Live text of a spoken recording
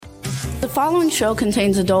following show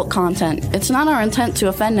contains adult content. It's not our intent to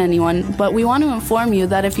offend anyone, but we want to inform you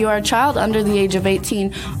that if you are a child under the age of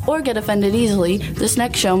 18 or get offended easily, this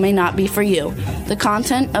next show may not be for you. The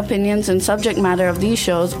content, opinions, and subject matter of these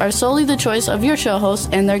shows are solely the choice of your show hosts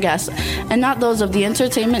and their guests, and not those of the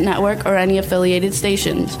Entertainment Network or any affiliated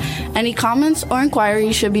stations. Any comments or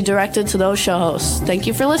inquiries should be directed to those show hosts. Thank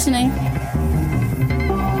you for listening.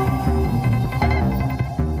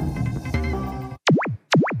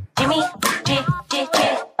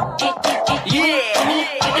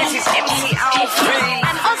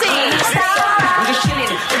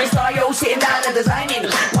 Designing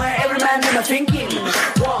where every man in a thinking,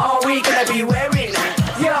 what are we gonna be wearing?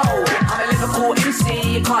 Yo, I'm a Liverpool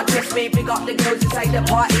MC, you can't test me. Big up the girls inside the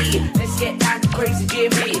party, let's get down to crazy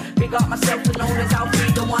Jimmy. Big up myself and known as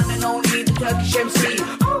Alfie, the one and only, the Turkish MC.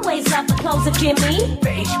 Always love the clothes of Jimmy.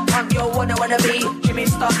 Bitch, I'm your wanna be Jimmy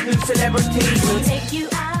Star's new celebrity. We'll take you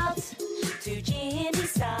out to Jimmy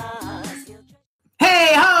Star's.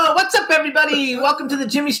 Hey ho, what's up everybody? Welcome to the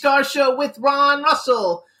Jimmy Star Show with Ron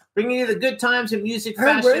Russell. Bringing you the good times in music,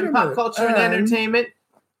 fashion, pop culture, and entertainment.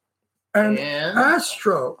 And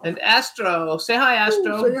Astro. And Astro. Say hi,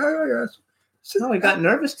 Astro. Oh, say hi, Astro. Oh, he got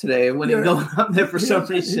nervous today when he going up there for some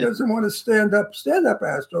reason. He doesn't want to stand up. Stand up,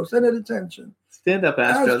 Astro. Send it attention. Stand up,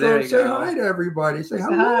 Astro. There you say go. Hi to everybody. Say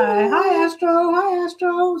hi. Hi, Astro. Hi,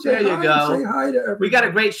 Astro. There you go. Say hi to everybody. We got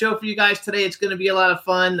a great show for you guys today. It's going to be a lot of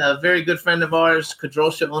fun. A very good friend of ours,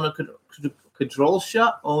 Kadrolsha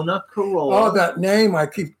Carole. Oh, that name. I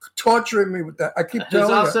keep torturing me with that. I keep telling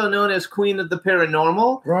you. Who's also known as Queen of the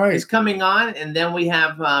Paranormal. Right. Is coming on. And then we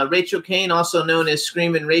have Rachael Cain, also known as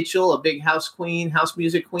Screamin Rachael, a big house queen, house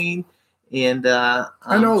music queen. And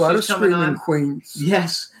I know a lot of Screamin queens.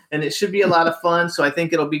 Yes. And it should be a lot of fun. So I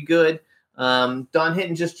think it'll be good. Dawn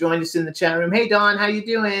Hinton just joined us in the chat room. Hey, Dawn, how you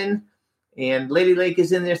doing? And Lady Lake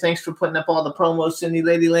is in there. Thanks for putting up all the promos, Cindy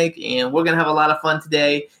Lady Lake. And we're going to have a lot of fun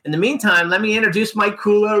today. In the meantime, let me introduce my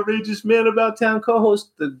cool, outrageous man about town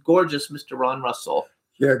co-host, the gorgeous Mr. Ron Russell.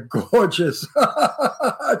 Yeah, gorgeous.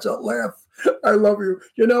 That's a laugh. I love you.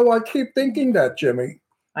 You know, I keep thinking that, Jimmy.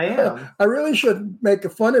 I am. I really should make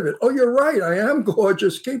fun of it. Oh, you're right. I am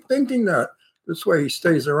gorgeous. Keep thinking that. This way he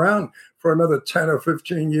stays around for another 10 or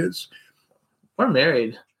 15 years. We're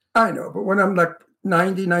married. I know, but when I'm like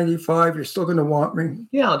 90, 95, you're still going to want me?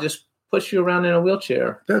 Yeah, I'll just push you around in a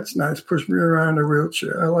wheelchair. That's nice. Push me around in a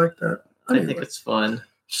wheelchair. I like that. Anyway. I think it's fun.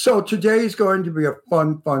 So today is going to be a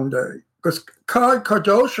fun day. Because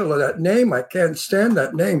Kadrolsha, that name, I can't stand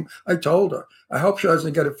that name. I told her. I hope she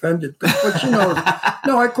doesn't get offended. But she knows.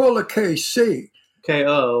 No, I call her KC.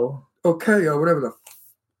 K-O. Okay, or whatever the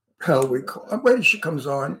hell we call her. Wait till she comes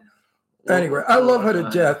on. Anyway, I love her to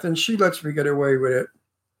death, and she lets me get away with it.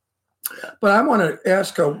 But I want to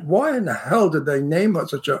ask her, why in the hell did they name her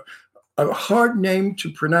such a hard name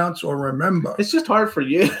to pronounce or remember? It's just hard for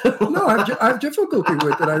you. No, I have difficulty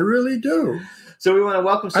with it. I really do. So we want to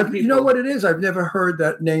welcome some people. You know what it is? I've never heard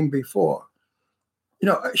that name before. You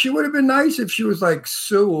know, she would have been nice if she was like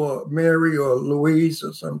Sue or Mary or Louise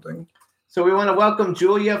or something. So we want to welcome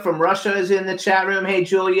Julia from Russia is in the chat room. Hey,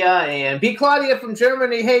 Julia. And B. Claudia from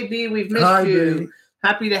Germany. Hey, B, we've missed you. B.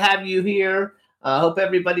 Happy to have you here. Hope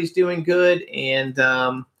everybody's doing good. And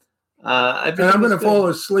I'm going to fall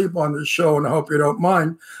asleep on the show, and I hope you don't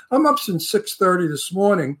mind. I'm up since 6:30 this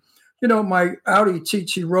morning. You know, my Audi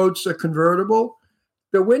TT Roadster convertible,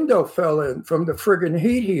 the window fell in from the friggin'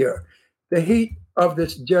 heat here. The heat of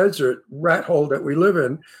this desert rat hole that we live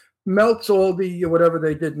in melts all the whatever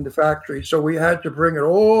they did in the factory. So we had to bring it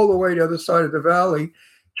all the way to the other side of the valley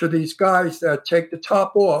to these guys that take the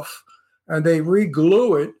top off, and they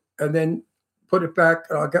re-glue it and then put it back.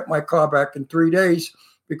 And I'll get my car back in 3 days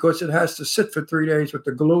because it has to sit for 3 days with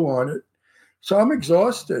the glue on it. So I'm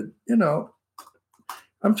exhausted, you know.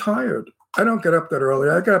 I'm tired. I don't get up that early.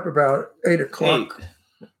 I get up about 8 o'clock.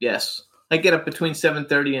 8. Yes. I get up between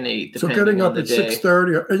 7:30 and 8, so getting up at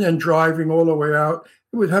 6:30 and then driving all the way out.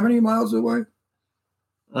 It was how many miles away?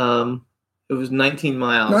 It was 19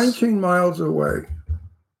 miles. 19 miles away.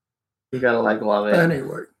 You got to love it.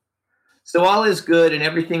 Anyway. So all is good and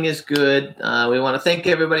everything is good. We want to thank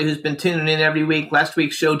everybody who's been tuning in every week. Last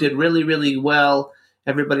week's show did really, really well.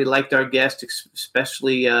 Everybody liked our guest,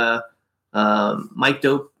 especially Mike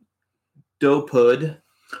Dopehood.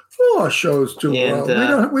 All our shows do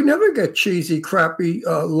well. We never get cheesy, crappy,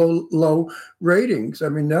 low ratings. I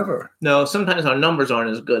mean, never. No, sometimes our numbers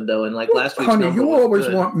aren't as good, though. And like last week's honey, number you was always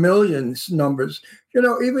good. Want millions numbers. You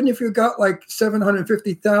know, even if you got like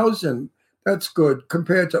 750,000, that's good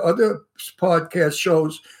compared to other podcast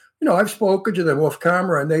shows. You know, I've spoken to them off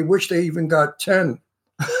camera, and they wish they even got 10.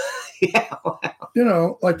 Yeah. Wow. You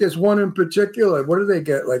know, like there's one in particular. What do they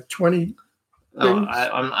get? Like 20 Oh, things?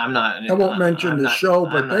 I'm not. I won't mention the show,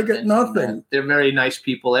 but they get nothing. That. They're very nice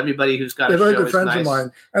people. Everybody who's got They're a very show good is friends nice. of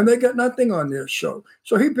mine, and they get nothing on their show.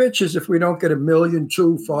 So he bitches if we don't get 1 million,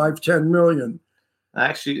 2, 5, 10 million.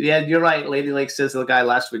 Actually, yeah, you're right. Lady Lake says the guy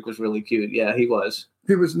last week was really cute. Yeah, he was.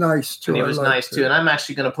 He was nice too. And he was nice too. And I'm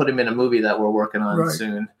actually going to put him in a movie that we're working on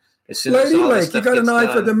soon. As soon Lady as all this Lake, you stuff got an gets eye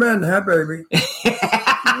done. for the men, huh, baby?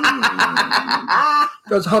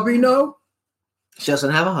 Does hubby know? She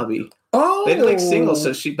doesn't have a hubby. Oh, Lady Lake's single,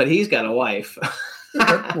 but he's got a wife.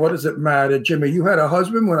 What does it matter, Jimmy? You had a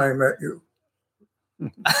husband when I met you.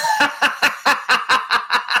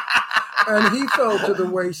 And he fell to the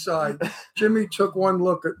wayside. Jimmy took one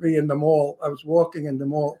look at me in the mall. I was walking in the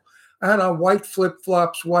mall. I had on white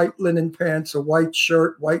flip-flops, white linen pants, a white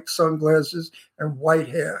shirt, white sunglasses, and white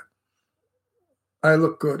hair. I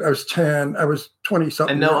looked good. I was tan. I was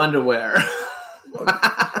 20-something. And no underwear.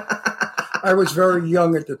 I was very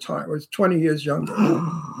young at the time. I was 20 years younger.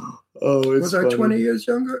 Was I 20 years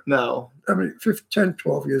younger? No. I mean, 10,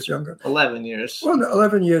 12 years younger. 11 years. Well,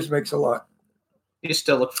 11 years makes a lot. You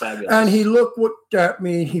still look fabulous. And he looked at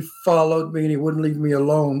me, he followed me, and he wouldn't leave me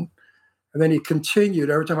alone. And then he continued.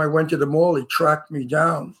 Every time I went to the mall, he tracked me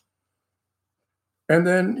down. And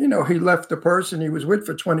then, you know, he left the person he was with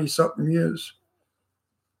for 20-something years.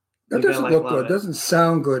 That doesn't look good. It doesn't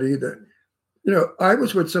sound good either. You know, I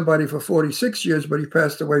was with somebody for 46 years, but he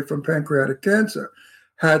passed away from pancreatic cancer.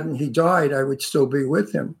 Hadn't he died, I would still be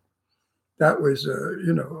with him. That was,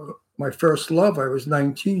 you know, my first love. I was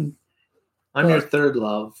 19. I'm your third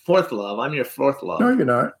love. Fourth love. I'm your fourth love. No, you're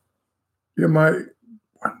not. You're my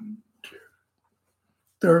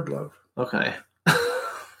third love. Okay.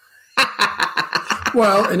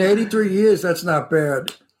 Well, in 83 years, that's not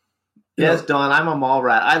bad. Yes, Dawn, I'm a mall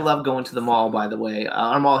rat. I love going to the mall, by the way.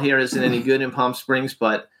 Our mall here isn't any good in Palm Springs,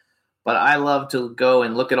 but I love to go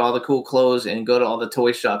and look at all the cool clothes and go to all the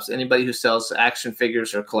toy shops. Anybody who sells action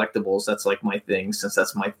figures or collectibles, that's like my thing, since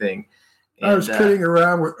that's my thing. And, I was kidding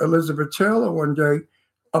around with Elizabeth Taylor one day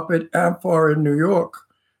up at Amphar in New York,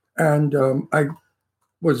 and I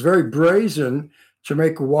was very brazen to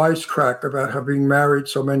make a wisecrack about her being married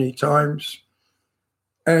so many times.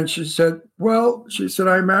 And she said,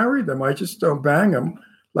 I married them. I just don't bang them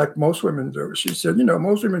like most women do. She said, you know,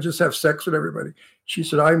 most women just have sex with everybody. She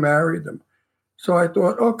said, I married them. So I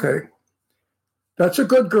thought, okay, that's a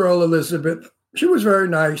good girl, Elizabeth. She was very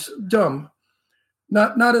nice, dumb,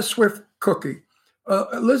 not a swift cookie.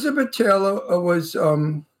 Elizabeth Taylor was, I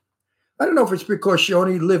don't know if it's because she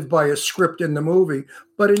only lived by a script in the movie,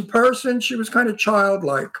 but in person, she was kind of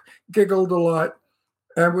childlike, giggled a lot,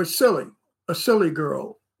 and was silly. A silly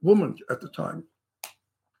girl, woman at the time,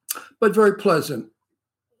 but very pleasant,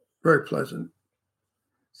 very pleasant.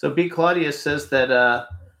 So B. Claudia says that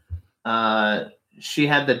she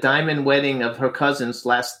had the diamond wedding of her cousins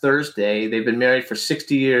last Thursday. They've been married for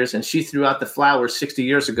 60 years, and she threw out the flowers 60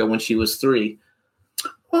 years ago when she was 3.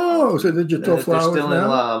 Oh, so did you throw flowers now? They're still in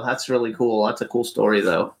love. That's really cool. That's a cool story,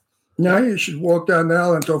 though. Now you should walk down the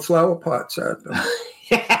aisle and throw flower pots at them.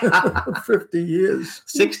 Yeah. 50 years.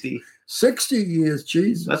 60. 60 years,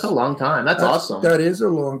 Jesus. That's a long time. That's awesome. That is a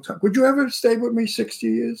long time. Would you ever stay with me 60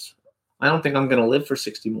 years? I don't think I'm going to live for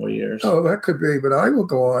 60 more years. Oh, that could be, but I will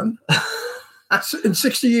go on. In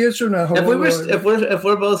 60 years from now, if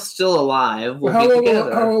we're both still alive, we'll be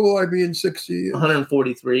together. How old will I be in 60 years?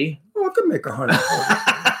 143. Oh, I could make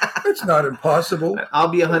 143. It's not impossible. I'll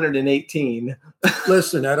be 118.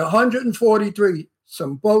 Listen, at 143,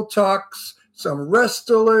 some Botox, some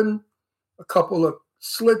Restylane, a couple of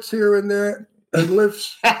slits here and there, and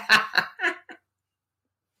lifts.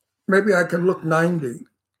 Maybe I can look 90.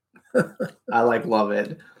 I love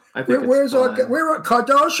it. I think where's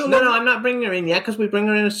Kadrolsha? No, I'm not bringing her in yet because we bring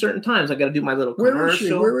her in at certain times. I got to do my little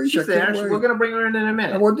commercial. Where is she? She's there. We're going to bring her in a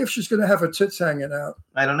minute. I wonder if she's going to have her tits hanging out.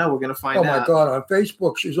 I don't know. We're going to find out. Oh my God! On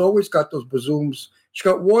Facebook, she's always got those bazooms. She's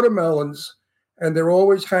got watermelons, and they're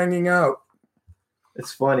always hanging out.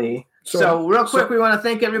 It's funny. So real quick, we want to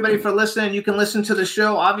thank everybody for listening. You can listen to the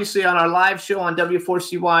show, obviously, on our live show on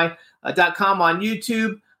W4CY.com on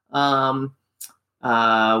YouTube.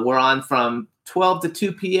 We're on from 12 to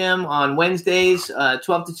 2 p.m. on Wednesdays,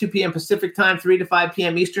 12 to 2 p.m. Pacific time, 3 to 5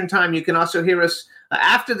 p.m. Eastern time. You can also hear us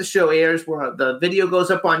after the show airs, where the video goes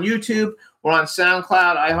up on YouTube. We're on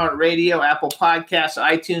SoundCloud, iHeartRadio, Apple Podcasts,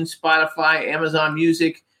 iTunes, Spotify, Amazon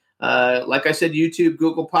Music. Like I said, YouTube,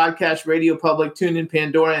 Google Podcasts, Radio Public, TuneIn,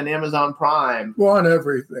 Pandora, and Amazon Prime. We're on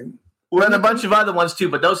everything. We're on a bunch of other ones too,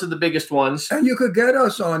 but those are the biggest ones. And you could get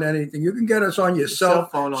us on anything. You can get us on your cell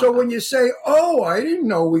phone. So when you say, "Oh, I didn't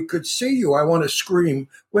know we could see you," I want to scream.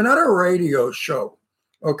 We're not a radio show.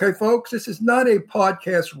 Okay, folks? This is not a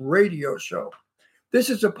podcast radio show. This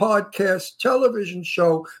is a podcast television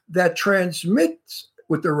show that transmits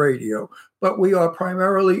with the radio, but we are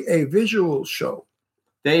primarily a visual show.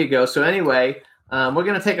 There you go. So anyway, we're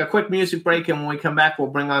going to take a quick music break, and when we come back, we'll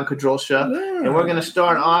bring on Kadrolsha. Yeah. And we're going to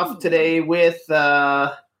start off today with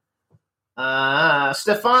Stefano,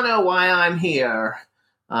 Why I'm Here.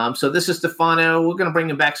 So this is Stefano. We're going to bring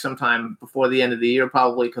him back sometime before the end of the year,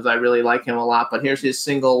 probably, because I really like him a lot. But here's his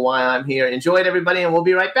single, Why I'm Here. Enjoy it, everybody, and we'll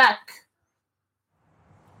be right back.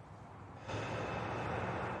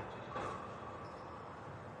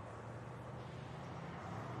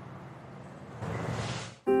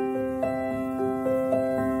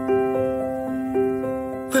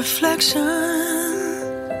 Reflection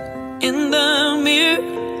in the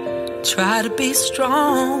mirror. Try to be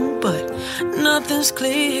strong, but nothing's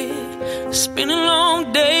clear. It's been a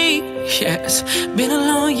long day, yeah, it's been a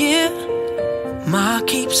long year. Ma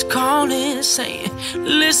keeps calling, saying,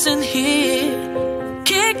 listen here.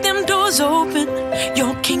 Kick them doors open,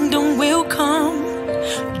 your kingdom will come.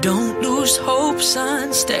 Don't lose hope,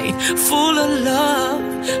 son, stay full of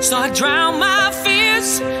love. So I drown my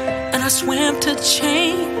fears and I swam to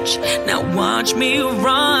change. Now watch me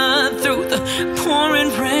run through the pouring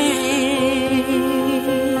rain.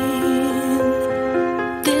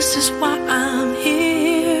 This is why I'm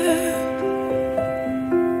here.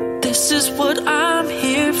 This is what I'm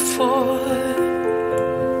here for.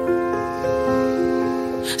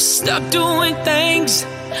 Stop doing things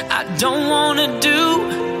I don't wanna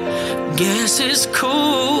do. Guess it's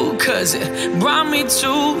cool, cause it brought me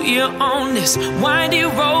to you on this windy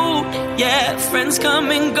road. Yeah, friends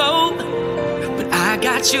come and go, but I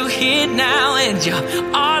got you here now, and you're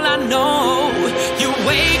all I know. You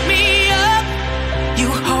wake me up,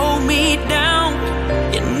 you hold me down,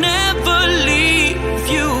 you never leave,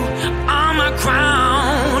 you are my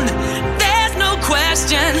crown. There's no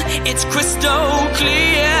question, it's crystal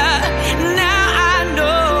clear. Now I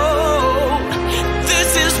know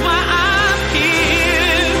this is why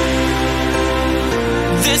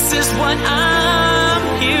this is what I'm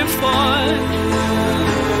here for.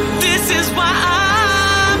 This is why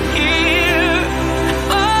I'm here.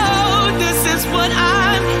 Oh, this is what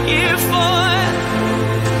I'm here for.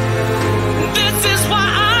 This is why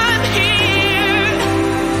I'm here.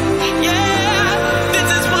 Yeah, this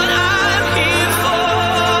is what I'm here for.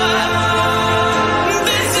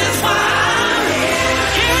 This is why I'm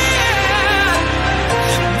here.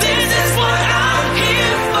 This is what I'm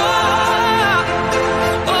here for.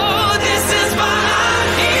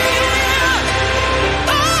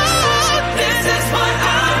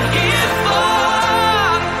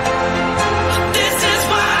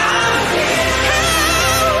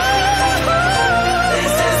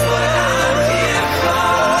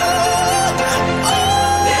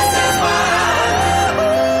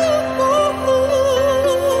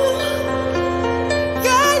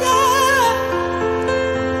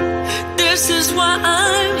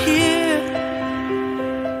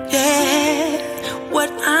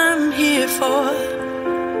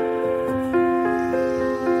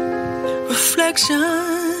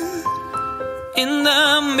 In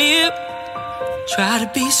the mirror, try to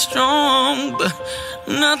be strong, but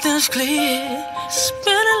nothing's clear. It's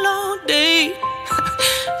been a long day,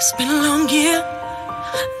 it's been a long year.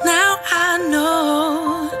 Now I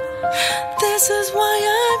know this is why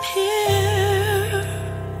I'm here.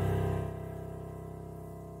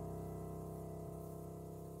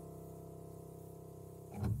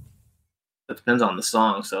 That depends on the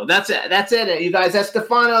song. So that's it. That's it, you guys. That's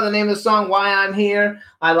Stefano, the name of the song, Why I'm Here.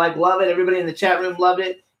 I love it. Everybody in the chat room loved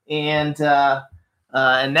it. And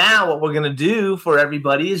now what we're going to do for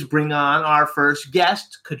everybody is bring on our first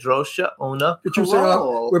guest, Kadrolsha Ona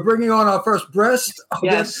Carole. We're bringing on our first breast. Oh,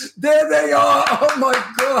 yes. There they are. Oh, my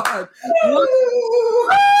God.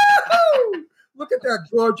 Look at that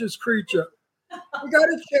gorgeous creature. We got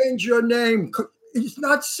to change your name. It's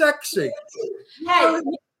not sexy. Hey,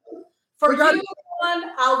 for you,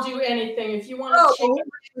 I'll do anything. If you want to change it.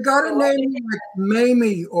 You got to name like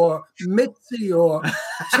Mamie or Mitzi or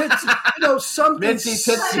Titsy. You know, something. Mitzi,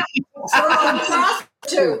 Titsy.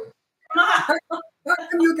 How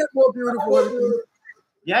can you get more beautiful?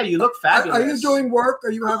 Yeah, you look fabulous. Are you doing work?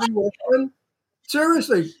 Are you having work done?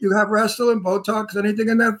 Seriously, you have Restylane, Botox, anything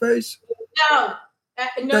in that face? No.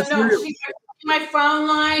 No. She's my phone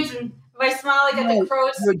lines, and if I smile like at the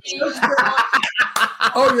crow's feet.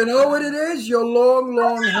 Oh, you know what it is? Your long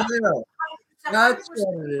hair. That's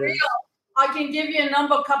what it is. I can give you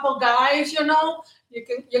a couple guys, you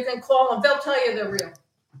can call them. They'll tell you they're real.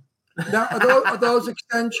 Now, are those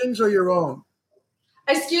extensions or your own?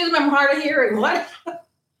 Excuse me, I'm hard of hearing. What?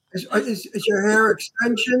 Is your hair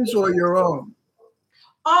extensions or your own?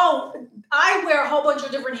 Oh, I wear a whole bunch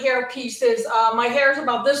of different hair pieces. My hair is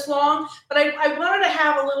about this long, but I wanted to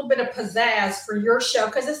have a little bit of pizzazz for your show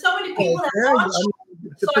because there's so many people that watch.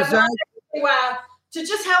 So I wanted to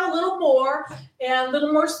just have a little more and a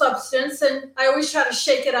little more substance. And I always try to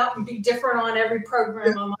shake it up and be different on every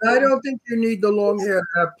program. I don't think you need the long hair to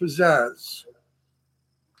have pizzazz.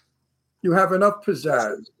 You have enough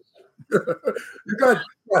pizzazz. You got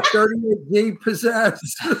 38 pizzazz.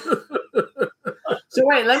 So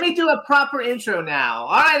wait, let me do a proper intro now.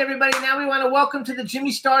 All right, everybody. Now we want to welcome to the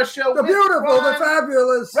Jimmy Star Show. The beautiful, the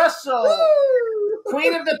fabulous Rachael,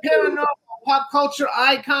 queen of the paranormal, pop culture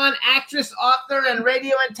icon, actress, author, and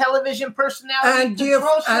radio and television personality. And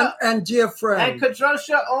dear friend. And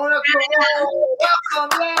Kadrolsha owner, Carole.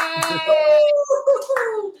 Welcome,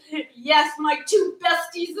 yay! Yes, my two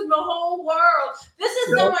besties in the whole world. This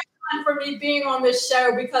is so much fun for me being on this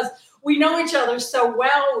show because we know each other so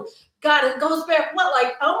well. God, it goes back,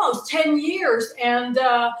 like almost 10 years. And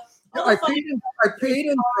I peed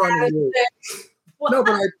in front of you. No,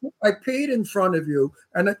 but I peed in front of you,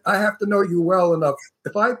 and I have to know you well enough.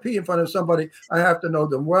 If I pee in front of somebody, I have to know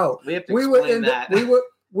them well. We have to explain that.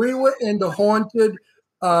 We were in the haunted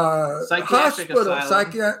hospital.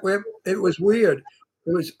 It was weird.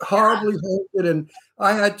 It was horribly haunted, and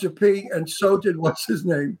I had to pee, and so did what's his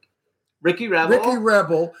name? Ricky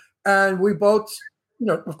Rebel. And we both,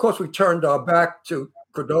 of course, we turned our back to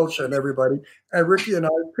Kadrolsha and everybody, and Ricky and I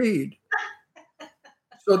peed.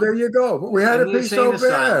 So there you go. But we had to pee so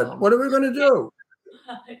bad. What are we going to do?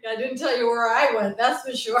 I didn't tell you where I went. That's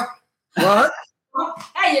for sure. What?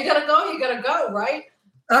 Hey, you gotta go, right?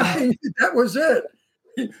 I mean, that was it.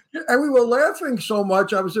 And we were laughing so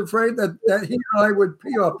much, I was afraid that he and I would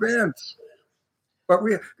pee our pants. But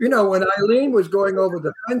when Eileen was going over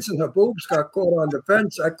the fence and her boobs got caught on the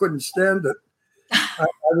fence, I couldn't stand it. I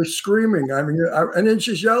was screaming. And then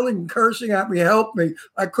she's yelling and cursing at me, help me.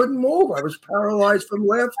 I couldn't move. I was paralyzed from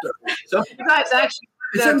laughter. So you guys actually...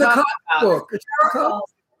 It's in the comic book. It's in the comic.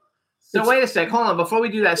 So wait a sec. Hold on. Before we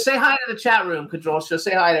do that, say hi to the chat room, Kadrolsha.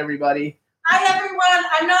 Say hi to everybody. Hi, everyone.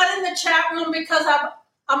 I'm not in the chat room because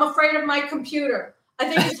I'm afraid of my computer. I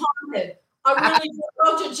think it's haunted. I really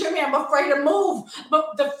go to Jimmy. I'm afraid to move,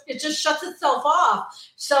 but it just shuts itself off.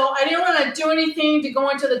 So I didn't want to do anything to go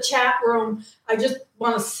into the chat room. I just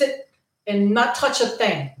want to sit and not touch a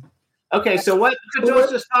thing. Okay, so what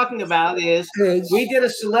Kadrolsha is talking about is we did a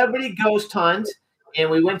celebrity ghost hunt, and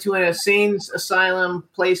we went to an insane asylum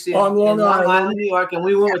place in Long Island, New York, and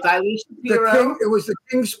we went with Eileen Shapiro. It was the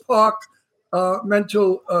Kings Park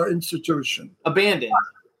mental institution.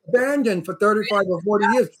 Abandoned for 35 or 40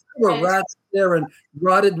 years. There were rats there and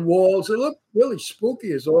rotted walls. It looked really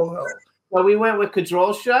spooky as all hell. Well, we went with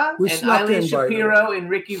Kadrolsha and Eileen Shapiro and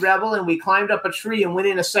Ricky Rebel, and we climbed up a tree and went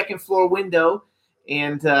in a second-floor window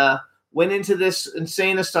and went into this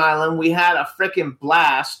insane asylum. We had a freaking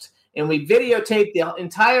blast, and we videotaped the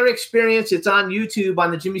entire experience. It's on YouTube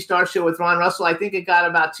on the Jimmy Star Show with Ron Russell. I think it got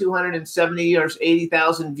about 270 or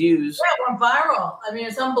 80,000 views. Yeah, it went viral. I mean,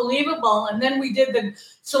 it's unbelievable. And then we did the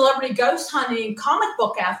celebrity ghost hunting comic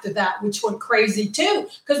book after that, which went crazy too,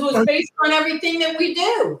 because it was based on everything that we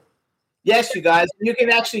do. Yes, you guys. You can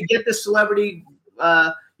actually get the celebrity.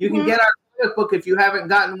 You can get our comic book if you haven't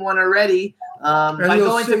gotten one already by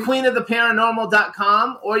going to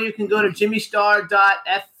queenoftheparanormal.com, or you can go to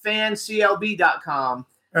jimmystar.ffanclb.com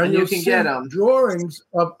and you can get them. Drawings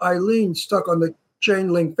of Eileen stuck on the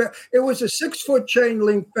chain link fence. It was a 6-foot chain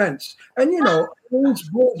link fence. And Eileen's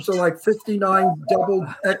boobs are like 59 double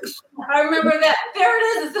X. I remember that. There it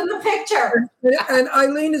is. It's in the picture. And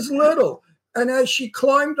Eileen is little. And as she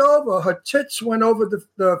climbed over, her tits went over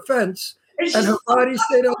the fence and her body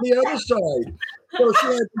stayed on the other side. So she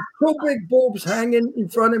had 2 big boobs hanging in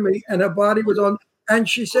front of me, and her body was on. And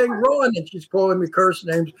she's saying, Ron, and she's calling me curse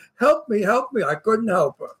names. Help me, help me. I couldn't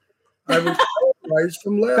help her. I was paralyzed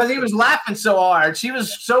from laughing. Because he was laughing so hard. She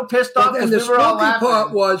was so pissed off. And the spooky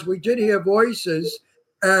part was we did hear voices,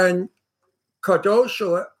 and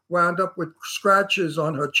Kadrolsha wound up with scratches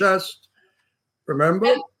on her chest. Remember?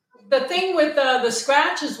 And the thing with the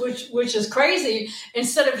scratches, which is crazy,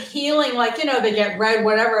 instead of healing, they get red,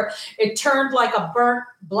 whatever, it turned like a burnt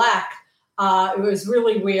black. It was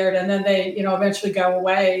really weird. And then they, eventually go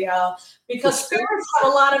away because spirits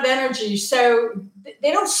have a lot of energy. So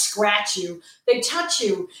they don't scratch you. They touch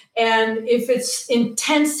you. And if it's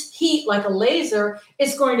intense heat, like a laser,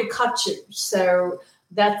 it's going to cut you. So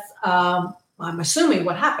That's, I'm assuming,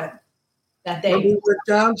 what happened that day. When we went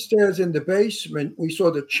downstairs in the basement, we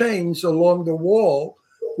saw the chains along the wall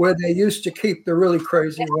where they used to keep the really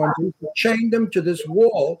crazy ones. We chained them to this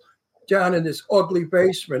wall down in this ugly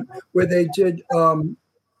basement where they did,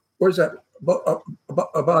 what is that,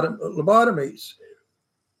 lobotomies.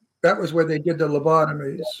 That was where they did the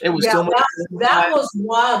lobotomies. It was Yeah, so much. that was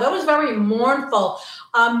wild. That was very mournful.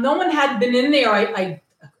 No one had been in there at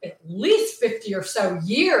least 50 or so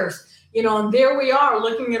years, you know, and there we are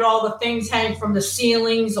looking at all the things hanging from the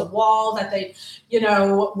ceilings, the wall that they, you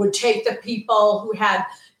know, would take the people who had,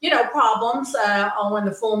 you know, problems when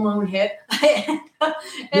the full moon hit. and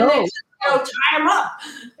they just, you know, tie them up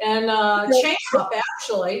and chain them up,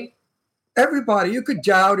 actually. Everybody, you could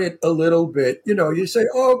doubt it a little bit. You know, you say,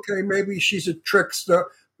 oh, okay, maybe she's a trickster.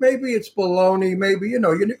 Maybe it's baloney. Maybe, you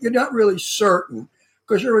know, you're not really certain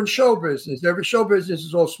because you're in show business. Every show business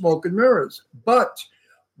is all smoke and mirrors. But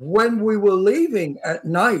when we were leaving at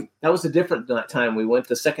night. That was a different time. We went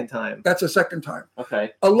the second time. That's the second time.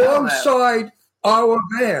 Okay. Alongside our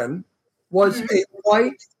van was a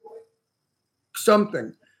white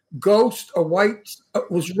something. Ghost, a white,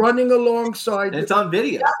 was running alongside. And it's on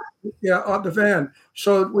video. Yeah, on the van.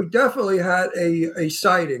 So we definitely had a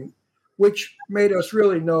sighting, which made us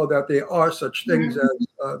really know that there are such things as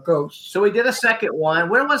ghosts. So we did a second one.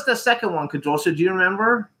 Where was the second one, Kadrolsha? Do you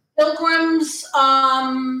remember? Pilgrims.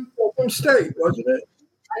 Pilgrim State, wasn't it?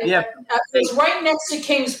 Yeah. It was right next to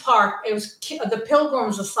Kings Park. It was the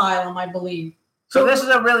Pilgrims Asylum, I believe. So this is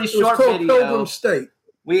a really short video. Pilgrim State.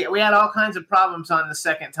 We had all kinds of problems on the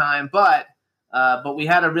second time, but we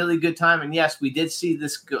had a really good time. And yes, we did see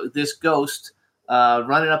this ghost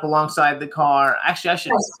running up alongside the car.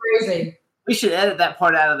 Actually, That's crazy. We should edit that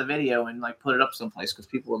part out of the video and like put it up someplace because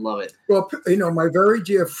people would love it. Well, you know, my very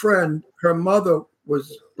dear friend, her mother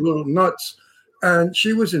was a little nuts, and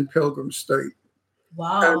she was in Pilgrim State.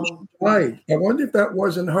 Wow. And she died. I wonder if that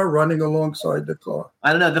wasn't her running alongside the car.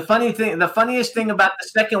 I don't know. The funniest thing about the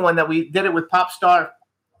second one that we did it with pop star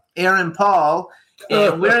Aaron Paul,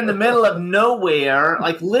 and we're in the middle of nowhere,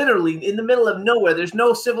 like literally in the middle of nowhere. There's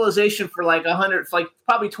no civilization for like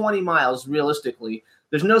probably 20 miles realistically.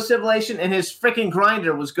 There's no civilization, and his freaking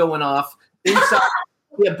grinder was going off inside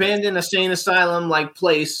the abandoned insane asylum like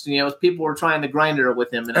place. You know, people were trying to grinder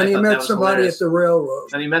with him, and he met somebody hilarious. at the railroad.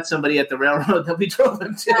 And he met somebody at the railroad that we drove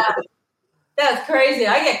him to. That's crazy.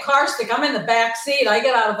 I get car sick. I'm in the back seat. I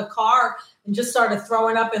get out of the car and just started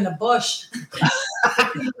throwing up in the bush.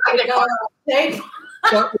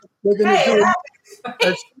 But we're going to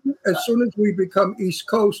do as soon as we become East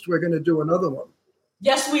Coast, we're going to do another one.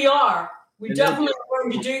 Yes, we are. We definitely are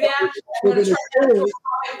going to do that. We're going to try to do a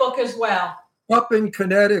comic book as well. Up in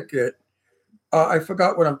Connecticut, I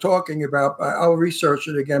forgot what I'm talking about. I'll research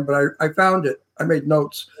it again, but I found it. I made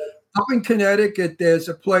notes. Up in Connecticut, there's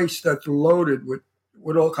a place that's loaded with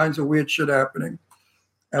all kinds of weird shit happening.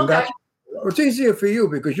 And it's easier for you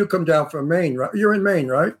because you come down from Maine, right? You're in Maine,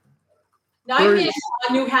 right? No, I'm in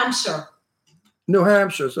New Hampshire. New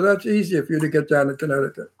Hampshire. So that's easier for you to get down to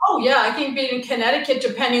Connecticut. Oh, yeah. I can be in Connecticut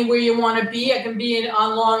depending where you want to be. I can be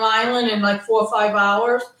on Long Island in like 4 or 5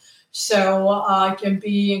 hours. So I can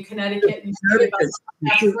be in Connecticut.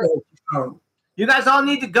 You guys all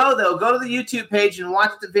need to go, though. Go to the YouTube page and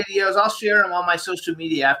watch the videos. I'll share them on my social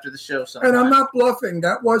media after the show sometime. And I'm not bluffing.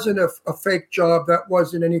 That wasn't a fake job. That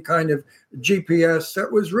wasn't any kind of GPS. That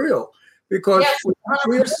was real. Because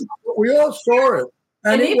we all saw it.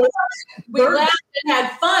 And we laughed and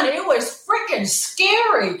had fun. It was freaking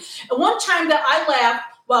scary. And one time that I laughed,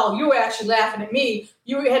 well, you were actually laughing at me.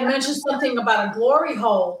 You had mentioned something about a glory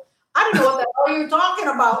hole. I don't know what the hell you were talking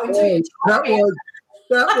about until you told me.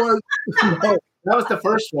 That was the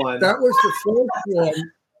first one. That was the first one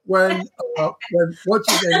when what's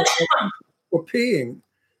his name were peeing.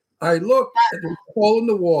 I looked at the hole in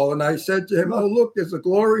the wall and I said to him, "Oh, look, there's a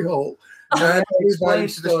glory hole." And explain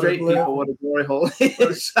to the straight people what a glory hole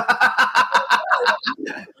is.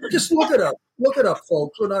 Just look it up. Look it up,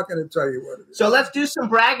 folks. We're not going to tell you what it is. So let's do some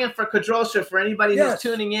bragging for Kadrolsha for anybody who's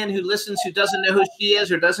tuning in, who listens, who doesn't know who she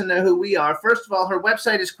is or doesn't know who we are. First of all, her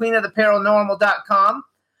website is queenoftheparanormal.com.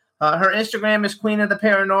 Her Instagram is Queen of the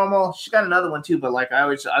Paranormal. She's got another one too, but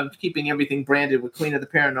I'm keeping everything branded with Queen of the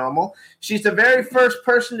Paranormal. She's the very first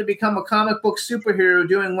person to become a comic book superhero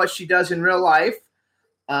doing what she does in real life.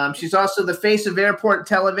 She's also the face of airport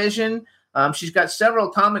television. She's got several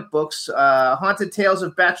comic books, Haunted Tales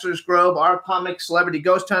of Bachelor's Grove, Our Comic, Celebrity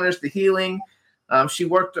Ghost Hunters, The Healing. She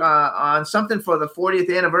worked on something for the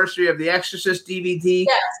 40th anniversary of The Exorcist DVD.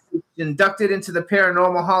 Yes. She's inducted into the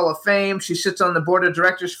Paranormal Hall of Fame. She sits on the board of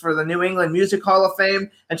directors for the New England Music Hall of Fame,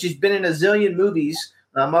 and she's been in a zillion movies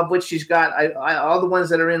of which she's got all the ones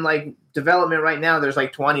that are in like development right now. There's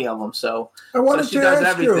like 20 of them. So I wanted she to does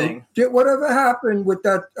ask everything. you, whatever happened with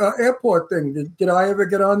that airport thing? Did I ever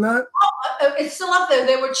get on that? It's still up there.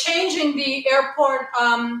 They were changing the airport.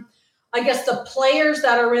 I guess the players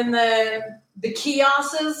that are in the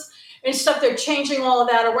kiosks and stuff. They're changing all of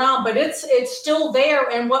that around, but it's still there.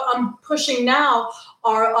 And what I'm pushing now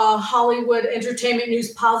are Hollywood Entertainment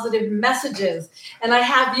News positive messages. And I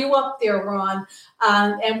have you up there, Ron.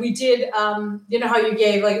 And we did, you know how you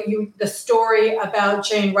gave the story about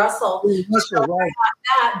Jane Russell. Right.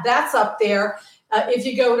 That's up there. If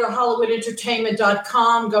you go to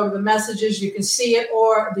hollywoodentertainment.com, go to the messages, you can see it,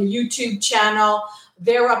 or the YouTube channel.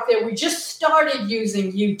 They're up there. We just started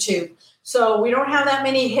using YouTube. So we don't have that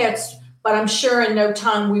many hits, but I'm sure in no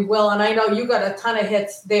time we will. And I know you got a ton of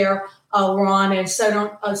hits there, Ron, and so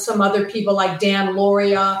don't some other people like Dan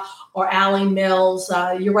Loria or Allie Mills.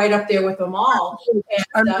 You're right up there with them all.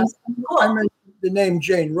 And, I mentioned the name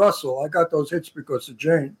Jane Russell. I got those hits because of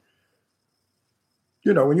Jane.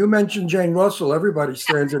 You know, when you mention Jane Russell, everybody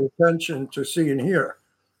stands at attention to see and hear.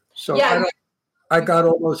 So yeah, I got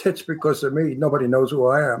all those hits because of me. Nobody knows who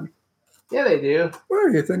I am. Yeah, they do.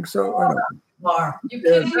 Well, you think so? I don't know. you are. You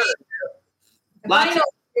kidding me? If I know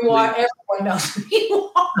who you are, everyone knows who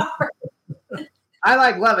you are.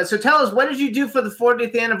 I love it. So tell us, what did you do for the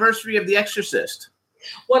 40th anniversary of The Exorcist?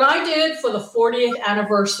 What I did for the 40th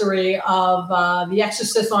anniversary of The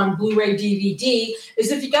Exorcist on Blu-ray DVD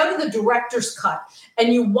is if you go to the director's cut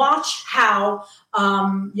and you watch how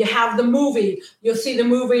you have the movie, you'll see the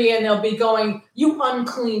movie and they'll be going, "You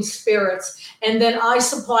unclean spirits." And then I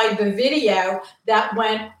supplied the video that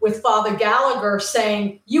went with Father Gallagher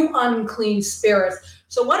saying, "You unclean spirits."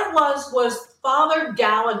 So what it was Father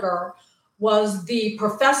Gallagher was the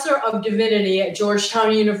professor of divinity at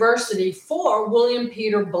Georgetown University for William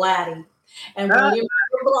Peter Blatty. And William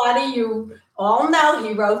Peter Blatty, you all know,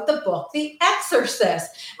 he wrote the book, The Exorcist.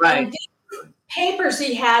 Right. And these papers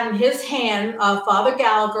he had in his hand, Father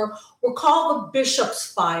Gallagher, were called the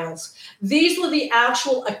Bishop's Files. These were the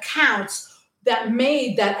actual accounts that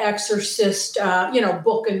made that Exorcist,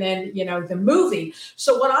 book and then, the movie.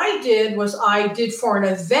 So what I did was I did for an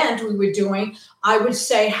event we were doing, I would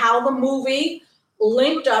say how the movie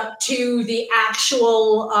linked up to the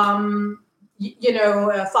actual,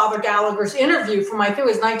 Father Gallagher's interview from, I think it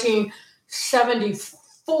was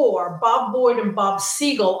 1974. Bob Boyd and Bob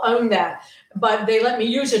Siegel owned that, but they let me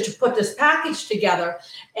use it to put this package together.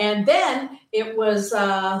 And then it was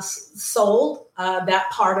sold,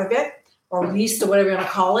 that part of it, or leased, or whatever you want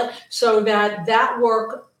to call it, so that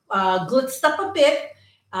work glitzed up a bit.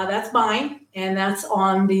 That's mine, and that's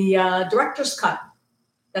on the director's cut.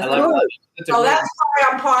 That's I like that. So that's why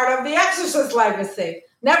I'm part of the Exorcist legacy.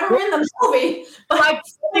 Never in the movie, but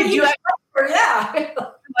did you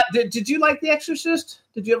did you like The Exorcist?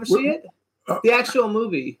 Did you ever see it? The actual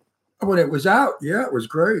movie. When it was out, yeah, it was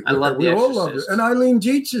great. I love We The all loved it. Exorcist. And Eileen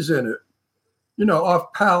Dietz is in it.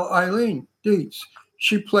 Off pal Eileen Dietz.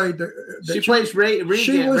 She played She plays Reagan.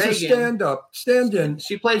 She was Reagan. a stand-in.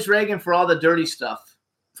 She plays Reagan for all the dirty stuff.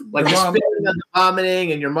 Like the spitting and the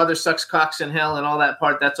vomiting and your mother sucks cocks in hell and all that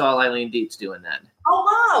part. That's all Eileen Dietz doing that. Oh,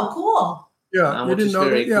 wow, cool. Yeah, you which didn't is know that?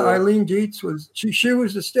 very Yeah, cool. Eileen Dietz was she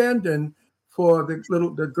was the stand-in for the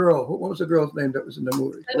girl. What was the girl's name that was in the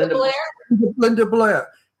movie? Linda Blair? Linda Blair.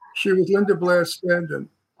 She was Linda Blair's stand-in.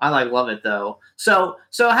 I love it though. So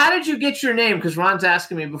how did you get your name? Because Ron's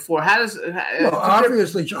asking me before. Well,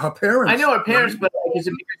 obviously her parents. I know her parents, but is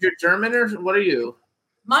it because you're German or what are you?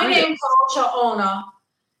 My name, Kadrolsha,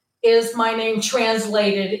 is my name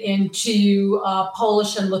translated into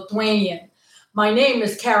Polish and Lithuanian. My name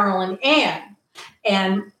is Carole Ann,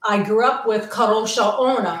 and I grew up with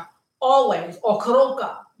Kadrolsha always, or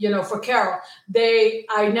Karolka, for Carol.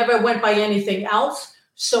 I never went by anything else.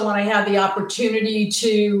 So when I had the opportunity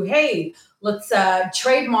to, hey, let's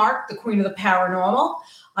trademark the Queen of the Paranormal,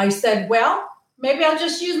 I said, well, maybe I'll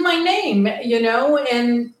just use my name,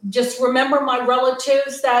 and just remember my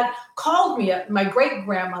relatives that called me, my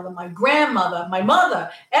great-grandmother, my grandmother, my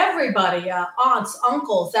mother, everybody, aunts,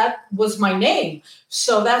 uncles, that was my name.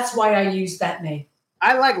 So that's why I used that name.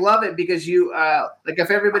 I love it because you if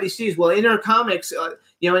everybody sees, well, in her comics,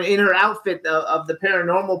 in her outfit of the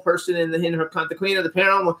paranormal person in the Queen of the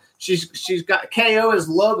Paranormal, she's got KO as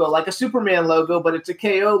logo, like a Superman logo, but it's a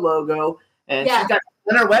KO logo, and she's got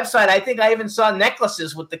on her website. I think I even saw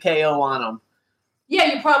necklaces with the KO on them.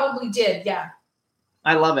 Yeah, you probably did. Yeah,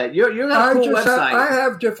 I love it. You're got a cool website. I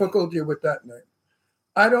have difficulty with that name.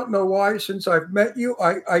 I don't know why. Since I've met you,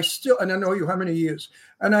 I still, and I know you how many years,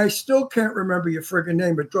 and I still can't remember your friggin'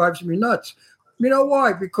 name. It drives me nuts. You know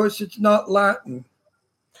why? Because it's not Latin.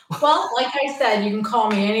 Well, like I said, you can call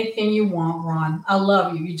me anything you want, Ron. I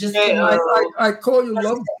love you. You just Hey, I call you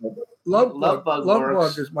Love Bug. Love Bug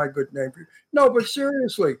works. Is my good name for you. No, but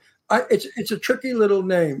seriously, it's a tricky little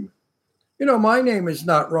name. You know, my name is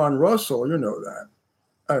not Ron Russell. You know that.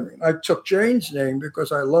 I mean, I took Jane's name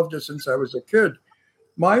because I loved it since I was a kid.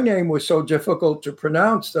 My name was so difficult to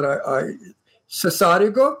pronounce that I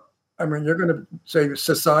Cesarigo. I mean, you're going to say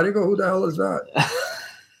Cesarigo. Who the hell is that?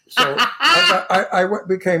 So I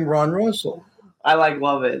became Ron Russell. I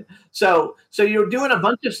love it. So you're doing a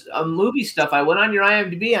bunch of movie stuff. I went on your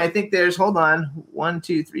IMDb. And I think there's 1,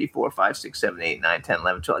 2, 3, 4, 5, 6, 7, 8, 9, 10,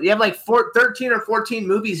 11, 12. You have like 13 or 14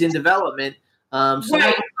 movies in development.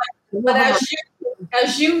 Right. But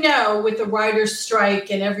as you know, with the writer's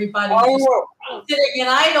strike and everybody sitting in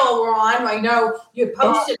idle, Ron, I know you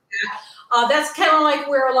posted that. That's kind of like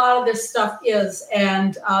where a lot of this stuff is.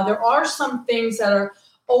 And there are some things that are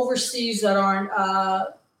overseas that aren't,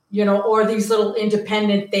 or these little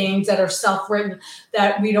independent things that are self-written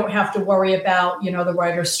that we don't have to worry about, the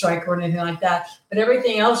writer's strike or anything like that. But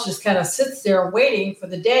everything else just kind of sits there waiting for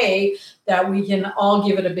the day that we can all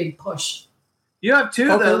give it a big push. You have two,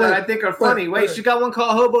 though, that I think are funny. Wait, she got one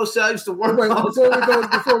called Hobo Sells to Work.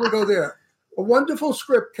 Before we go there, a wonderful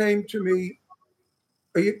script came to me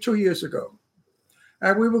 2 years ago,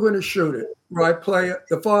 and we were going to shoot it, where I play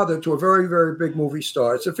the father to a very, very big movie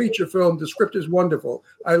star. It's a feature film. The script is wonderful.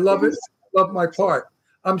 I love it. Love my part.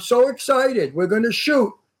 I'm so excited. We're going to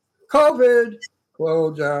shoot. COVID,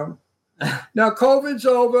 close down. Now, COVID's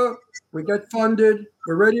over. We get funded.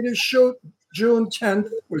 We're ready to shoot. June 10th,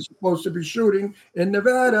 we're supposed to be shooting in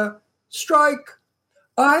Nevada. Strike.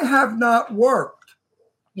 I have not worked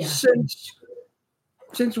since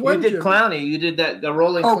when? You did Clowney. You did the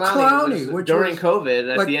Rolling Clowney which during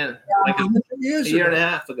COVID at the end, like a year and a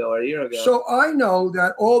half ago or a year ago. So I know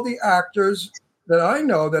that all the actors that I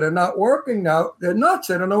know that are not working now, they're nuts.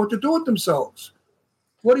 They don't know what to do with themselves.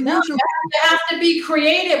 What do you do? You have to be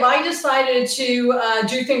creative. I decided to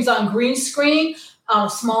do things on green screen.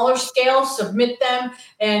 Smaller scale, submit them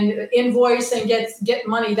and invoice and get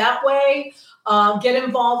money that way. Get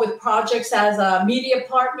involved with projects as a media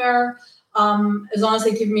partner, as long as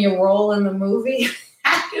they give me a role in the movie.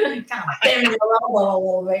 kind of bend the elbow a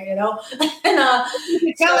little bit,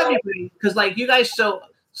 And, tell everybody, because like you guys, so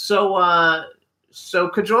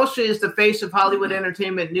Kadrolsha is the face of Hollywood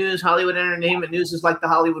Entertainment News. Hollywood Entertainment News is like the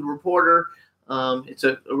Hollywood Reporter. It's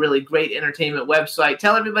a really great entertainment website.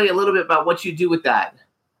 Tell everybody a little bit about what you do with that.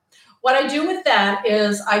 What I do with that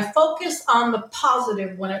is I focus on the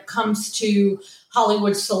positive when it comes to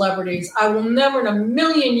Hollywood celebrities. I will never in a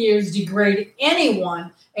million years degrade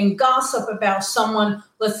anyone and gossip about someone.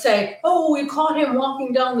 Let's say, oh, we caught him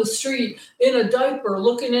walking down the street in a diaper,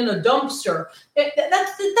 looking in a dumpster.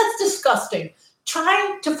 That's disgusting.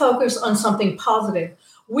 Try to focus on something positive.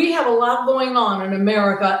 We have a lot going on in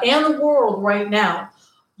America and the world right now.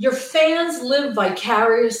 Your fans live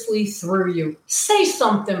vicariously through you. Say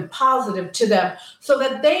something positive to them so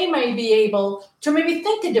that they may be able to maybe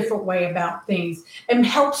think a different way about things and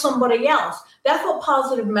help somebody else. That's what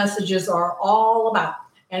positive messages are all about.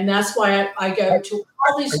 And that's why I go to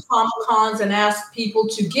all these Comic-Cons and ask people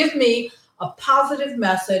to give me a positive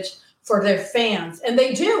message for their fans. And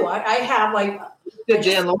they do. I have like...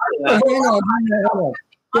 Hang on.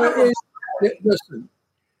 Listen,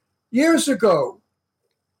 years ago,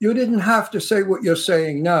 you didn't have to say what you're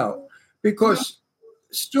saying now because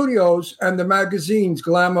studios and the magazines,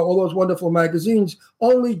 Glamour, all those wonderful magazines,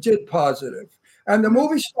 only did positive. And the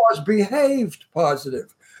movie stars behaved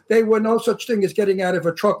positive. There were no such thing as getting out of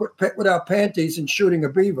a truck without panties and shooting a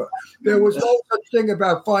beaver. There was no such thing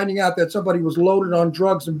about finding out that somebody was loaded on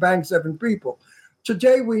drugs and banged 7 people.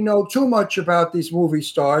 Today, we know too much about these movie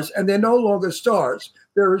stars, and they're no longer stars.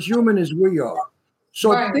 They're as human as we are.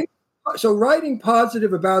 So, so writing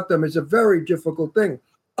positive about them is a very difficult thing.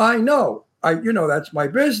 I know, that's my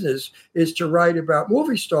business, is to write about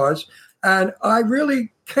movie stars, and I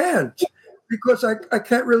really can't because I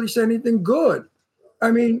can't really say anything good.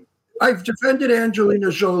 I mean, I've defended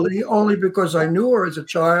Angelina Jolie only because I knew her as a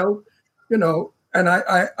child, and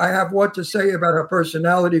I have what to say about her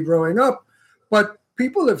personality growing up. But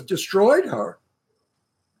people have destroyed her.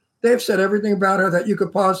 They've said everything about her that you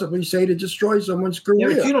could possibly say to destroy someone's career.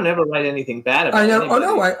 Yeah, but you don't ever write anything bad about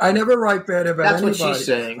anybody. I never write bad about anybody. That's what she's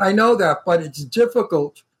saying. I know that, but it's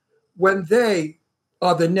difficult when they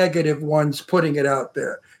are the negative ones putting it out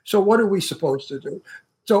there. So what are we supposed to do?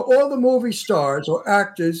 So all the movie stars or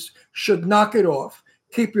actors should knock it off.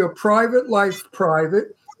 Keep your private life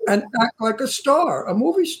private and act like a star, a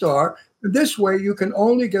movie star. This way you can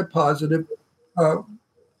only get positive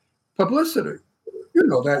publicity. You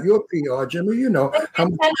know that. You're PR, Jimmy. You know.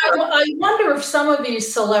 And I wonder if some of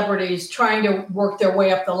these celebrities trying to work their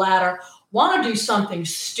way up the ladder want to do something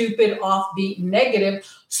stupid, offbeat, negative,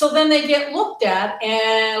 so then they get looked at,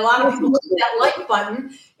 and a lot of people hit that like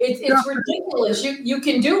button. It's ridiculous. You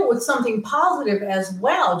can do it with something positive as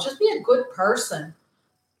well. Just be a good person.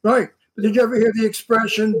 Right. But did you ever hear the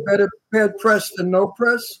expression, better bad press than no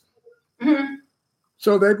press? Mm-hmm.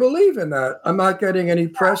 So they believe in that. I'm not getting any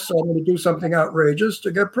press, so I'm going to do something outrageous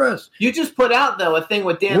to get press. You just put out, though, a thing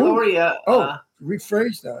with Dan Loria.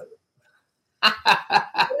 Rephrase that.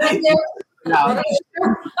 No.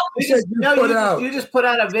 You just put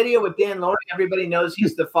out a video with Dan Loria. Everybody knows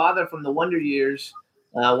he's the father from the Wonder Years,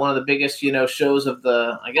 one of the biggest, shows of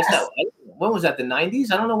the. I guess when was that? The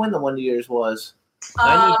 90s? I don't know when the Wonder Years was.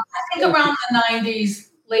 I think around the 90s,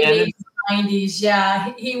 late 90s.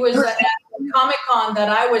 Yeah, he was at Comic-Con that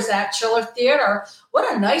I was at, Chiller Theater.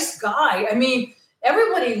 What a nice guy! I mean,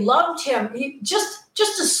 everybody loved him. He just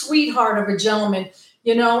a sweetheart of a gentleman.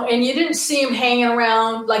 And you didn't see him hanging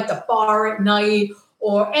around like the bar at night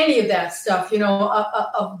or any of that stuff.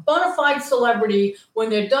 A bona fide celebrity, when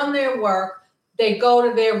they're done their work, they go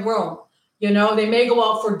to their room. They may go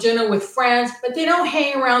out for dinner with friends, but they don't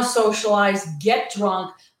hang around, socialize, get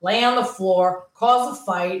drunk, lay on the floor, cause a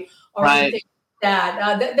fight, or anything like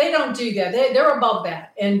that. They don't do that. They're above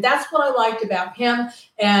that. And that's what I liked about him.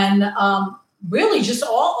 And really, just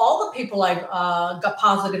all the people I got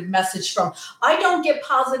positive message from. I don't get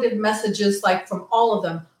positive messages like from all of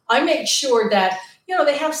them. I make sure that,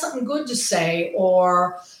 they have something good to say,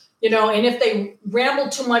 or, and if they ramble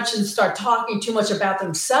too much and start talking too much about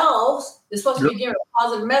themselves, they're supposed to be giving a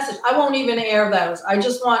positive message. I won't even air those. I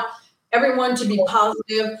just want everyone to be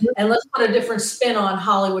positive, and let's put a different spin on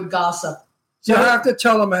Hollywood gossip. You have to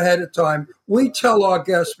tell them ahead of time. We tell our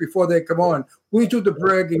guests before they come on. We do the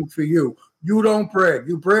bragging for you. You don't brag.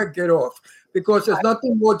 You brag, get off. Because there's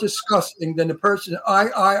nothing more disgusting than the person,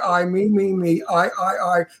 I, me,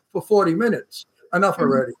 I, for 40 minutes. Enough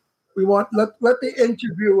already. We want, let the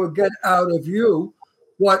interviewer get out of you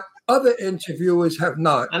what other interviewers have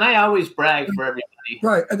not. And I always brag for everybody.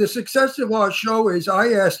 Right. And the success of our show is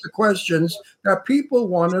I ask the questions that people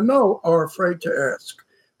want to know, are afraid to ask,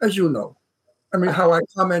 as you know. I mean, how I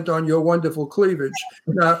comment on your wonderful cleavage.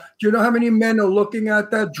 Now, do you know how many men are looking at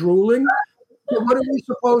that, drooling? So what are we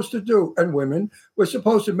supposed to do? And women, we're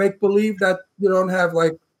supposed to make believe that you don't have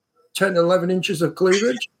like 10, 11 inches of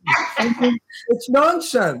cleavage. It's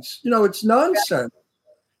nonsense. It's nonsense.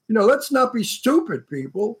 Let's not be stupid,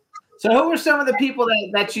 people. So who were some of the people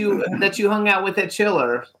that you hung out with at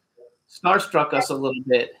Chiller? Starstruck us a little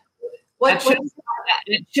bit. At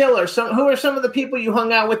Chiller, who are some of the people you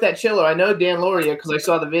hung out with at Chiller? I know Dan Loria because I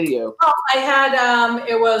saw the video. Oh, I had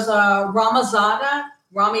it was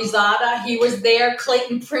Rami Zada. He was there.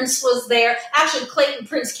 Clayton Prince was there. Actually, Clayton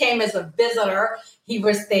Prince came as a visitor. He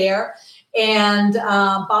was there. And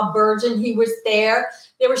Bob Burgeon, he was there.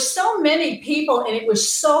 There were so many people, and it was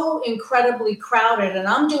so incredibly crowded. And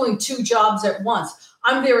I'm doing two jobs at once.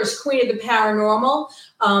 I'm there as Queen of the Paranormal.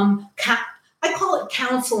 I call it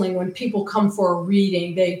counseling when people come for a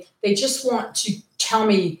reading. They just want to tell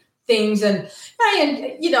me things, and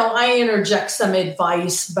I interject some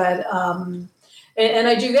advice, but and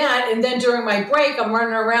I do that. And then during my break, I'm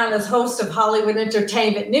running around as host of Hollywood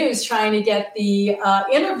Entertainment News trying to get the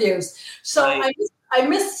interviews. So I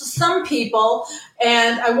missed some people,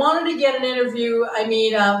 and I wanted to get an interview.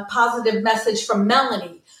 A positive message from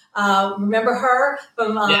Melanie. Remember her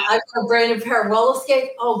from I Got a Brand New Pair of Roller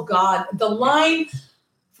Skates? Oh, God. The line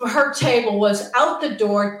for her table was out the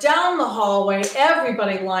door, down the hallway.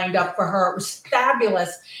 Everybody lined up for her. It was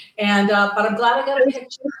fabulous. And but I'm glad I got a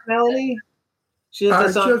picture. Melanie?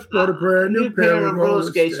 I just got a brand new pair of roller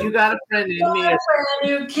skates. You got a friend in me. Brand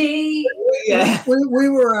new key. Yeah. We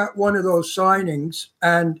were at one of those signings,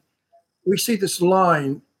 and we see this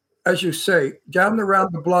line, as you say, down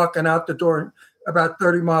around the block and out the door, about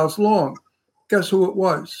 30 miles long. Guess who it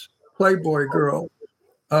was? Playboy girl.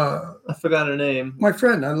 I forgot her name. My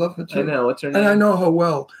friend. I love her too. I know. What's her name? And I know her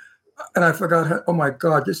well. And I forgot her. Oh, my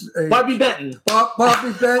God. This is Barbie Benton.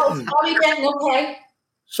 Barbie Benton. Oh, Barbie Benton, okay.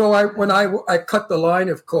 So when I cut the line,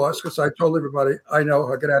 of course, because I told everybody, I know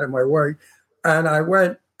her, get out of my way. And I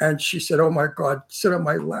went, and she said, oh, my God, sit on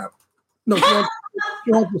my lap. No,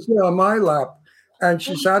 she wants to sit on my lap. And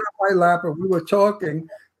she sat on my lap, and we were talking.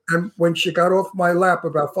 And when she got off my lap,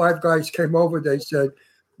 about 5 guys came over. They said,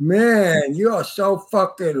 man, you are so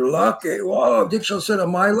fucking lucky. Whoa, did she sit on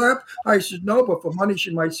my lap? I said, no, but for money,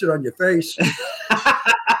 she might sit on your face.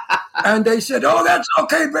 And they said, oh, that's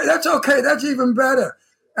okay. That's okay. That's even better.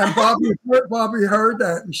 And Bobby heard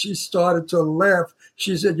that, and she started to laugh.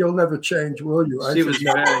 She said, "You'll never change, will you?" She was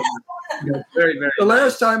very, very, very. The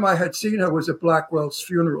last time I had seen her was at Blackwell's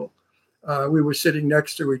funeral. We were sitting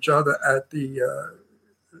next to each other at the.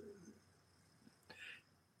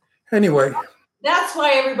 Anyway. That's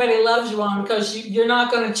why everybody loves you, on, because you're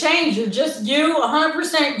not going to change. You're just you,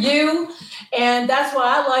 100% you, and that's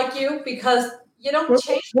why I like you, because you don't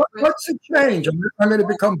change. What's the change? I'm going to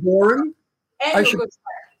become boring.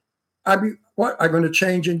 What? I'm going to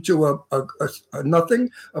change into a nothing,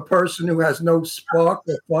 a person who has no spark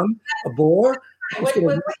or fun, a bore.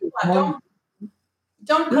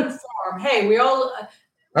 Don't conform. Hey, we all.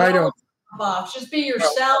 I don't. Just be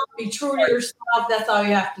yourself. Be true to yourself. That's all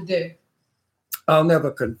you have to do. I'll never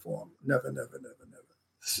conform. Never.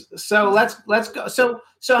 So let's go. So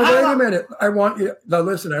wait a minute. I want you now.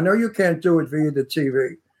 Listen, I know you can't do it via the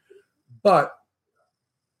TV, but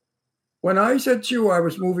when I said to you I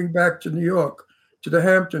was moving back to New York, to the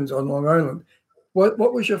Hamptons on Long Island, what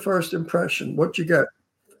was your first impression? What'd you get?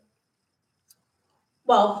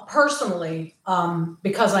 Well, personally,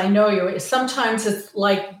 because I know you, sometimes it's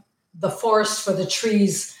like the forest for the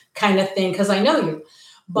trees kind of thing, because I know you.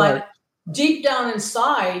 But right. Deep down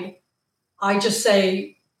inside, I just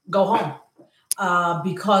say, go home.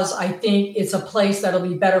 Because I think it's a place that'll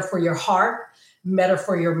be better for your heart, better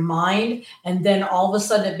for your mind, and then all of a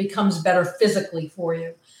sudden it becomes better physically for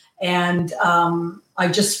you. And I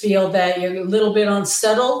just feel that you're a little bit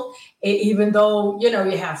unsettled, even though, you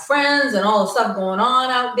have friends and all the stuff going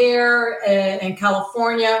on out there in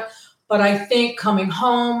California. But I think coming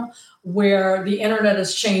home, where the internet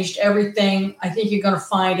has changed everything, I think you're going to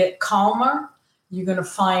find it calmer. You're going to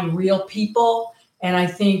find real people. And I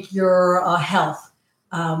think your health.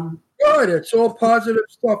 Good. It's all positive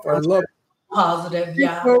stuff. I love it. Positive,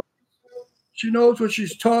 yeah. She knows what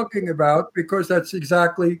she's talking about, because that's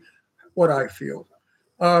exactly what I feel.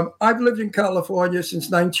 I've lived in California since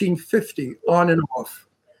 1950, on and off,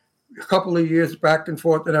 a couple of years back and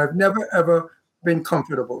forth, and I've never, ever been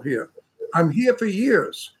comfortable here. I'm here for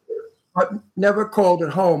years, but never called it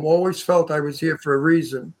home, always felt I was here for a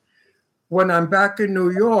reason. When I'm back in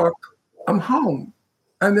New York, I'm home,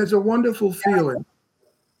 and there's a wonderful feeling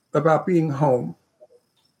about being home.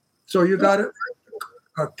 So you got it?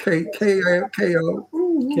 K-O.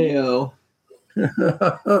 K-O.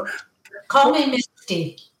 Call me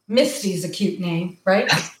Misty. Misty's a cute name, right?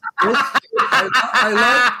 I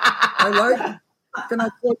like. Can I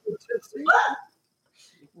call you Titsy?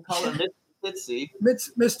 You can call her Titsy.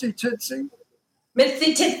 Misty Titsy?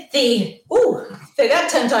 Misty Titsy. Ooh, say that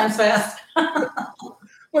 10 times fast.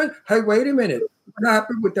 Hey, wait a minute. What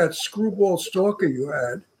happened with that screwball stalker you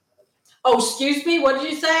had? Oh, excuse me? What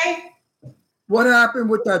did you say? What happened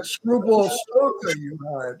with that screwball stalker you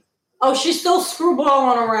had? Oh, she's still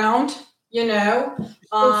screwballing around,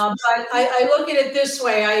 But I look at it this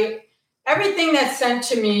way. Everything that's sent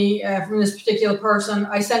to me from this particular person,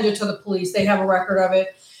 I send it to the police. They have a record of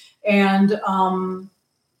it. And,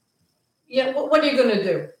 what are you going to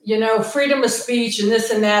do? Freedom of speech and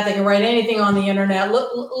this and that. They can write anything on the internet.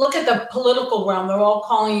 Look at the political realm. They're all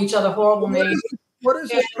calling each other horrible names. What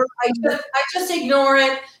is it? I just ignore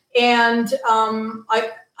it. And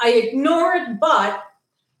I ignore it, but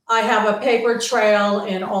I have a paper trail,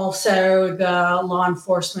 and also the law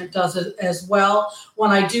enforcement does it as well.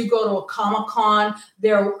 When I do go to a Comic-Con,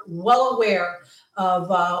 they're well aware of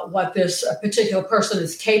what this particular person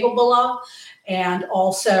is capable of, and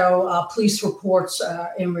also police reports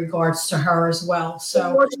in regards to her as well.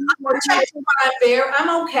 So when I'm there,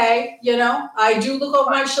 I'm okay. I do look over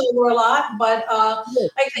my shoulder a lot, but I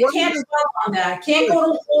can't dwell on that. I can't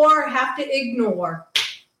go to war, have to ignore.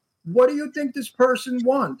 What do you think this person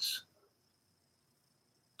wants?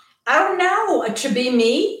 I don't know. To be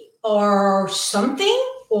me or something,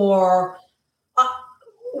 or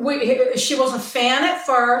she was a fan at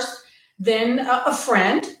first, then a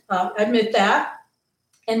friend, admit that.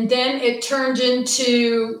 And then it turned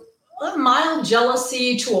into a mild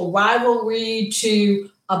jealousy, to a rivalry, to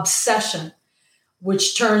obsession,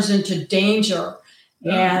 which turns into danger.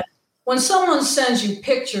 Yeah. And when someone sends you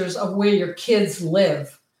pictures of where your kids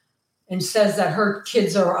live and says that her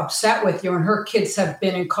kids are upset with you and her kids have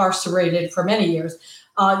been incarcerated for many years,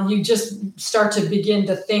 you just start to begin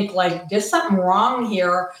to think like there's something wrong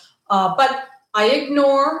here. But I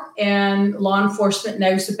ignore, and law enforcement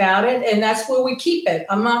knows about it, and that's where we keep it.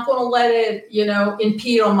 I'm not going to let it,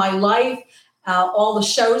 impede on my life, all the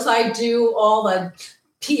shows I do, all the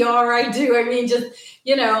PR I do. I mean, just,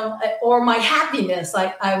 or my happiness.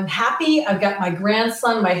 I'm happy. I've got my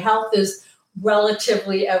grandson. My health is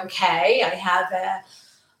relatively okay. I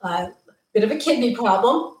have bit of a kidney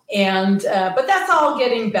problem, and but that's all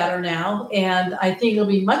getting better now. And I think it'll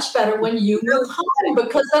be much better when you move home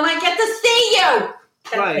because then I get to see you.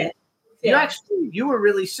 That's Right. it. Yeah. You were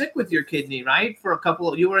really sick with your kidney, right?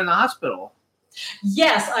 You were in the hospital.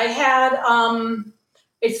 Yes, I had.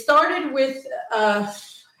 It started with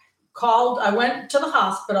I went to the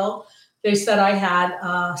hospital. They said I had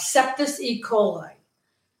sepsis E. coli.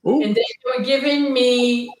 Ooh. And they were giving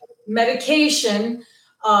me medication,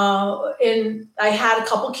 and I had a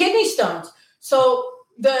couple kidney stones. So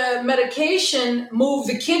the medication moved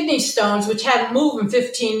the kidney stones, which hadn't moved in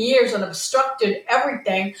 15 years and obstructed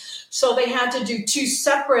everything. So they had to do 2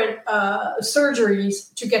 separate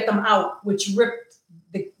surgeries to get them out, which ripped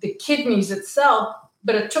the kidneys itself.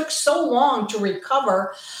 But it took so long to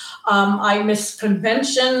recover. I missed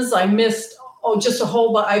conventions. I missed just a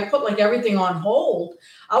whole bunch. I put like everything on hold.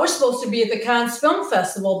 I was supposed to be at the Cannes Film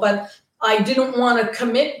Festival, but I didn't want to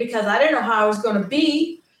commit because I didn't know how I was going to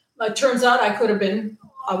be. It turns out I would have been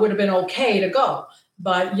okay to go.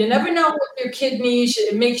 But you never know with your kidneys.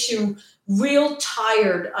 It makes you real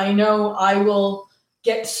tired. I know I will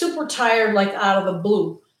get super tired like out of the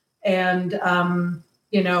blue. And,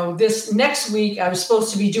 this next week I was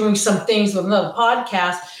supposed to be doing some things with another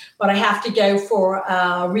podcast, but I have to go for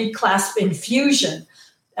reclasp infusion,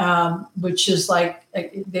 which is like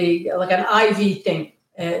an IV thing,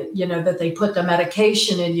 that they put the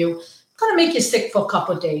medication in you. Kind of make you sick for a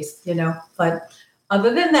couple of days, But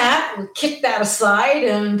other than that, we'll kick that aside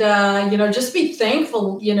and, just be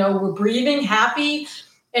thankful. We're breathing, happy,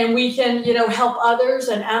 and we can, help others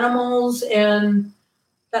and animals. And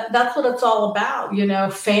that's what it's all about,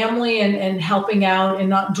 family and helping out and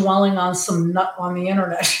not dwelling on some nut on the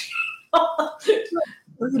internet.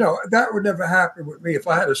 That would never happen with me. If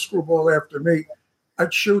I had a screwball after me,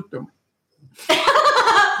 I'd shoot them.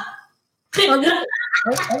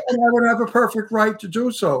 I would have a perfect right to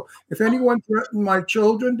do so. If anyone threatened my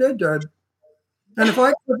children, they're dead. And if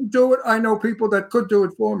I couldn't do it, I know people that could do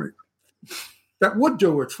it for me, that would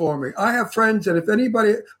do it for me. I have friends that if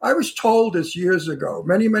anybody, I was told this years ago,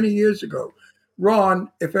 many, many years ago, Ron,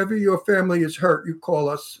 if ever your family is hurt, you call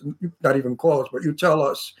us, not even call us, but you tell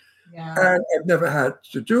us. Yeah. And I've never had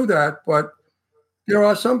to do that, but there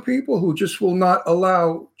are some people who just will not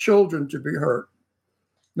allow children to be hurt,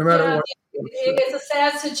 no matter what. It's a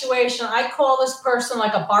sad situation. I call this person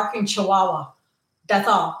like a barking chihuahua. That's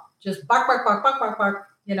all. Just bark, bark, bark, bark, bark, bark.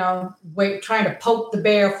 Trying to poke the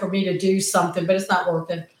bear for me to do something, but it's not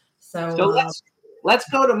working. So let's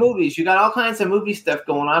go to movies. You got all kinds of movie stuff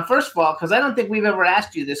going on. First of all, because I don't think we've ever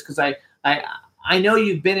asked you this, because I know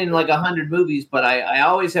you've been in like 100 movies, but I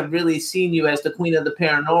always have really seen you as the queen of the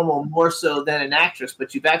paranormal, more so than an actress.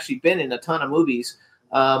 But you've actually been in a ton of movies.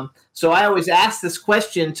 So I always ask this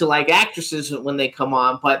question to like actresses when they come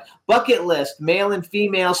on, but bucket list, male and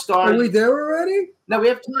female stars. Are we there already? No, we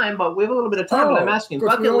have time, but we have a little bit of time, but I'm asking.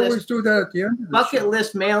 Bucket list. Always do that at the end. Bucket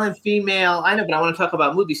list, male and female. I know, but I want to talk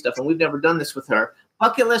about movie stuff, and we've never done this with her.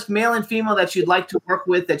 Bucket list, male and female that you'd like to work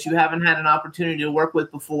with that you haven't had an opportunity to work with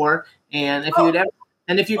before. And if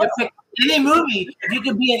you could pick any movie, if you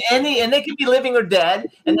could be in any, and they could be living or dead,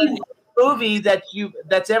 and then movie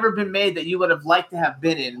that's ever been made that you would have liked to have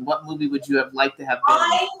been in, what movie would you have liked to have been in?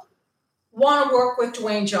 I want to work with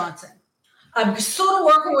Dwayne Johnson. I'm sort of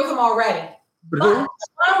working with him already. But I want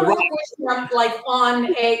to work with him like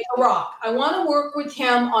on a rock. I want to work with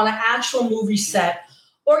him on an actual movie set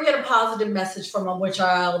or get a positive message from him, which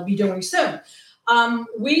I'll be doing soon.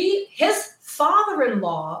 His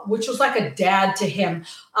father-in-law, which was like a dad to him,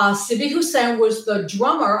 Sibby Hussain, was the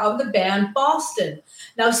drummer of the band Boston.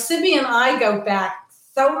 Now, Sibby and I go back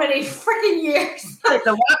so many freaking years.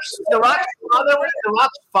 The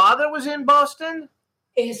Rock's father was in Boston?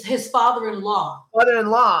 Is his father-in-law.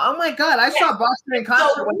 Father-in-law. Oh, my God. I saw Boston in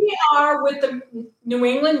concert. So we are with the New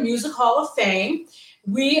England Music Hall of Fame.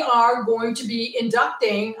 We are going to be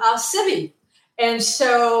inducting Sibby. And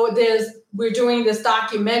so we're doing this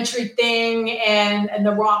documentary thing and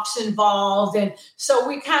the Rock's involved. And so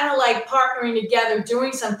we kind of like partnering together,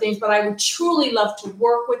 doing some things, but I would truly love to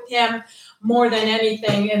work with him more than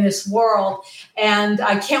anything in this world. And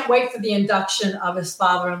I can't wait for the induction of his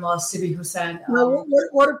father-in-law, Sibby Hussain. Well,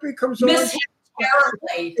 what if he comes miss on? Him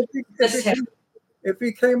terribly. If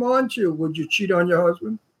he came on to you, would you cheat on your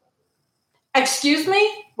husband? Excuse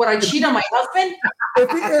me? Would I cheat on my husband?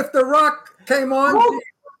 If The Rock came on to you.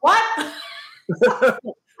 What? I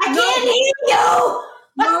can't hear you.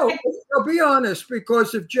 No, I'll be honest,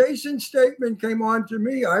 because if Jason Statham came on to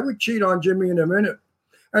me, I would cheat on Jimmy in a minute.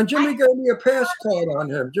 And Jimmy gave me a pass card on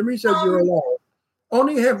him. Jimmy said, you're allowed.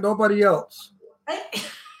 Only him, nobody else.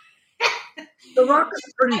 The Rock is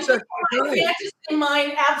a pretty sexy My guy. fantasy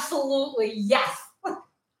mind, absolutely, yes.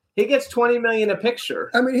 He gets $20 million a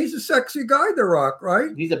picture. I mean, he's a sexy guy, The Rock, right?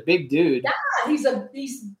 He's a big dude. Yeah,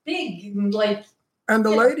 he's big, like. And the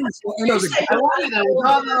ladies, you know, I wonder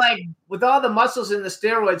though, with all the muscles and the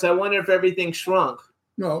steroids, I wonder if everything shrunk.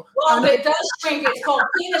 no. Well, it does shrink. It's called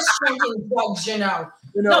penis shrinking drugs, you know.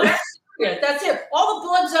 No, that's it. All the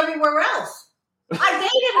blood's everywhere else. I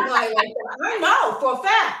dated a guy like that. I know for a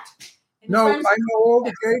fact. And No, I friends- know all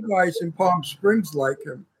the gay guys in Palm Springs like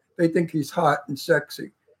him. They think he's hot and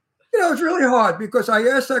sexy. You know, it's really hard because I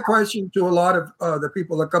asked that question to a lot of the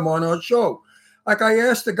people that come on our show. Like I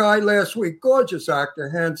asked the guy last week, gorgeous actor,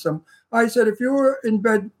 handsome. I said, if you were in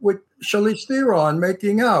bed with Charlize Theron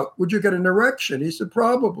making out, would you get an erection? He said,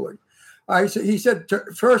 probably. He said,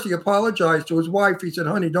 first he apologized to his wife. He said,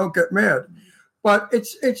 honey, don't get mad. But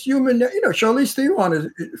it's human. You know, Charlize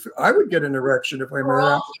Theron I would get an erection if I We're made all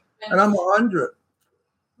out. And I'm 100.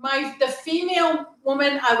 the female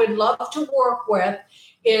woman I would love to work with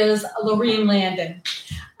is Lorene Landon.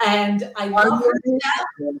 And I love her to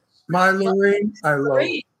death. My Lorene, I love.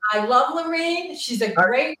 Lorene. I love Lorene. She's a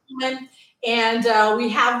great woman. And we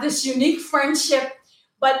have this unique friendship.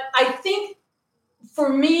 But I think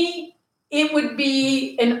for me, it would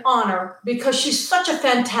be an honor because she's such a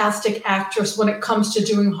fantastic actress when it comes to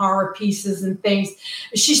doing horror pieces and things.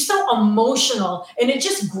 She's so emotional and it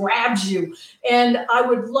just grabs you. And I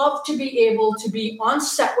would love to be able to be on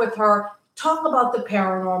set with her, talk about the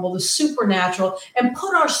paranormal, the supernatural, and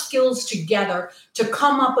put our skills together to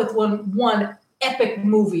come up with one epic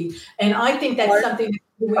movie. And I think that's something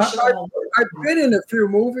that we should all do. I've been in a few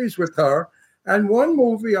movies with her, and one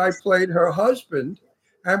movie I played her husband,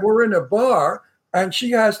 and we're in a bar, and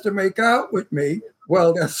she has to make out with me.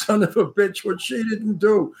 Well, that son of a bitch, what she didn't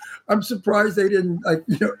do. I'm surprised they didn't,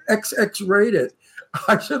 XX rated.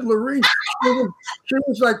 I said, Lorene, she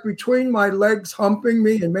was like between my legs, humping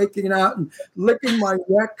me and making out and licking my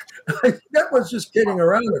neck. That was just kidding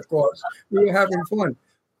around, of course. We were having fun.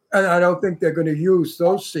 And I don't think they're going to use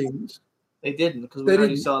those scenes. They didn't because we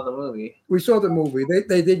already saw the movie. We saw the movie.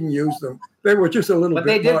 They didn't use them. They were just a little bit. But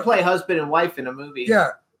they did more. play husband and wife in a movie. Yeah,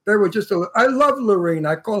 they were just I love Lorene.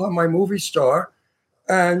 I call her my movie star.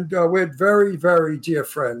 And we're very, very dear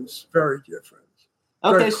friends. Very dear friends.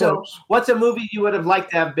 Okay, Very so close. what's a movie you would have liked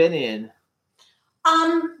to have been in?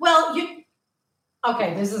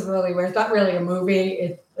 Okay, this is really weird. It's not really a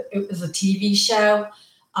movie. It was a TV show,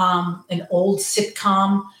 an old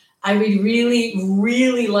sitcom. I would really,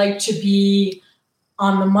 really like to be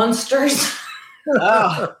on the Munsters.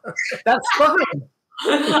 Oh, that's fun.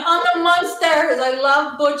 On the Munsters. I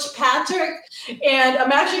love Butch Patrick, and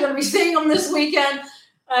I'm actually going to be seeing him this weekend.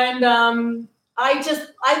 And I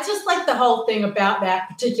just like the whole thing about that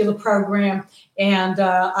particular program. And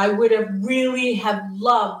I would have really have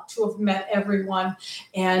loved to have met everyone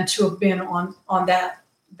and to have been on that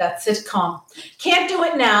sitcom. Can't do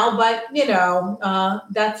it now, but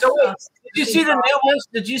that's. So wait, did you see the new ones?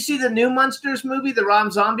 Did you see the new Munsters movie, the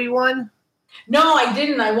Rob Zombie one? No, I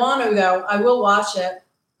didn't. I want to though. I will watch it.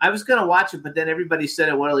 I was gonna watch it, but then everybody said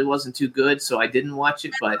it really wasn't too good, so I didn't watch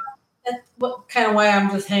it. But That's what kind of why I'm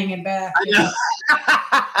just hanging back. I know.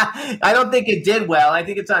 I don't think it did well. I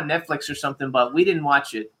think it's on Netflix or something, but we didn't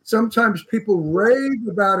watch it. Sometimes people rave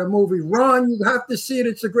about a movie. Ron, you have to see it.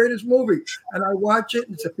 It's the greatest movie. And I watch it,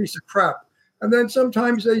 and it's a piece of crap. And then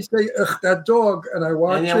sometimes they say, ugh, that dog, and I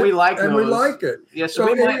watch it. And then we like and those. we like it. Yeah, so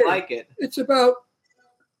we might like it. It's about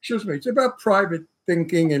private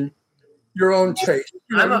thinking and your own taste.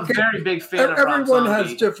 I'm a very big fan of Rob Everyone Zombie.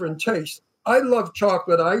 has different tastes. I love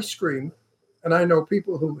chocolate ice cream, and I know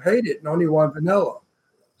people who hate it and only want vanilla.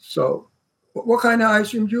 So what kind of ice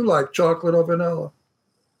cream do you like, chocolate or vanilla?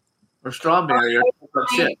 Or strawberry or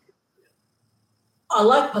chip. I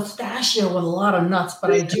like pistachio with a lot of nuts,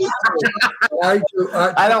 but I do. I do.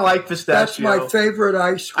 I don't like pistachio. That's my favorite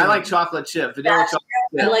ice cream. I like chocolate chip. Vanilla chocolate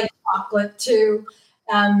chip. I like chocolate too.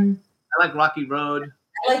 I like Rocky Road.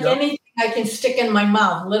 I like anything I can stick in my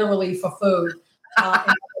mouth, literally for food.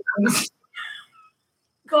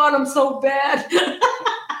 God, I'm so bad.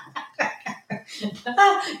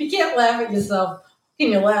 You can't laugh at yourself. Who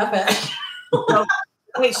can you laugh at?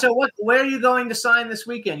 Wait, so where are you going to sign this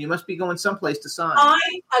weekend? You must be going someplace to sign.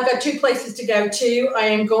 I've got two places to go to. I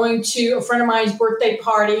am going to a friend of mine's birthday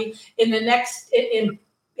party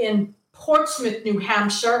in Portsmouth, New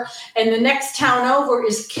Hampshire, and the next town over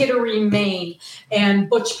is Kittery, Maine. And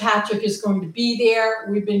Butch Patrick is going to be there.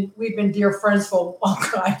 We've been dear friends for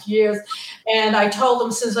years. And I told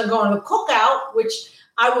him since I'm going to a cookout, which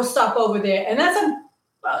I will stop over there, and that's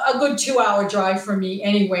a good 2-hour drive for me,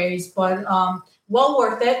 anyways. But well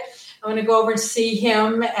worth it. I'm going to go over and see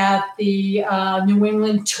him at the New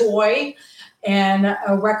England Toy and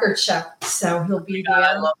a record show. So he'll be there.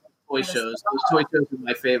 I love toy shows. Those toy shows are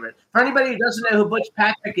my favorite. For anybody who doesn't know who Butch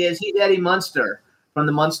Patrick is, he's Eddie Munster from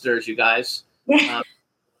the Munsters, you guys.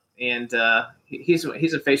 And he's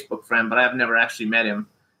a Facebook friend, but I've never actually met him.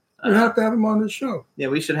 You have to have him on the show. Yeah,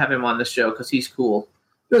 we should have him on the show because he's cool.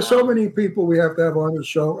 There's so many people we have to have on the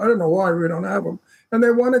show. I don't know why we don't have them. And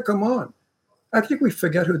they want to come on. I think we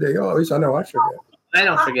forget who they are. At least I know I forget. I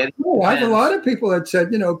don't forget. Oh, I have a lot of people that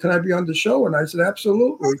said, can I be on the show? And I said,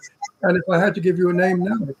 absolutely. And if I had to give you a name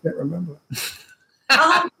now, I can't remember.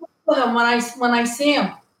 I'll put him when I see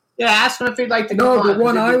him. Yeah, ask him if he'd like to come on. No, the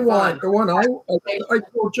one I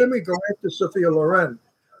told Jimmy, go after Sophia Loren.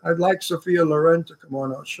 I'd like Sophia Loren to come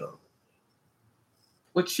on our show.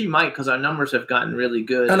 Which she might, because our numbers have gotten really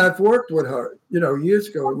good. And I've worked with her, years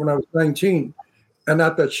ago when I was 19. And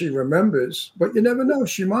not that she remembers, but you never know.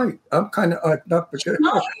 She might. I'm kind of not because.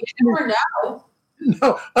 No, you never know.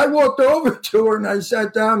 No, I walked over to her and I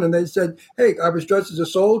sat down and they said, hey, I was dressed as a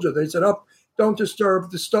soldier. They said, don't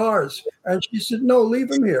disturb the stars. And she said, no,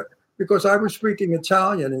 leave him here. Because I was speaking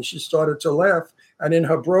Italian and she started to laugh. And in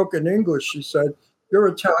her broken English, she said, your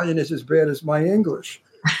Italian is as bad as my English.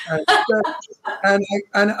 And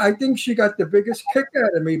I think she got the biggest kick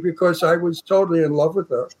out of me because I was totally in love with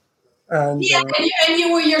her. And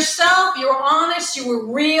you were yourself. You were honest. You were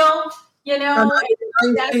real. That's why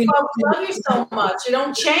we love you so much. You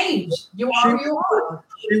don't change. You are who you are.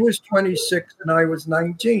 She was 26 and I was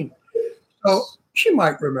 19. So she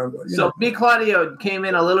might remember. So B. Claudio came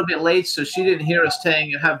in a little bit late, so she didn't hear us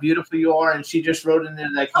saying how beautiful you are, and she just wrote in there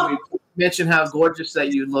that we mention how gorgeous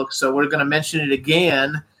that you look. So we're going to mention it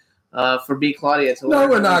again for B. Claudia. No,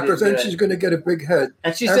 we're not, because then she's going to get a big head.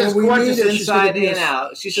 And she says gorgeous inside and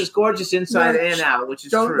out. She says gorgeous inside and out, which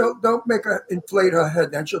is true. Don't make her inflate her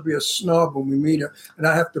head. Then she'll be a snob when we meet her, and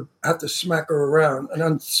I have to smack her around and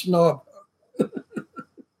unsnob her.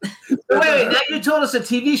 Wait, now you told us a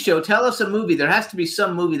TV show. Tell us a movie. There has to be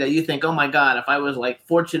some movie that you think, oh my God, if I was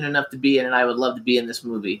fortunate enough to be in it, I would love to be in this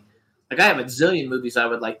movie. I have a zillion movies I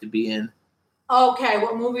would like to be in. Okay,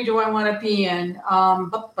 what movie do I want to be in?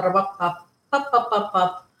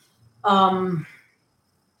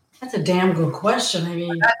 That's a damn good question. I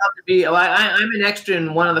mean, I'd love to be. I'm an extra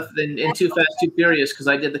in one of in Too Fast, Too Furious because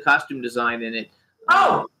I did the costume design in it.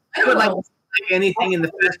 I would like to be anything in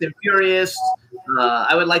the Fast and Furious.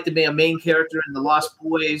 I would like to be a main character in The Lost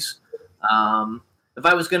Boys. If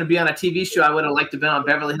I was going to be on a TV show, I would have liked to be on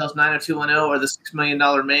Beverly Hills 90210 or The $6 Million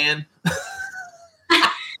Man.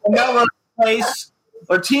 Place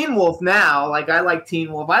or Teen Wolf now. I like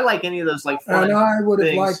Teen Wolf. I like any of those fun and I would have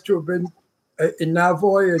things. liked to have been in Now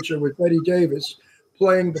Voyager with Betty Davis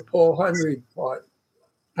playing the Paul Henry part.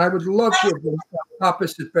 I would love to have been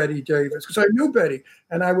opposite Betty Davis because I knew Betty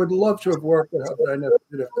and I would love to have worked with her, but I never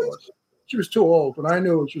did, of course. She was too old. When I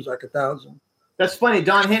knew her, she was like 1,000. That's funny.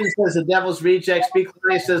 Don Hinton says The Devil's Rejects. B.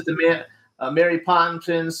 Claudia says the Mary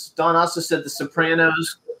Poppins. Don also said The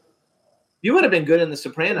Sopranos. You would have been good in The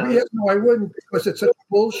Sopranos. Yeah, no, I wouldn't because it's such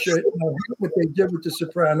bullshit. I hate what they did with The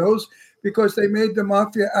Sopranos because they made the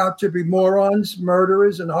mafia out to be morons,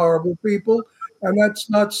 murderers, and horrible people, and that's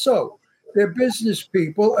not so. They're business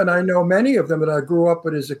people, and I know many of them that I grew up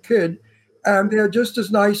with as a kid, and they're just as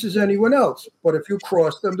nice as anyone else. But if you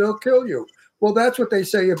cross them, they'll kill you. Well, that's what they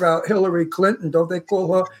say about Hillary Clinton. Don't they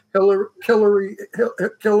call her Hillary?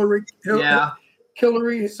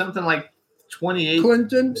 Something like 28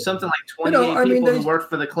 Clinton, something like 28 people who worked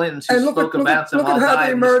for the Clintons who spoke about them all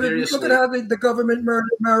died mysteriously. Look at how the government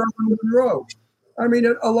murdered Marilyn Monroe. I mean,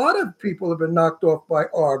 a lot of people have been knocked off by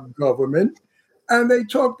our government, and they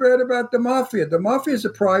talk bad about the mafia. The mafia is a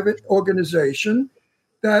private organization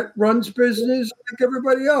that runs business like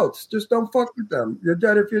everybody else. Just don't fuck with them. You're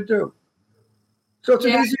dead if you do. So it's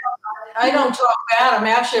an easy. I don't talk bad. I'm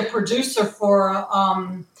actually a producer for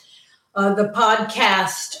the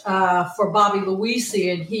podcast for Bobby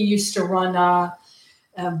Luisi, and he used to run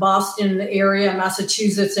Boston area,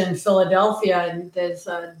 Massachusetts, and Philadelphia. And his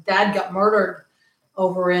dad got murdered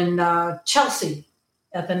over in Chelsea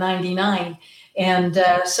at the 99. And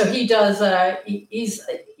so he does, he's,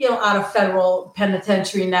 out of federal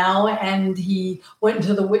penitentiary now, and he went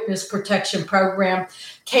into the witness protection program,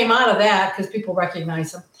 came out of that because people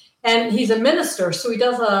recognize him. And he's a minister, so he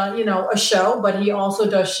does a show, but he also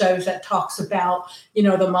does shows that talks about,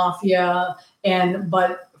 the mafia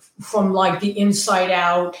but from the inside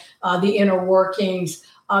out, the inner workings.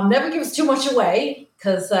 Never gives too much away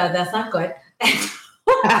because that's not good.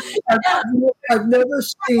 I've never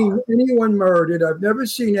seen anyone murdered. I've never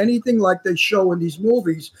seen anything like they show in these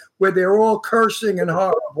movies where they're all cursing and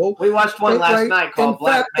horrible. We watched one last night called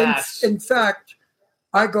Black Mass. In fact,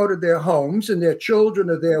 I go to their homes and their children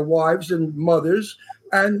are their wives and mothers.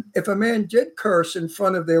 And if a man did curse in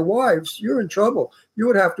front of their wives, you're in trouble. You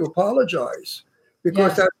would have to apologize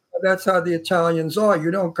because that's how the Italians are.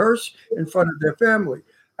 You don't curse in front of their family.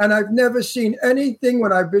 And I've never seen anything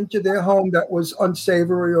when I've been to their home that was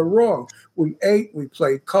unsavory or wrong. We ate, we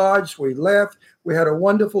played cards, we laughed, we had a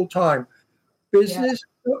wonderful time. Business,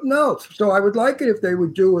 no. So I would like it if they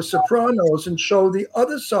would do a Sopranos and show the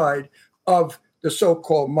other side of the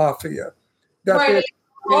so-called mafia. Right.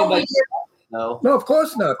 No, of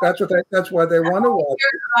course not. That's why they want to watch.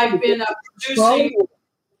 I've been producing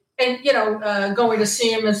and going to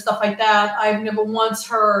see him and stuff like that. I've never once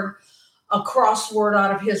heard a cross word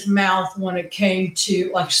out of his mouth when it came to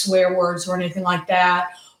like swear words or anything like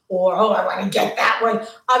that, or I want to get that one.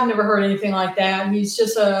 I've never heard anything like that. He's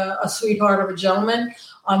just a sweetheart of a gentleman.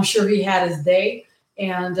 I'm sure he had his day,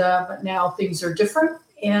 and but now things are different,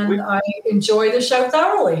 and I enjoy the show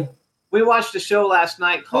thoroughly. We watched a show last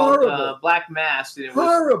night called Black Mass. And it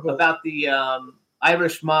was about the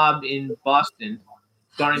Irish mob in Boston.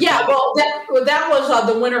 Well, that was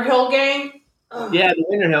the Winter Hill Gang. Yeah, the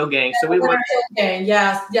Winter Hill Gang. So we Winter Hill Gang,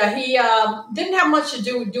 yeah. He didn't have much to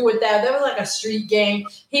do with that. That was like a street gang.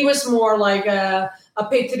 He was more like a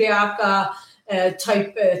patriarch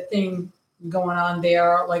type thing going on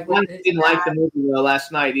there. Like I didn't like the movie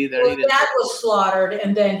last night either. Well, that was slaughtered,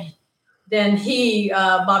 and then he,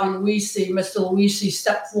 Bobby Luisi, Mr. Luisi,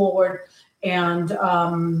 stepped forward and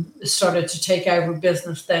started to take over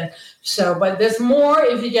business then. So, but there's more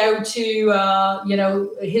if you go to,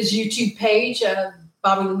 his YouTube page,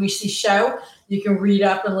 Bobby Luisi Show. You can read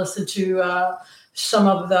up and listen to some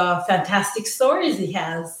of the fantastic stories he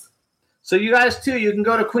has. So you guys, too, you can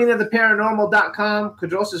go to queenoftheparanormal.com.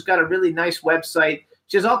 Kadrolsha's got a really nice website.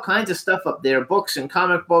 She has all kinds of stuff up there, books and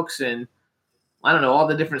comic books and I don't know, all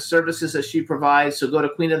the different services that she provides. So go to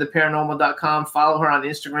queenoftheparanormal.com. Follow her on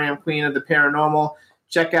Instagram, Queen of the Paranormal.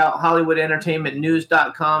 Check out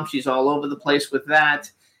HollywoodEntertainmentNews.com. She's all over the place with that.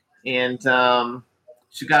 And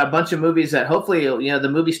she's got a bunch of movies that hopefully, the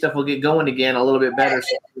movie stuff will get going again a little bit better.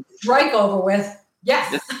 Strike over with.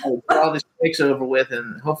 Yes. All this strike's over with,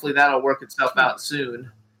 and hopefully that'll work itself out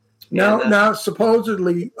soon. Now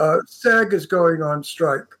supposedly SAG is going on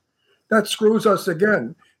strike. That screws us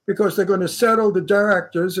again, because they're going to settle the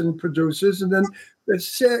directors and producers, and then the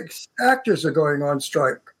 6 actors are going on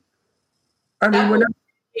strike. I mean,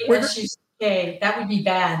 that would be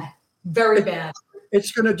bad, very bad.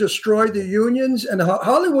 It's going to destroy the unions, and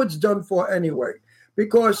Hollywood's done for anyway,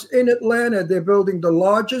 because in Atlanta, they're building the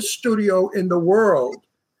largest studio in the world.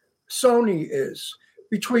 Sony is.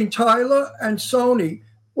 Between Tyler and Sony,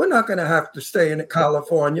 we're not going to have to stay in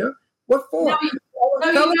California. What for?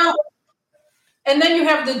 No. And then you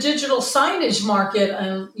have the digital signage market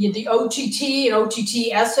and the OTT and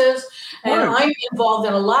OTTSs. And right. I'm involved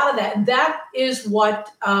in a lot of that. And that is what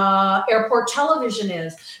airport television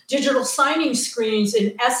is. Digital signing screens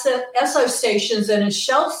in SO stations and in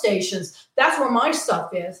Shell stations. That's where my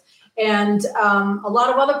stuff is. And a lot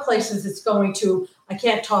of other places it's going to. I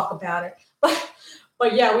can't talk about it.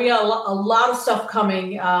 But yeah, we got a lot of stuff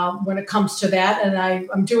coming when it comes to that. And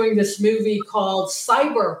I'm doing this movie called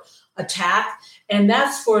Cyber Attack. And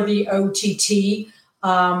that's for the OTT.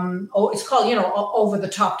 It's called,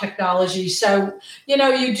 over-the-top technology. So,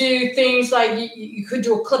 you do things like you could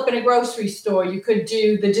do a clip in a grocery store. You could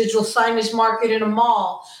do the digital signage market in a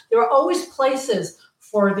mall. There are always places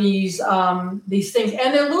for these things,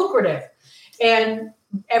 and they're lucrative. And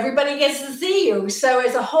everybody gets to see you. So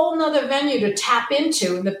it's a whole nother venue to tap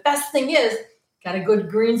into. And the best thing is, got a good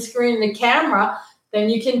green screen and a camera, then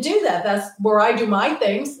you can do that. That's where I do my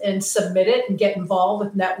things and submit it and get involved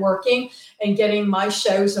with networking and getting my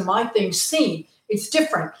shows and my things seen. It's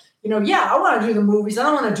different. I want to do the movies. I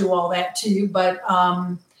don't want to do all that too, but,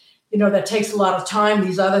 that takes a lot of time.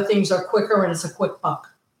 These other things are quicker and it's a quick buck.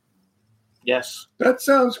 Yes. That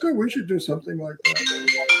sounds good. We should do something like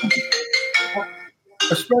that.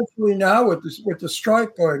 Especially now with the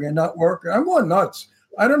strike going and not working. I'm going nuts.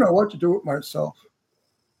 I don't know what to do with myself.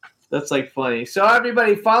 That's funny. So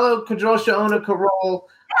everybody follow Kadrolsha Carole.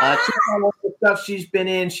 Check out all the stuff she's been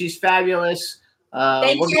in. She's fabulous.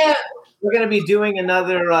 Thank you. We're going to be doing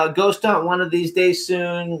another ghost hunt one of these days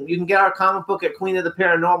soon. You can get our comic book at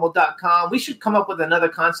queenoftheparanormal.com. We should come up with another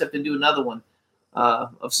concept and do another one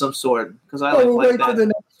of some sort, because I like that. For the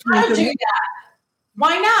next I'll do that.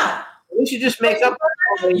 Why not? We should just make up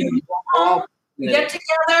all We get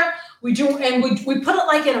together, we do, and we put it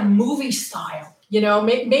like in a movie style,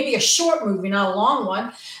 maybe a short movie, not a long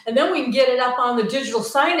one. And then we can get it up on the digital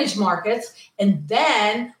signage markets. And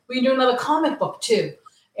then we can do another comic book too.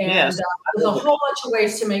 And there's a whole bunch of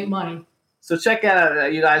ways to make money. So check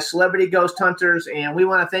out, you guys, Celebrity Ghost Hunters. And we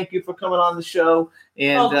want to thank you for coming on the show.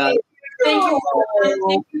 And thank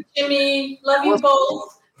you, Jimmy. Love you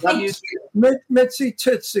both. Love you. Mitzi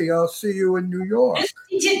Titsy, I'll see you in New York.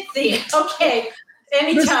 Mitzi Titsy. Okay.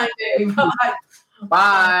 Anytime, baby. Bye.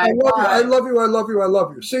 Bye. I love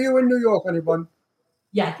you. See you in New York, anyone.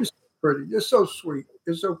 Yeah. You're so pretty. You're so sweet.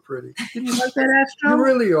 You're so pretty. Did you like that, Astro? You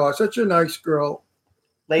really are. Such a nice girl.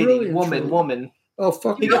 Lady, really woman. Oh,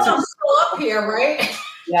 fuck. I'm still up here, right?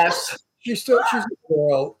 Yes. She's a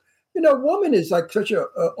girl. Woman is like such a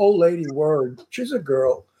old lady word. She's a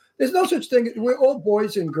girl. There's no such thing. We're all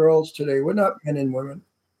boys and girls today. We're not men and women.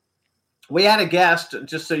 We had a guest,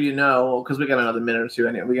 just so you know, because we got another minute or two.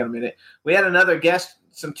 Anyway, we got a minute. We had another guest,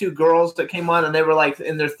 some two girls that came on, and they were like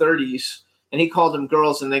in their 30s, and he called them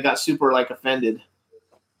girls, and they got super like offended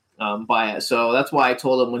by it. So that's why I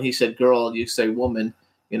told him when he said girl, you say woman,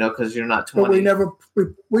 because you're not 20. But we never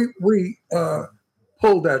we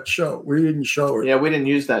pulled that show. We didn't show it. Yeah, we didn't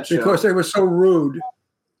use that show because they were so rude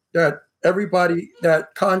that everybody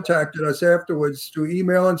that contacted us afterwards through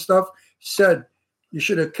email and stuff said you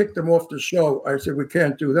should have kicked them off the show. I said we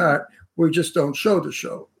can't do that. We just don't show the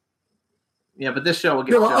show. Yeah, but this show will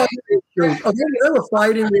get shown. They were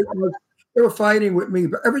fighting with us. They were fighting with me,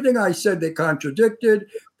 but everything I said they contradicted.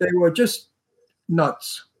 They were just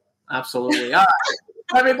nuts. Absolutely. All right.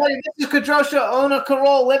 Everybody, this is Kadrolsha, owner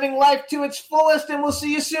Carole, living life to its fullest, and we'll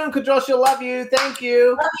see you soon. Kadrolsha, love you. Thank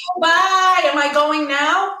you. Bye. Am I going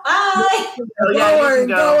now? Bye.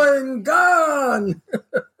 Gone.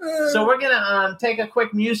 So we're going to take a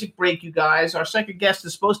quick music break, you guys. Our second guest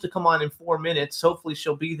is supposed to come on in 4 minutes. Hopefully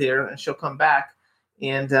she'll be there and she'll come back.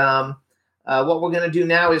 And what we're going to do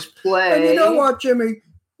now is play. And you know what, Jimmy?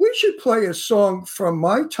 We should play a song from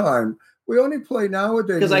my time. We only play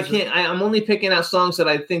nowadays. Because I can't. I'm only picking out songs that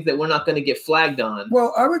I think that we're not going to get flagged on.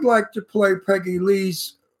 Well, I would like to play Peggy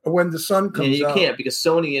Lee's "When the Sun Comes Out." And you can't because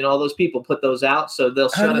Sony and all those people put those out, so they'll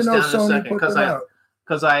shut us down in a second.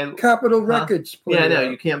 Because I Capitol Records. Yeah, I know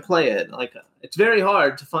you can't play it. Like it's very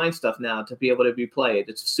hard to find stuff now to be able to be played.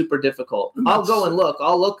 It's super difficult. I'll go and look.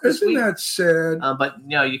 I'll look this week. Isn't that sad? But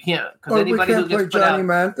no, you can't because anybody who gets put Johnny out,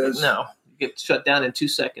 Mathis? No. Get shut down in 2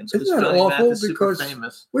 seconds. Isn't that awful?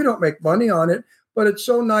 Because we don't make money on it, but it's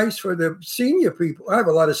so nice for the senior people. I have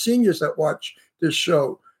a lot of seniors that watch this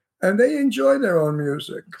show, and they enjoy their own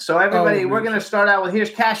music. So everybody, we're going to start out with here's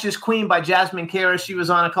Cash's Queen by Jasmine Cara. She was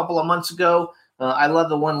on a couple of months ago. I love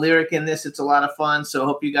the one lyric in this. It's a lot of fun, so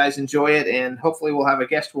hope you guys enjoy it, and hopefully we'll have a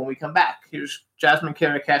guest when we come back. Here's Jasmine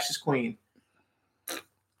Cara, Cash's Queen.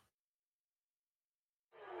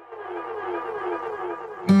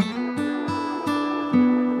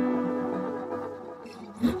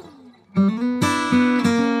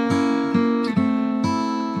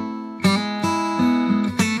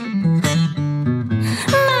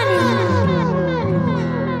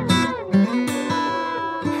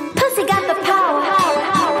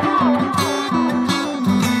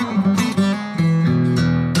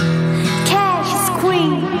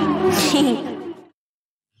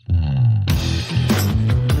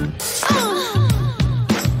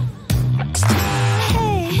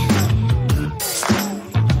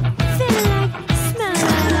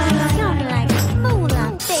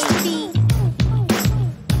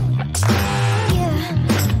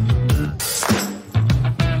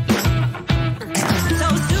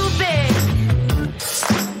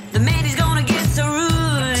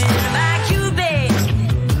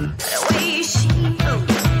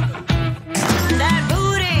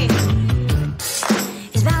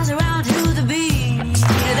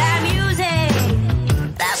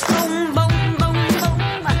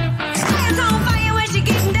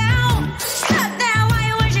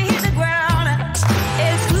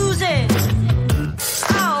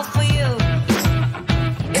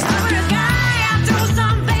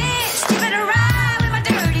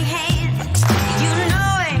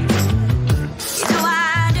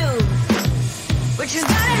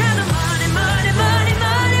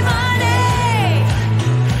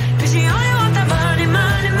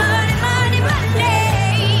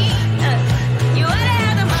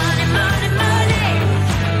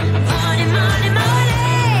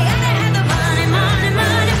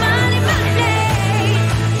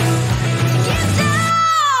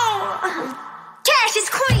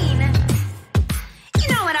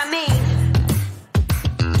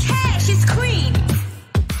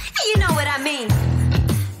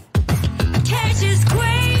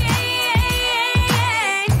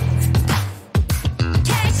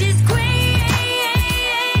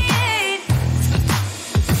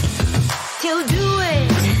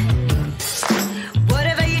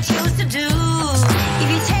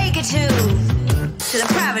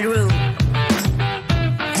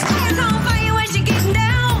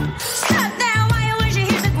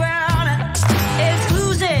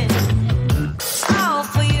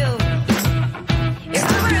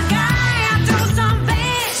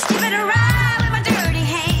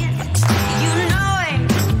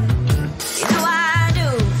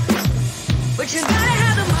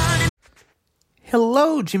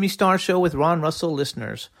 Hello, Jimmy Star Show with Ron Russell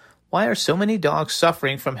listeners. Why are so many dogs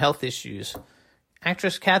suffering from health issues?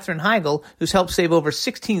 Actress Katherine Heigl, who's helped save over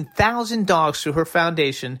 16,000 dogs through her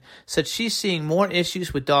foundation, said she's seeing more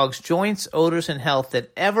issues with dogs' joints, odors, and health than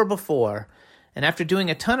ever before. And after doing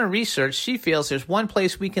a ton of research, she feels there's one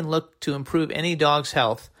place we can look to improve any dog's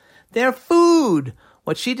health. Their food!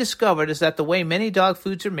 What she discovered is that the way many dog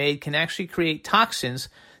foods are made can actually create toxins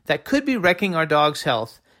that could be wrecking our dog's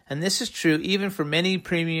health. And this is true even for many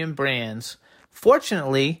premium brands.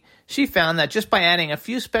 Fortunately, she found that just by adding a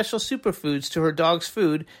few special superfoods to her dog's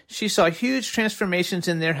food, she saw huge transformations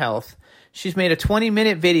in their health. She's made a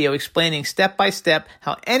 20-minute video explaining step-by-step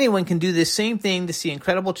how anyone can do this same thing to see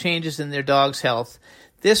incredible changes in their dog's health.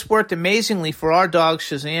 This worked amazingly for our dogs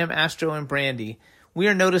Shazam, Astro, and Brandy. We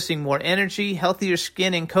are noticing more energy, healthier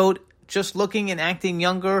skin and coat, just looking and acting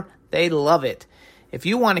younger. They love it. If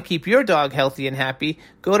you want to keep your dog healthy and happy,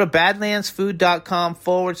 go to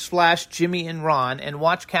badlandsfood.com/Jimmy and Ron and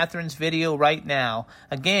watch Catherine's video right now.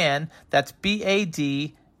 Again, that's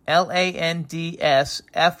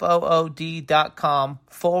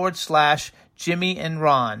badlandsfood.com/Jimmy and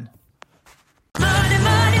Ron. Money,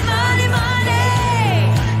 money, money,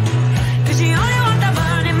 money. 'Cause you only want the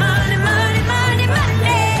money, money, money, money,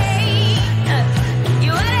 money.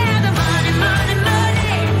 You only have the money, money,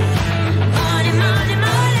 money. Money, money,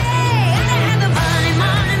 money. Only have the money,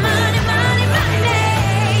 money, money, money, money.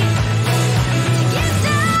 Yes,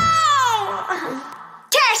 so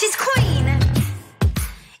cash is queen.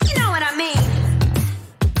 You know what I mean.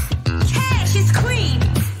 Cash is queen.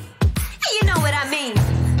 You know what I mean.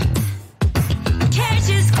 Cash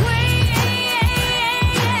is queen.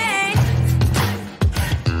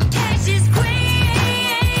 Cash is queen.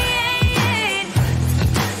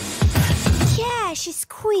 Cash is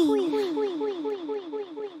queen.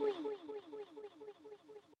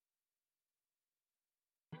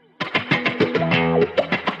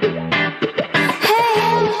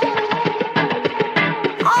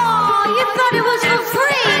 Oh, you thought it was for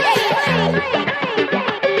free.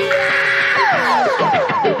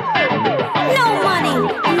 No money,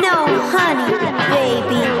 no honey,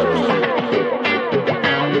 baby.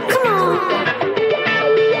 Come on.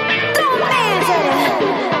 Throw hands at it.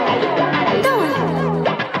 Throw it.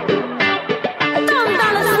 Throw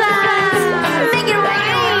dollar signs. Make it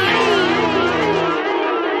rain.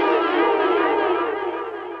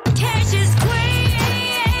 Cash is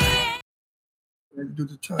queen. Do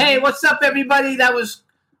the time. Hey, what's up, everybody? That was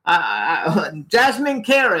Jasmine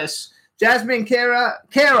Karis. Jasmine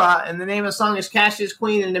Kara, and the name of the song is Cash is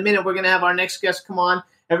Queen. In a minute, we're going to have our next guest come on.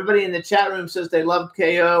 Everybody in the chat room says they love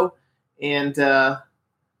KO. And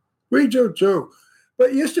We do too.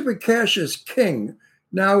 But it used to be Cash is King.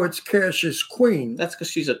 Now it's Cash is Queen. that's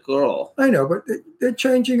because she's a girl. I know, but they're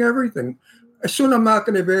changing everything. Soon I'm not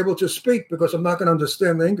going to be able to speak because I'm not going to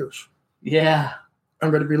understand English. Yeah.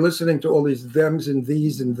 I'm going to be listening to all these thems and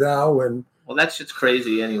these and thou and, Well, that shit's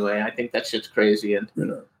crazy anyway. I think that shit's crazy. And you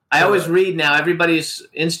know. I always read now everybody's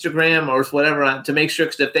Instagram or whatever to make sure,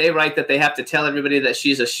 because if they write that they have to tell everybody that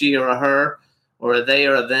she's a she or a her or a they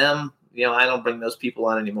or a them, you know, I don't bring those people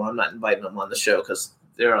on anymore. I'm not inviting them on the show because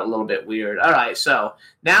they're a little bit weird. All right, so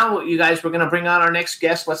now you guys, we're going to bring on our next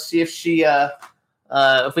guest. Let's see if she,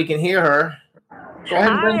 if we can hear her. Go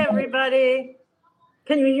ahead and bring Hi, her. everybody.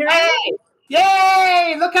 Can you hear me? Hey!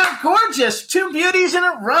 Yay! Look how gorgeous! 2 beauties in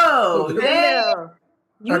a row. Yay! Yeah.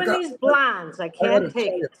 You I and got- these blondes, I I gotta can't tell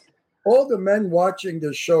take you, it. all the men watching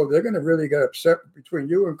this show, they're going to really get upset between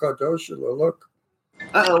you and Kadrolsha. Look.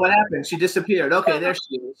 Uh-oh, what happened? She disappeared. Okay, there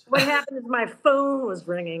she is. What happened is my phone was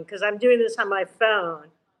ringing because I'm doing this on my phone.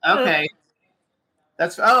 Okay.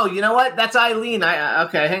 You know what? That's Eileen.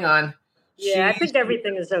 Okay, hang on. Yeah, I think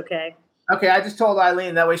everything is okay. Okay, I just told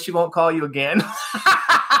Eileen that way she won't call you again.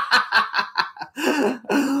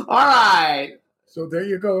 All right. So there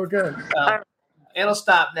you go again. It'll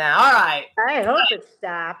stop now. All right. I hope it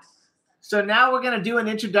stops. So now we're going to do an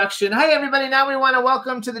introduction. Hey, everybody. Now we want to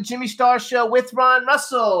welcome to the Jimmy Star Show with Ron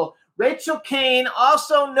Russell, Rachael Cain,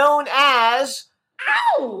 also known as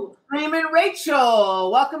Screamin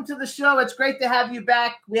Rachael. Welcome to the show. It's great to have you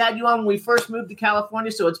back. We had you on when we first moved to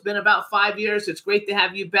California, so it's been about 5 years. It's great to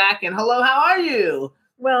have you back. And hello, how are you?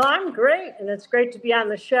 Well, I'm great, and it's great to be on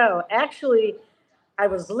the show. Actually, I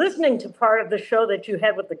was listening to part of the show that you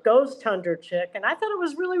had with the ghost hunter chick, and I thought it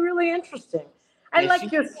was really, really interesting. I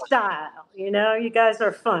like your style. You know, you guys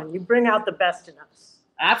are fun. You bring out the best in us.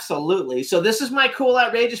 Absolutely. So this is my cool,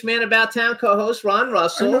 outrageous man about town co-host, Ron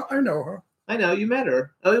Russell. I know her. I know, you met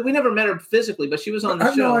her. Oh, we never met her physically, but she was on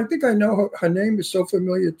the show. I think I know her. Her name is so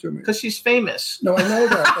familiar to me. Because she's famous. No, I know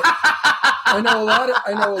that. I know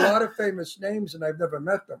a lot of famous names, and I've never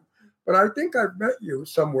met them. But I think I've met you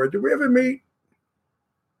somewhere. Did we ever meet?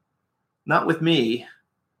 Not with me.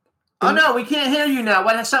 Oh no, we can't hear you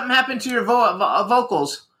now. Something happened to your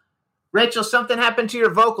vocals? Rachel, something happened to your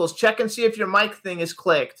vocals. Check and see if your mic thing is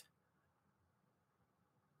clicked.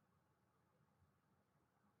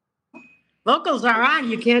 Vocals are on.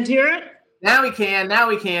 You can't hear it? Now we can.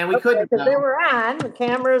 We couldn't. Because they were on. The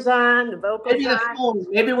camera's on. The vocals on.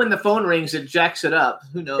 Maybe when the phone rings, it jacks it up.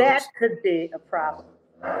 Who knows? That could be a problem.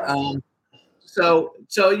 So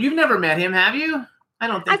you've never met him, have you? I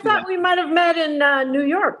don't think. I thought we might have met in New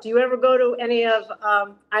York. Do you ever go to any of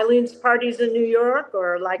Eileen's parties in New York,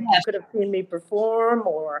 or you could have seen me perform,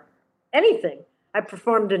 or anything? I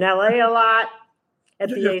performed in LA a lot at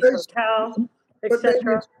the Ace Hotel,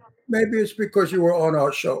 etc. Maybe it's because you were on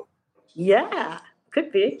our show. Yeah,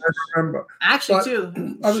 could be. I remember. Actually,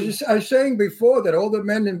 too. I was saying before that all the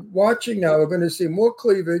men watching now are going to see more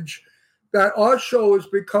cleavage. That our show is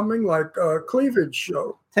becoming like a cleavage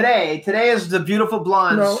show. Today is the beautiful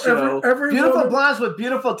blondes show. Every beautiful woman, blondes with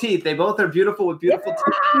beautiful teeth. They both are beautiful with beautiful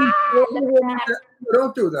teeth.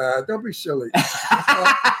 Don't do that. Don't be silly.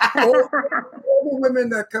 All the women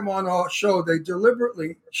that come on our show, they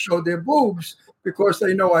deliberately show their boobs because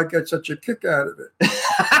they know I get such a kick out of it.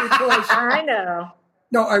 I know.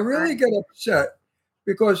 No, I really get upset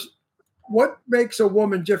because what makes a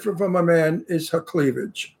woman different from a man is her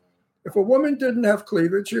cleavage. If a woman didn't have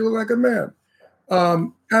cleavage, she looked like a man.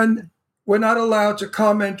 And we're not allowed to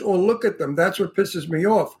comment or look at them. That's what pisses me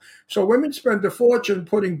off. So women spend a fortune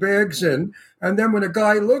putting bags in, and then when a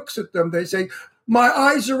guy looks at them, they say, my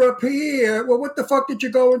eyes are up here. Well, what the fuck did you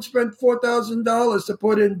go and spend $4,000 to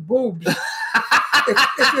put in boobs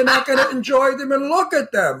if you're not going to enjoy them and look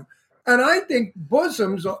at them? And I think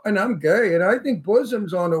bosoms, and I'm gay, and I think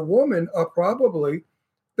bosoms on a woman are probably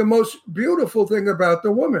the most beautiful thing about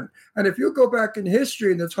the woman. And if you go back in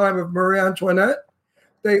history in the time of Marie Antoinette,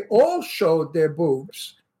 they all showed their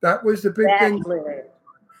boobs. That was the big thing.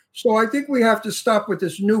 So I think we have to stop with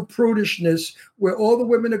this new prudishness where all the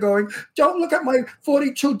women are going, don't look at my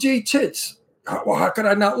 42D tits. Well, how could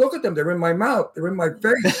I not look at them? They're in my mouth. They're in my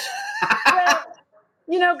face.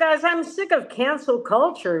 Well, guys, I'm sick of cancel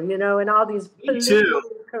culture, and all these politically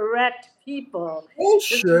correct people.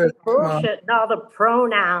 Bullshit. Bullshit and all the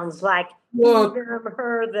pronouns like Look, them,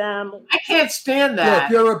 her, them. I can't stand that.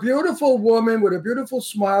 Look, you're a beautiful woman with a beautiful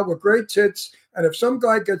smile, with great tits, and if some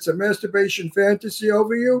guy gets a masturbation fantasy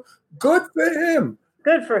over you, good for him.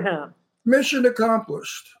 Good for him. Mission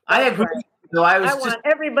accomplished. I agree. No, I want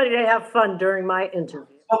everybody to have fun during my interview.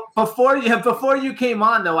 Before you came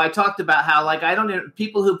on, though, I talked about how, I don't know,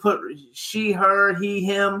 people who put she, her, he,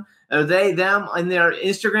 him, or they, them in their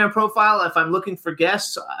Instagram profile. If I'm looking for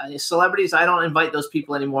guests, celebrities, I don't invite those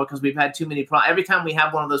people anymore because we've had too many problems. Every time we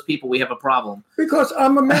have one of those people, we have a problem. Because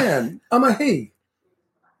I'm a man. I'm a he.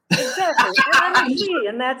 Exactly. And I'm a he,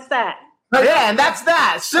 and that's that. Yeah, and that's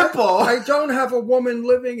that. Simple. I don't have a woman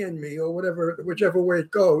living in me or whichever way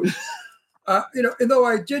it goes. Though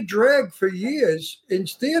I did drag for years in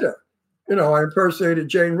theater. I impersonated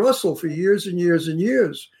Jane Russell for years and years and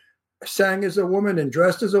years. I sang as a woman and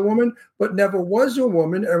dressed as a woman, but never was a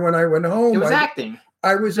woman. And when I went home, it was acting.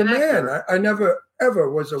 I was a man. I never, ever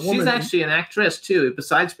was a woman. She's actually an actress, too,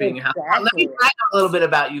 besides being a house. Let me find out a little bit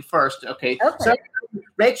about you first, okay? So,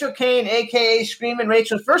 Rachael Cain, a.k.a. Screamin'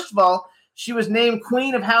 Rachael. First of all, she was named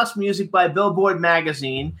Queen of House Music by Billboard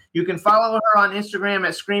magazine. You can follow her on Instagram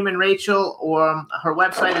at Screamin' Rachael, or her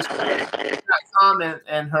website is .com,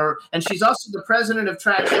 and she's also the president of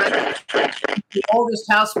Tracks Records, the oldest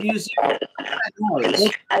house music.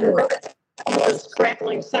 This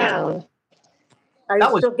crackling sound. Are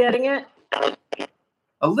you still getting it?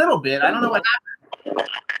 A little bit. I don't know what happened.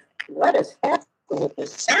 What is happening with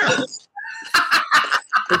this sound?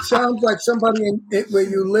 It sounds like somebody where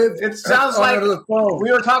you live. It sounds like the phone.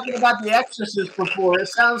 We were talking about The Exorcist before. It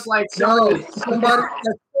sounds like somebody.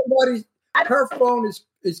 Her phone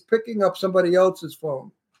is picking up somebody else's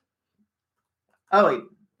phone. Oh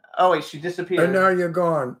wait, she disappeared. And now you're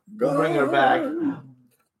gone. Bring her back.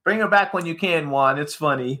 Bring her back when you can, Juan. It's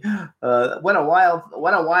funny. What a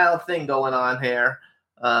wild thing going on here.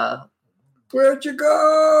 Where'd you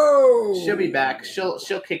go? She'll be back. She'll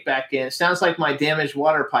kick back in. Sounds like my damaged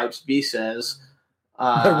water pipes, B says.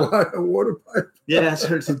 Water pipe? Yeah,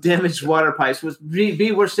 it's damaged water pipes.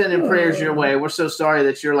 B, we're sending prayers your way. We're so sorry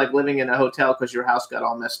that you're living in a hotel because your house got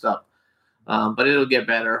all messed up. But it'll get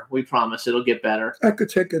better. We promise it'll get better. I could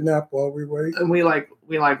take a nap while we wait. And we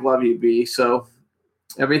love you, B. So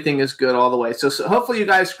everything is good all the way. So hopefully you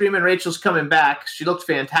guys, Screamin' Rachel's coming back. She looked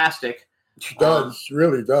fantastic. She does. She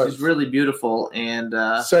really does. She's really beautiful and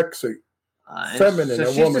sexy. Feminine, so a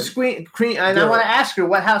she's woman. the queen, and I want to ask her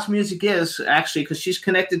what house music is, actually, because she's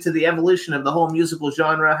connected to the evolution of the whole musical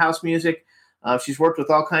genre, house music. She's worked with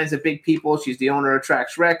all kinds of big people. She's the owner of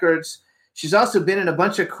Trax Records. She's also been in a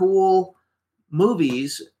bunch of cool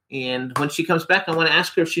movies. And when she comes back, I want to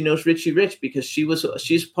ask her if she knows Richie Rich, because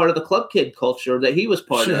she's part of the club kid culture that he was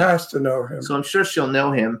part of. She has to know him. So I'm sure she'll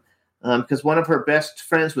know him. Because one of her best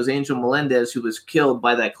friends was Angel Melendez, who was killed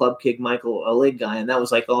by that club kid Michael Alig guy, and that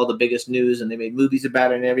was like all the biggest news, and they made movies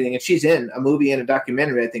about it and everything. And she's in a movie and a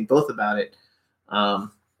documentary, I think, both about it. So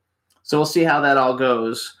we'll see how that all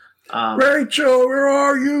goes. Rachael, where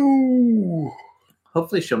are you?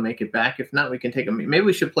 Hopefully she'll make it back. If not, we can take a. Maybe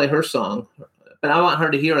we should play her song, but I want her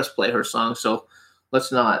to hear us play her song. So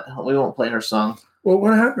let's not. We won't play her song. Well,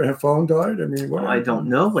 what happened? Her phone died. I mean, I don't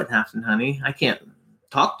know what happened, honey. I can't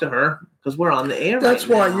talk to her because we're on the air. That's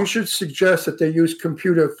right why now. you should suggest that they use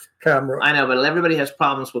computer camera. I know, but everybody has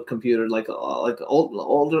problems with computer. Like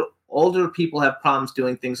older people have problems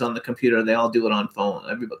doing things on the computer. They all do it on phone.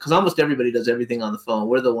 Because almost everybody does everything on the phone.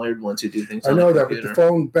 We're the weird ones who do things. I know that, but the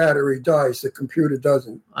phone battery dies. The computer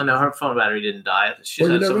doesn't. I know her phone battery didn't die. She's Well,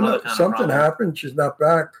 you had never some know. other kind of Something problem. happened. She's not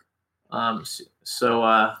back.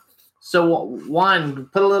 So Juan,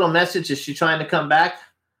 put a little message. Is she trying to come back?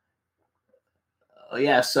 Oh,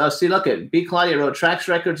 yes. See, look at B. Claudia wrote, Trax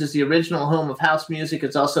Records is the original home of house music.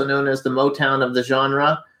 It's also known as the Motown of the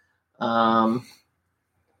genre.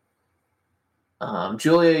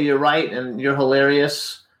 Julia, you're right, and you're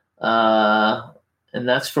hilarious. And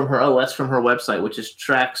that's from her. Oh, that's from her website, which is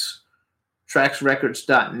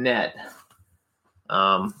traxrecords.net.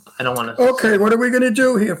 I don't want to. Okay, what are we going to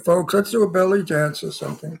do here, folks? Let's do a belly dance or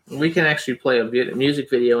something. We can actually play a music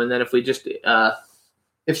video, and then if we just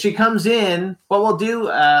if she comes in, what we'll do,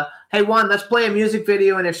 hey, Juan, let's play a music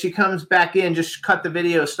video, and if she comes back in, just cut the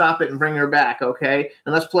video, stop it, and bring her back, okay?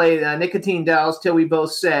 And let's play Nicotine Dolls Till We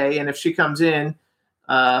Both Say, and if she comes in,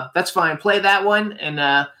 that's fine. Play that one, and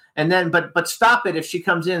then, but stop it if she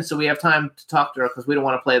comes in so we have time to talk to her, because we don't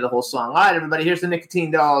want to play the whole song. All right, everybody, here's the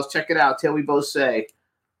Nicotine Dolls. Check it out, Till We Both Say.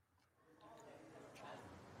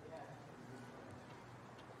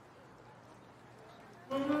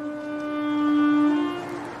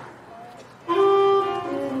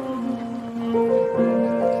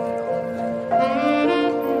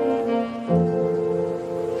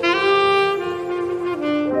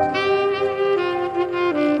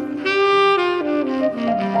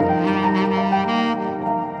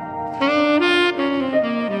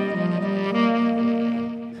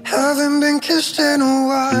 Haven't been kissed in a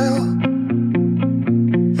while.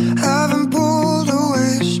 Haven't pulled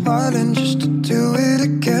away, smiling just to do it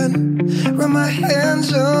again. Run my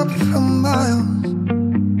hands up for miles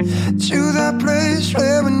to that place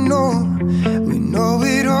where we know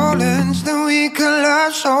it all ends. Then we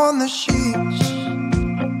collapse on the sheets,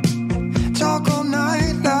 talk all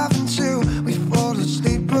night, laugh until we fall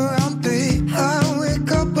asleep around 3. I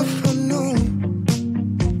wake up before noon,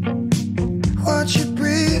 watch you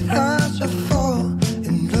breathe as I fall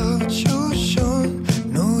in love too soon.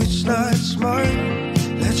 No, it's not smart.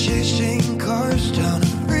 Let's chasing cars down the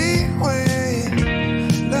freeway,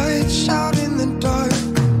 lights out in the dark.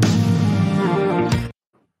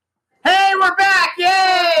 Hey, we're back!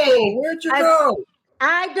 Yay! Where'd you go?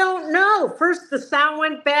 I don't know. First the sound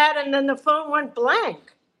went bad, and then the phone went blank.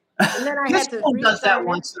 And then I His had to phone does that restart it.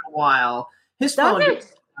 once in a while. His Does phone it? does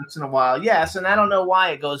that once in a while, yes, and I don't know why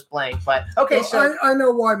it goes blank, but okay, Well, so I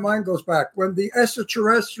know why mine goes back. When the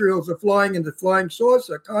extraterrestrials are flying in the flying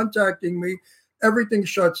saucer contacting me, everything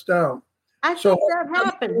shuts down. I So- think that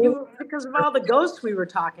happened because of all the ghosts we were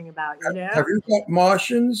talking about. You know? Have you got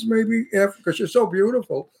Martians, maybe? Because you're so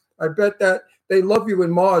beautiful. I bet that they love you in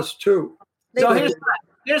Mars, too. so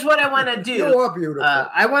here's what I want to do. You are beautiful.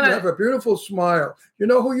 I want You have to. a beautiful smile. You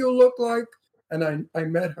know who you look like? And I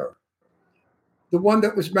met her. The one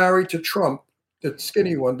that was married to Trump, the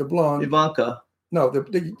skinny one, the blonde. Ivanka. No,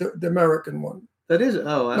 the American one. That is.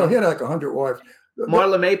 Oh, I No, don't- he had like 100 wives.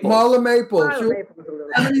 Marla Maples. Marla Maples. Marla Maples a little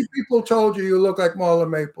How bit. many people told you look like Marla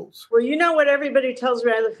Maples? Well, you know what everybody tells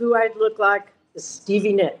me who I'd look like? Is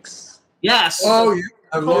Stevie Nicks. Yes. Oh, yeah.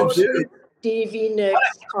 I love Oh, Stevie. Stevie Nicks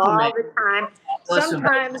all the time. Listen.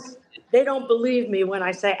 Sometimes they don't believe me when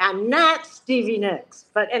I say I'm not Stevie Nicks.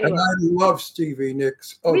 But anyway, And I love Stevie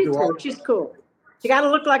Nicks. Oh, me do too. I? She's cool. You got to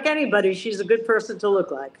look like anybody. She's a good person to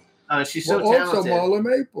look like. She's so Well, also talented. Marla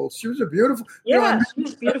Maples. She was a beautiful. you know, I Yeah, met-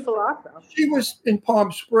 she's beautiful also. she was in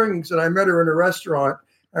Palm Springs, and I met her in a restaurant,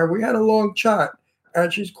 and we had a long chat.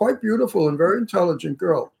 And she's quite beautiful and very intelligent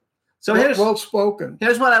girl. So here's well spoken.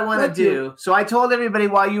 Here's what I want to do. You. So I told everybody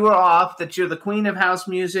while you were off that you're the queen of house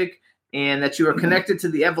music and that you are connected to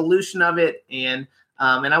the evolution of it. And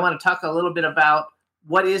I want to talk a little bit about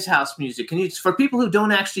what is house music. Can you, for people who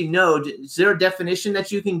don't actually know, is there a definition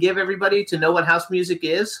that you can give everybody to know what house music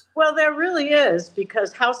is? Well, there really is,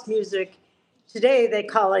 because house music, today they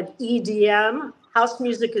call it EDM. House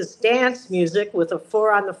music is dance music with a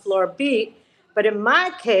 4-on-the-floor beat. But in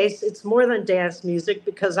my case, it's more than dance music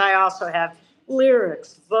because I also have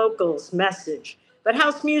lyrics, vocals, message. But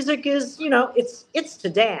house music is, it's to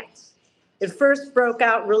dance. It first broke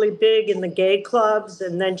out really big in the gay clubs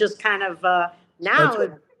and then just kind of now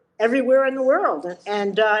it's everywhere in the world.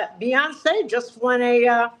 And Beyonce just won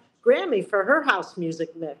a Grammy for her house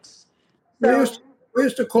music mix. So, we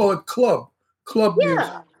used to call it club music.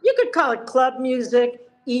 Yeah, you could call it club music,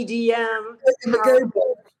 EDM.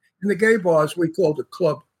 In the gay bars, we called it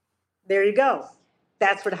club. There you go.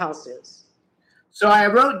 That's what house is. So I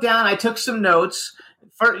wrote down, I took some notes.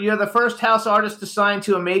 You're the first house artist to sign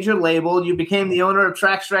to a major label. You became the owner of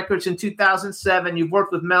Trax Records in 2007. You've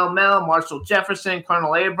worked with Mel Mel, Marshall Jefferson,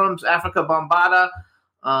 Colonel Abrams, Africa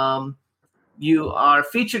Bambaataa. You are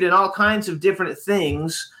featured in all kinds of different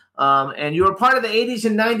things. And you were part of the 80s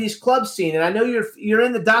and 90s club scene. And I know you're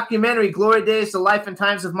in the documentary Glory Days, The Life and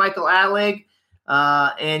Times of Michael Alec,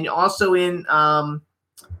 and also in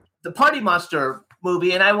the Party Monster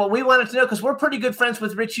movie. And we wanted to know, because we're pretty good friends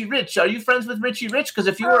with Richie Rich. Are you friends with Richie Rich? Because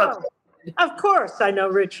if you were of course I know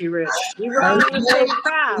Richie Rich. We were on the same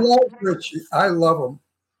crowd. I love Richie. I love him.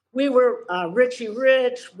 We were Richie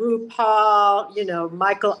Rich, RuPaul,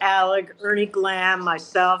 Michael Alec, Ernie Glam,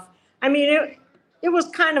 myself. I mean, it was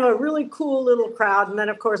kind of a really cool little crowd. And then,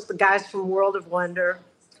 of course, the guys from World of Wonder,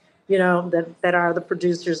 that are the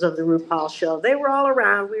producers of the RuPaul show. They were all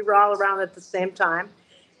around. We were all around at the same time.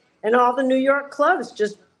 And all the New York clubs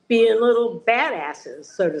just being little badasses,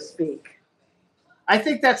 so to speak. I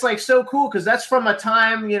think that's like so cool, because that's from a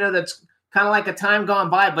time, that's kind of like a time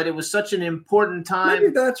gone by, but it was such an important time.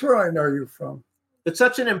 Maybe that's where I know you from. It's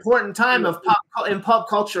such an important time in pop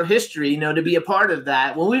culture history, to be a part of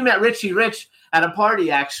that. When we met Richie Rich at a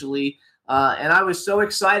party, actually, and I was so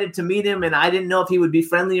excited to meet him, and I didn't know if he would be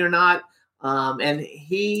friendly or not. And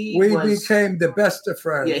we became the best of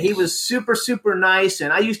friends. Yeah, he was super, super nice.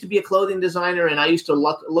 And I used to be a clothing designer, and I used to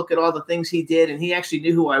look at all the things he did, and he actually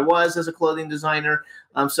knew who I was as a clothing designer.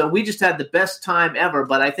 So we just had the best time ever.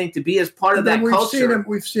 But I think to be as part of that culture,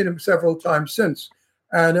 we've seen him several times since,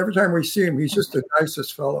 and every time we see him, he's just the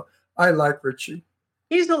nicest fellow. I like Richie.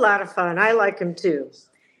 He's a lot of fun. I like him too.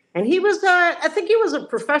 And he was, I think he was a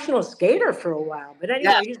professional skater for a while. But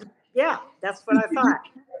anyway, that's what I thought.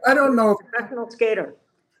 I don't know. Professional skater.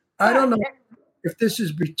 I don't know if this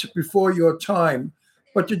is before your time,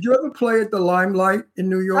 but did you ever play at the Limelight in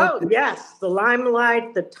New York? Oh, yes. The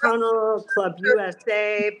Limelight, the Tunnel, Club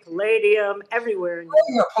USA, Palladium, everywhere.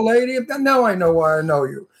 Palladium. Now I know why I know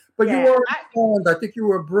you. But you were blonde. I think you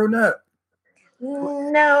were a brunette.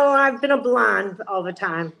 No, I've been a blonde all the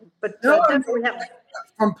time. But definitely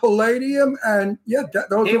from Palladium, and he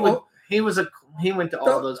went to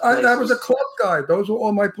all those places. That was a club guy. Those were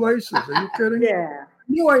all my places. Are you kidding? Yeah.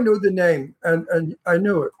 I knew the name, and I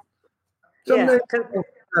knew it.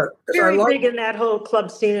 Very big in that whole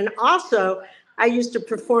club scene. And also, I used to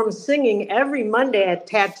perform singing every Monday at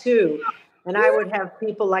Tattoo. And I would have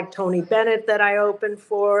people like Tony Bennett that I opened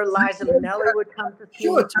for. Liza Minnelli would come to see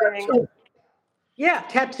me sing. Yeah,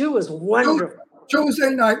 Tattoo was wonderful. Tuesday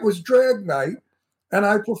night was drag night, and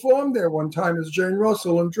I performed there one time as Jane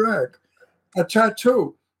Russell in drag. A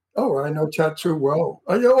Tattoo. Oh, I know Tattoo well.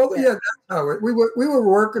 That's how we were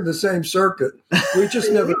working the same circuit. We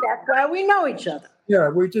just never. That's why we know each other. Yeah,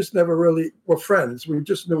 we just never really were friends. We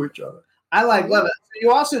just knew each other. I love it.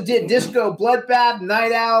 You also did Disco Bloodbath,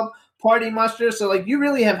 Night Owl, Party Muster. So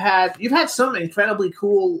you've had some incredibly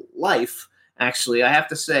cool life. Actually, I have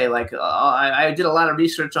to say, I did a lot of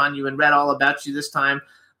research on you and read all about you this time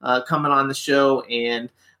coming on the show, and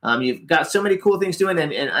you've got so many cool things doing,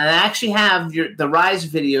 and I actually have the Rise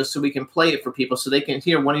video so we can play it for people so they can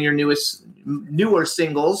hear one of your newer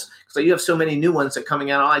singles, because you have so many new ones that are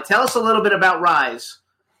coming out. Tell us a little bit about Rise.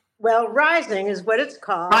 Well, Rising is what it's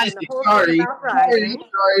called. Rising.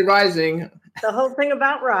 The whole thing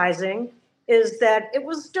about Rising is that it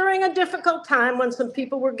was during a difficult time when some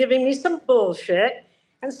people were giving me some bullshit.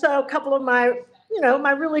 And so a couple of my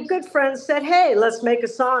really good friends said, hey, let's make a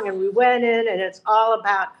song. And we went in, and it's all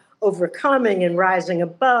about overcoming and rising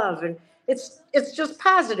above. And it's just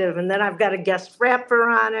positive. And then I've got a guest rapper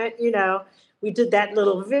on it. We did that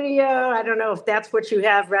little video. I don't know if that's what you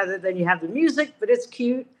have rather than you have the music, but it's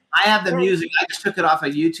cute. I have the music. I just took it off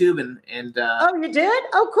of YouTube and Oh, you did?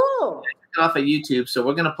 Oh, cool. I took it off of YouTube, so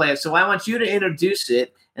we're gonna play it. So I want you to introduce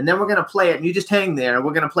it, and then we're gonna play it. And you just hang there.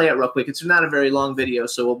 We're gonna play it real quick. It's not a very long video,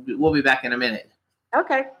 so we'll be back in a minute.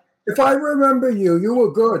 Okay. If I remember you, you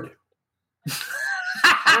were good.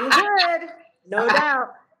 I'm good. No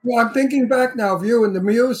doubt. Well, I'm thinking back now of you and the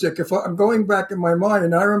music. If I'm going back in my mind,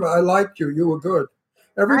 and I remember I liked you. You were good.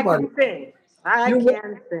 Everybody. I can sing. I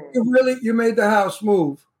can sing. You made the house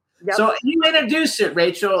move. Yep. So you introduce it,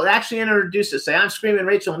 Rachel. Actually introduce it. Say, I'm Screamin'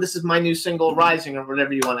 Rachel, and this is my new single, Rising, or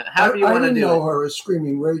whatever you want to. However you want to do it. I didn't know her as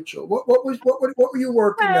Screamin' Rachel. What were you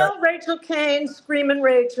working at? Well, Rachel Cain, Screamin'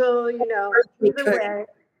 Rachel. You know, either way.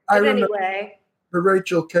 But anyway,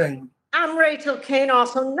 Rachel Cain. I'm Rachael Cain,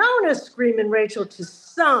 also known as Screamin' Rachel to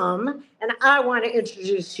some, and I want to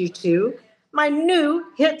introduce you to my new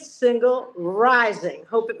hit single, Rising.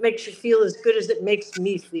 Hope it makes you feel as good as it makes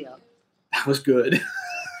me feel. That was good.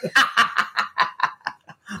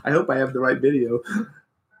 I hope I have the right video.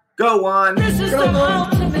 Go on. This is the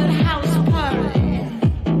ultimate house party.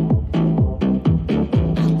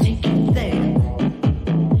 I'll take you there.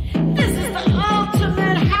 This is the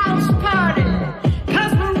ultimate house party.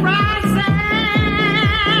 'Cause we're rising.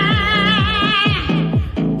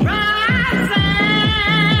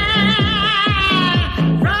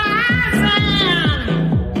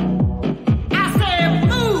 I say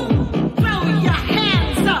move, throw your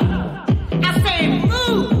hands up. I say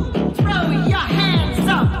move, throw your hands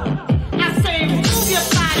up. I say move your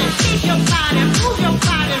body, shake your body, move your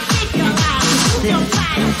body, shake your body, move your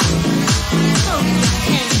body. Throw your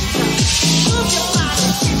hands up. Move your body,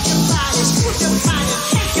 shake your body, move your body,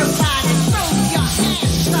 shake your body, throw your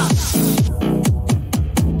hands up.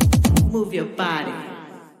 Move your body.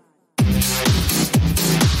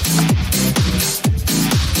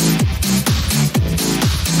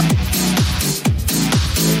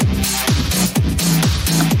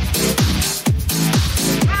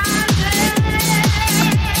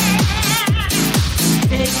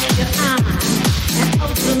 Take your arm and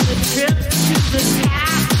open the trip to the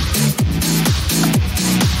top.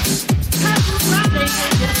 Take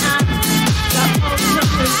your arm, the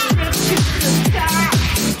ultimate trip to the top.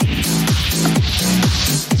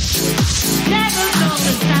 Never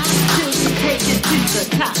gonna stop till we take it to the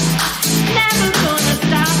top. Never gonna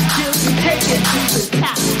stop till we take it to the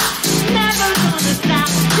top. Never gonna stop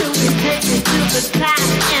till we take it to the top.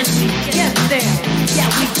 And we get there. Yeah,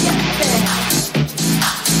 we get there.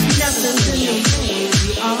 Nothing's in the way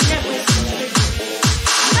we are.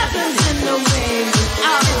 Nothing's in the way we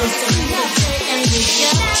are. And we get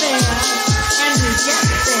there. And we get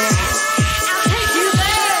there. I'll take you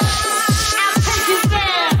there. I'll take you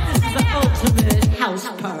there. This is the ultimate house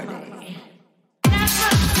party.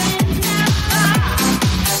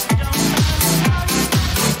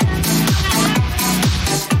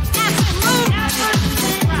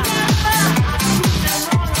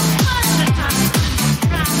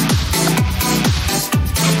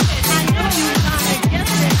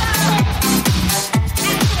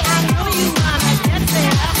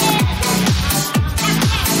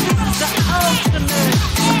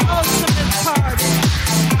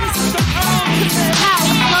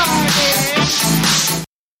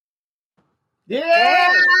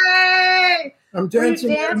 Yay! I'm dancing.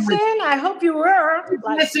 Were you dancing? I hope you were.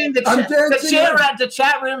 Dancing. I'm dancing. The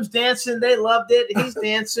chat room's dancing. They loved it. He's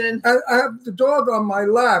dancing. I have the dog on my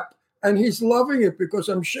lap, and he's loving it because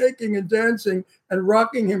I'm shaking and dancing and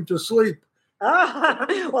rocking him to sleep. Well,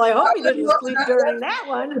 I hope you didn't sleep during that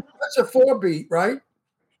one. That's a 4-beat, right?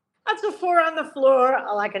 That's a 4 on the floor,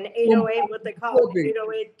 like an 808, what they call an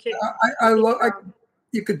 808 kick. I love.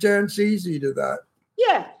 You could dance easy to that.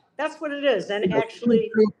 Yeah, that's what it is. And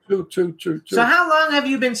actually, two. So how long have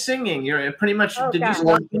you been singing? You're pretty much. Did you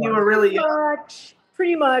start when you were really young?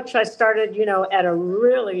 Pretty much. I started, at a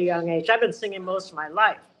really young age. I've been singing most of my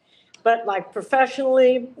life, but like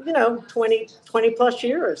professionally, 20 plus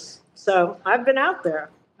years. So I've been out there.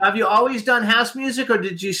 Have you always done house music, or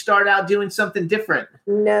did you start out doing something different?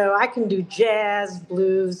 No, I can do jazz,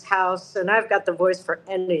 blues, house, and I've got the voice for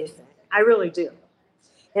anything. I really do.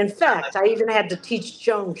 In fact, I even had to teach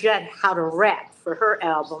Joan Jett how to rap for her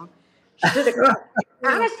album. She did a cut.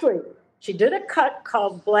 Honestly, she did a cut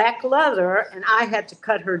called Black Leather, and I had to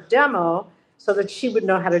cut her demo so that she would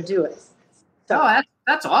know how to do it. So,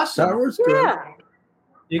 that's awesome. That was good. Yeah.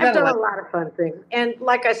 I've done a lot of fun things. And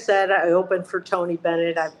like I said, I opened for Tony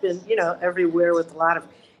Bennett. I've been, everywhere with a lot of,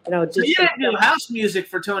 So you didn't do house music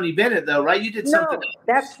for Tony Bennett, though, right? You did something else.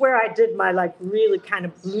 That's where I did my, really kind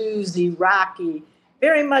of bluesy, rocky,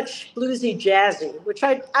 very much bluesy, jazzy, which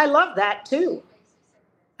I love that, too.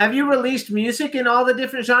 Have you released music in all the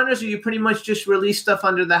different genres, or you pretty much just release stuff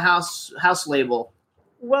under the house label?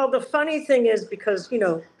 Well, the funny thing is because,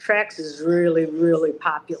 Trax is really, really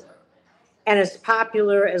popular. And it's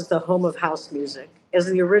popular as the home of house music, as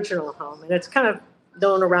the original home. And it's kind of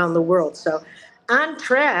known around the world. So on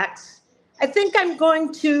Trax, I think I'm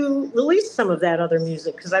going to release some of that other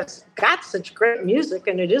music because I've got such great music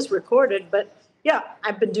and it is recorded. But yeah,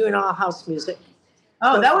 I've been doing all house music.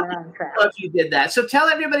 Oh, that would be cool if you did that. So tell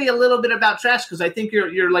everybody a little bit about Trax because I think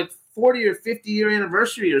your like 40 or 50 year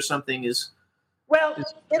anniversary or something is. Well,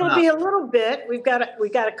 it'll be a little bit. We got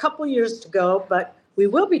a couple years to go, but we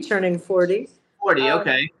will be turning 40. 40,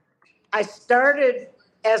 okay. I started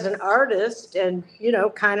as an artist and,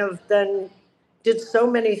 kind of then did so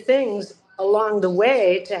many things along the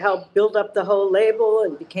way to help build up the whole label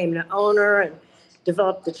and became an owner and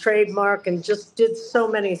developed the trademark and just did so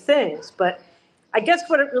many things. But I guess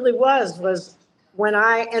what it really was when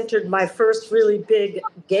I entered my first really big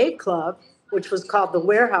gay club, which was called The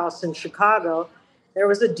Warehouse in Chicago, there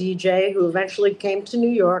was a DJ who eventually came to New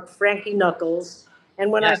York, Frankie Knuckles.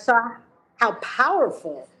 And when I saw how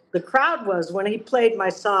powerful the crowd was when he played my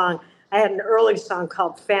song, I had an early song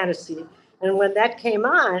called Fantasy. And when that came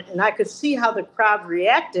on and I could see how the crowd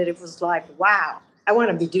reacted, it was like, wow, I want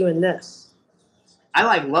to be doing this.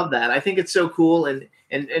 I love that. I think it's so cool. And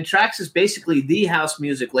Trax is basically the house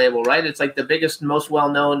music label, right? It's like the biggest, most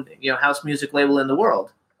well-known, house music label in the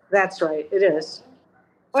world. That's right. It is.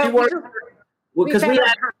 Well, because we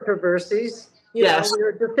had controversies. Yes. We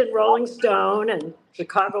were just in Rolling Stone and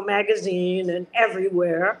Chicago Magazine and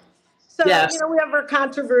everywhere. So, we have our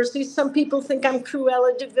controversies. Some people think I'm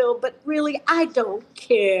Cruella de Vil, but really, I don't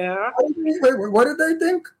care. Wait, what did they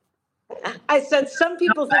think? I said some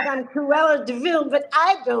people think I'm Cruella de Vil, but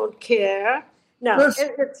I don't care. No,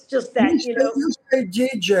 it's just that, You say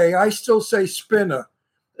DJ, I still say spinner.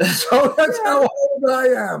 So that's how old I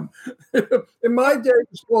am. In my day, it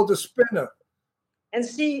was called a spinner. And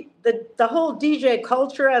see, the whole DJ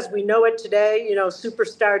culture as we know it today,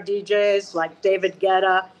 superstar DJs like David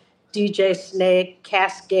Guetta, DJ Snake,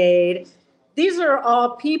 Cascade, these are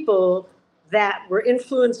all people that were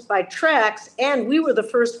influenced by Trax, and we were the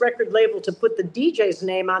first record label to put the DJ's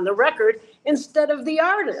name on the record instead of the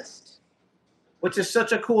artist. Which is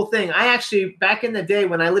such a cool thing. I actually, back in the day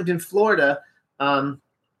when I lived in Florida, I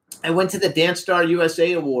went to the Dance Star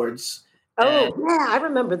USA Awards. Oh, yeah, I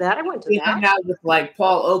remember that. I went to that. We hung out with like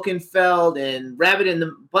Paul Oakenfold and Rabbit in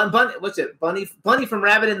the Bunny from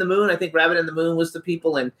Rabbit in the Moon. I think Rabbit in the Moon was the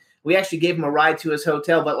people, and we actually gave him a ride to his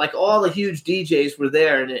hotel. But like all the huge DJs were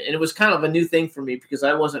there, and it was kind of a new thing for me because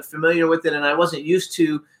I wasn't familiar with it, and I wasn't used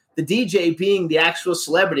to the DJ being the actual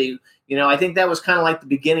celebrity. I think that was kind of like the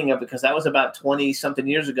beginning of it because that was about 20 something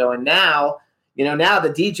years ago, and now the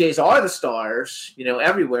DJs are the stars.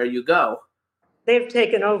 Everywhere you go. They've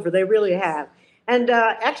taken over. They really have. And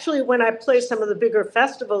actually, when I play some of the bigger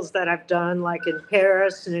festivals that I've done, like in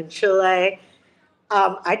Paris and in Chile,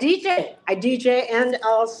 I DJ. I DJ and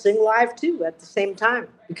I'll sing live, too, at the same time.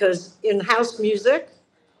 Because in house music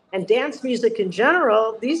and dance music in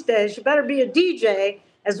general, these days, you better be a DJ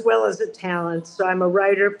as well as a talent. So I'm a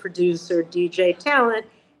writer, producer, DJ, talent,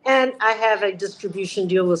 and I have a distribution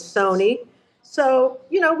deal with Sony. So,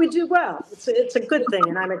 we do well. It's a good thing,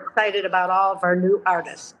 and I'm excited about all of our new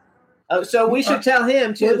artists. So we should tell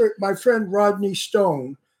him, too. My friend Rodney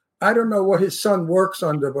Stone, I don't know what his son works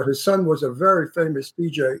under, but his son was a very famous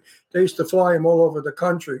DJ. They used to fly him all over the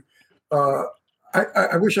country.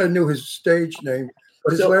 I wish I knew his stage name,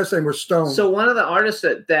 but his last name was Stone. So one of the artists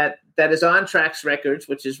that is on Trax Records,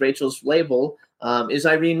 which is Rachel's label, is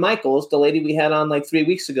Irene Michaels, the lady we had on like 3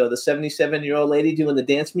 weeks ago, the 77-year-old lady doing the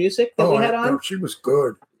dance music that we had on. She was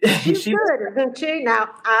good. She's good, isn't she? Now,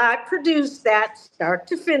 I produced that start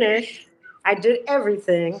to finish. I did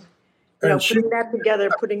everything, putting that together,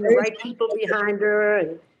 putting the right people behind her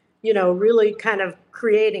and, really kind of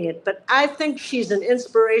creating it. But I think she's an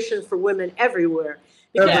inspiration for women everywhere.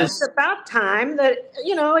 Because it's about time that,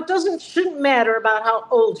 it shouldn't matter about how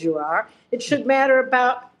old you are. It should matter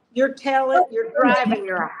about your talent, your drive, and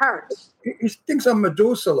your heart. He thinks I'm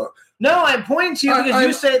Methuselah. No, I'm pointing to you because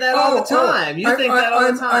you say that all the time. You think that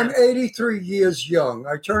all the time. I'm 83 years young.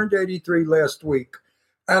 I turned 83 last week,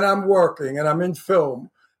 and I'm working, and I'm in film,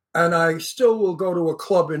 and I still will go to a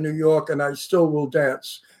club in New York, and I still will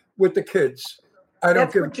dance with the kids.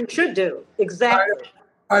 That's what you should do. Exactly.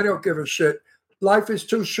 I don't give a shit. Life is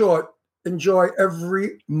too short. Enjoy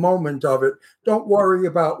every moment of it. Don't worry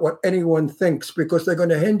about what anyone thinks because they're going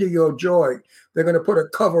to hinder your joy. They're going to put a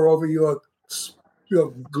cover over your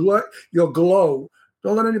glow.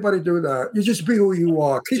 Don't let anybody do that. You just be who you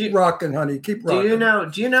are. Keep rocking, honey. Keep rocking.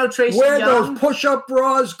 Do you know Tracy Wear Young? those push-up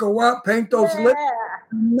bras. Go out, paint those lips.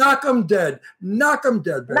 Knock them dead. Knock them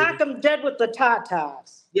dead, baby. Knock them dead with the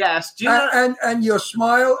tatas. Yes. Do you know? And your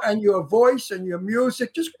smile and your voice and your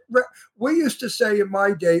music. We used to say in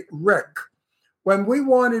my day, wreck. When we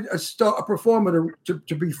wanted a performer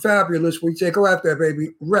to be fabulous, we'd say, go out there,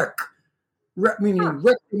 baby, wreck. Meaning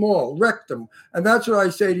wreck them all, wreck them. And that's what I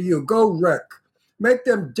say to you. Go wreck. Make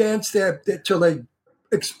them dance there till they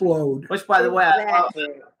explode. Which, by the way,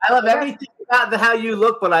 I love everything about how you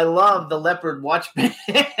look, but I love the leopard watch band.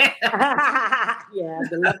 Yeah,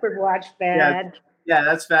 the leopard watch band. Yeah,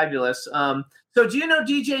 that's fabulous. So do you know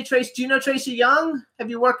DJ Tracy? Do you know Tracy Young? Have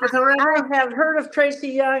you worked with her ever? I have heard of Tracy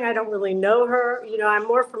Young. I don't really know her. I'm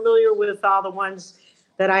more familiar with all the ones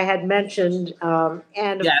that I had mentioned,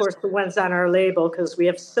 and of course the ones on our label, because we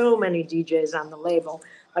have so many DJs on the label,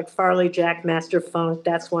 like Farley Jack, Master Funk.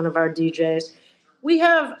 That's one of our DJs. We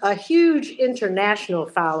have a huge international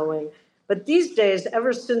following, but these days,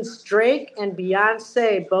 ever since Drake and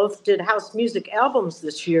Beyonce both did house music albums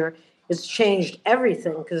this year, it's changed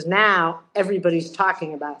everything, because now everybody's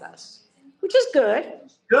talking about us, which is good.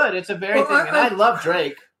 Good. It's a very thing, and I love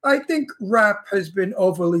Drake. I think rap has been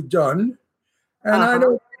overly done, and I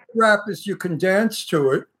don't think rap is you can dance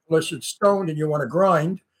to it, unless you're stoned and you want to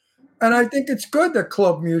grind. And I think it's good that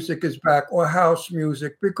club music is back, or house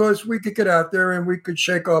music, because we could get out there and we could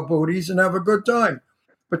shake our booties and have a good time.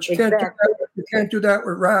 But you can't do that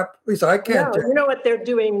with rap. At least I can't. No, you know what they're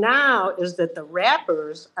doing now is that the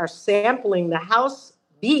rappers are sampling the house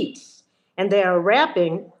beats, and they are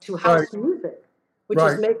rapping to house music, which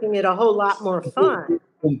is making it a whole lot more fun.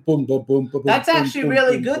 Boom, boom, boom, boom, boom, that's actually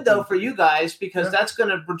really boom, good, though, for you guys, because that's going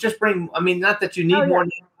to just bring, not that you need more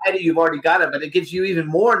notoriety, you've already got it, but it gives you even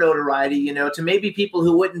more notoriety, to maybe people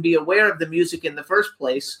who wouldn't be aware of the music in the first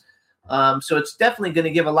place. So it's definitely going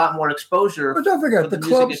to give a lot more exposure. But don't forget, the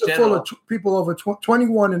clubs are full of people over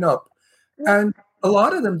 21 and up. And a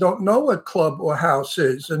lot of them don't know what club or house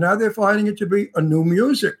is. And now they're finding it to be a new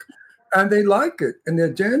music. And they like it, and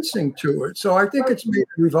they're dancing to it. So I think it's made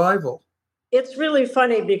a revival. It's really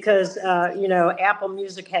funny because, Apple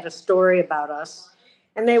Music had a story about us.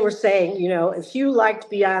 And they were saying, if you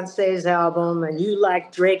liked Beyonce's album and you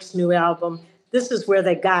liked Drake's new album, this is where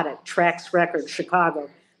they got it, Trax Records, Chicago.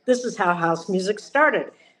 This is how house music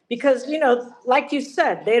started. Because, like you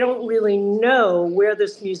said, they don't really know where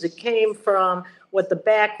this music came from, what the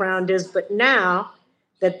background is. But now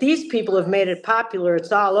that these people have made it popular,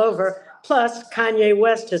 it's all over. Plus, Kanye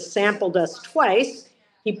West has sampled us twice.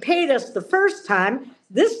 He paid us the first time.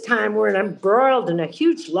 This time we're embroiled in a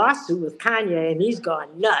huge lawsuit with Kanye, and he's gone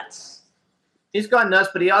nuts. He's gone nuts,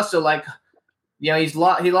 but he also, he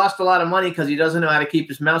lost a lot of money because he doesn't know how to keep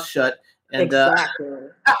his mouth shut. And, exactly.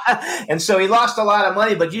 And so he lost a lot of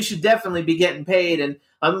money, but you should definitely be getting paid. And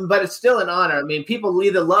but it's still an honor. People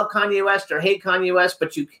either love Kanye West or hate Kanye West,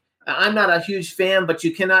 but I'm not a huge fan, but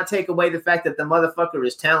you cannot take away the fact that the motherfucker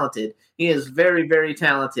is talented. He is very, very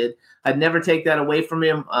talented. I'd never take that away from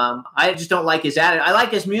him. I just don't like his attitude. I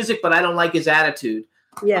like his music, but I don't like his attitude.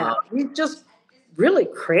 Yeah, he's just really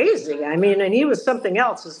crazy. And he was something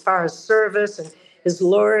else as far as service, and his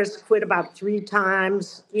lawyers quit about 3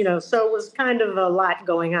 times, so it was kind of a lot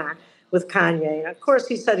going on with Kanye. And of course,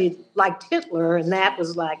 he said he liked Hitler, and that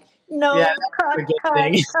was like, no,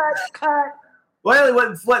 cut.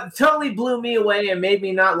 Well, what totally blew me away and made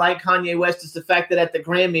me not like Kanye West is the fact that at the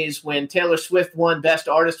Grammys, when Taylor Swift won Best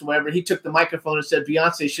Artist or whatever, he took the microphone and said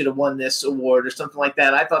Beyonce should have won this award or something like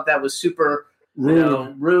that. I thought that was super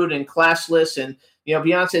rude and classless. And,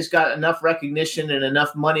 Beyonce's got enough recognition and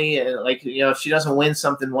enough money. And, if she doesn't win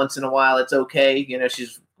something once in a while, it's okay.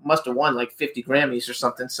 She's must have won 50 Grammys or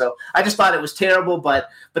something. So I just thought it was terrible. But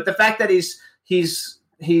the fact that he's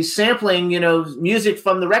sampling, music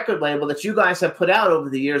from the record label that you guys have put out over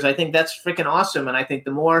the years, I think that's freaking awesome. And I think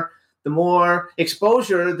the more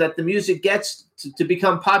exposure that the music gets to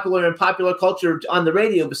become popular in popular culture on the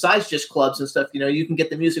radio, besides just clubs and stuff, you can get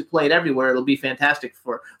the music played everywhere. It'll be fantastic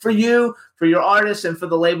for you, for your artists, and for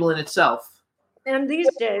the label in itself. And these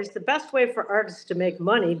days, the best way for artists to make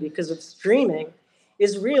money because of streaming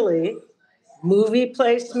is really movie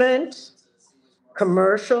placement,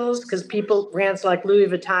 commercials, because brands like Louis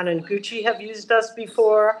Vuitton and Gucci have used us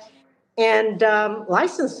before, and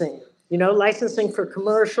licensing, licensing for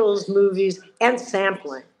commercials, movies, and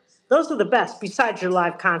sampling. Those are the best, besides your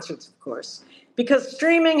live concerts, of course, because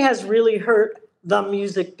streaming has really hurt the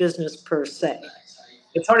music business per se.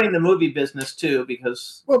 It's hurting the movie business, too,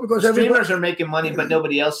 because streamers are making money, but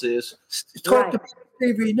nobody else is. Talk to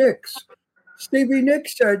Stevie Nicks. Stevie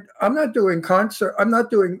Nicks said, I'm not doing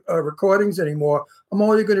recordings anymore. I'm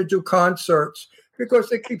only going to do concerts because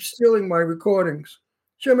they keep stealing my recordings.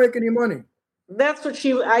 She'll make any money. That's what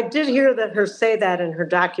I did hear her say that in her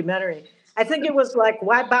documentary. I think it was like,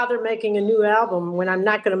 why bother making a new album when I'm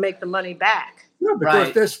not going to make the money back? No,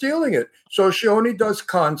 because they're stealing it. So she only does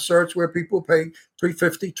concerts where people pay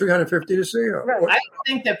 $350 to see her. Right. I don't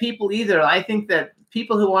think that people either. I think that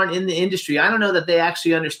people who aren't in the industry, I don't know that they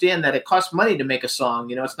actually understand that it costs money to make a song.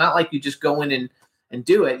 It's not like you just go in and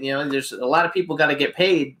do it. There's a lot of people got to get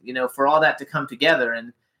paid, for all that to come together.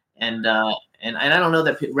 And I don't know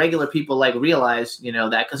that regular people realize,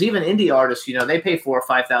 that, because even indie artists, they pay $4,000 or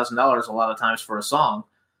 $5,000 a lot of times for a song.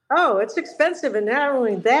 Oh, it's expensive. And not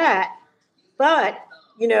only that, but,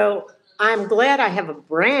 I'm glad I have a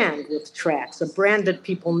brand with tracks, a brand that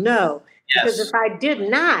people know. Yes. Because if I did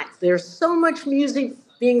not, there's so much music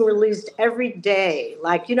being released every day,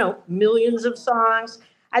 millions of songs.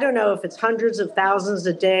 I don't know if it's hundreds of thousands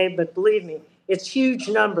a day, but believe me, it's huge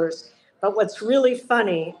numbers. But what's really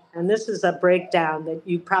funny, and this is a breakdown that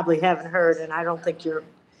you probably haven't heard, and I don't think your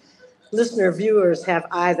listener viewers have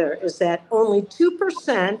either, is that only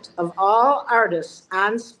 2% of all artists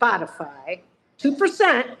on Spotify,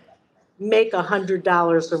 2% make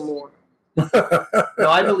 $100 or more. No,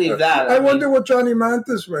 I believe that. I wonder what Johnny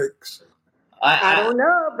Mathis makes. I don't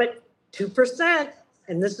know, but 2%,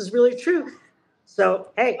 and this is really true. So,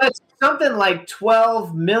 hey. It's something like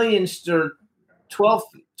 12 million or 12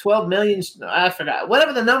 million, I forgot.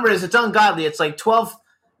 Whatever the number is, it's ungodly. It's like 12,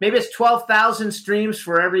 maybe it's 12,000 streams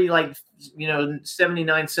for every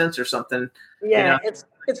 79 cents or something. Yeah, it's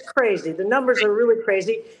crazy. The numbers are really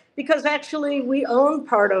crazy because actually we own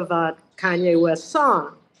part of Kanye West's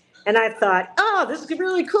song. And I thought, oh, this is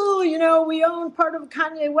really cool. We own part of a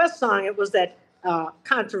Kanye West song. It was that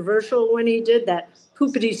controversial when he did that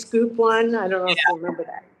Poopity Scoop one. I don't know if you remember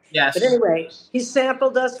that. Yes. But anyway, he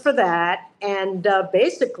sampled us for that. And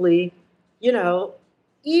basically,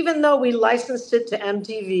 even though we licensed it to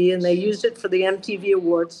MTV and they used it for the MTV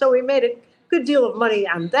Awards, so we made a good deal of money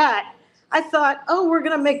on that, I thought, oh, we're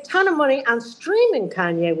going to make a ton of money on streaming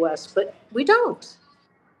Kanye West, but we don't.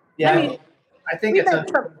 Yeah, I think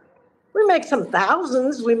we make some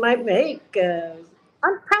thousands. We might make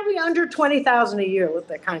probably under $20,000 a year with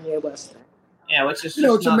the Kanye West thing. Yeah, which is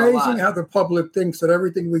it's amazing how the public thinks that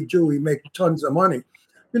everything we do, we make tons of money.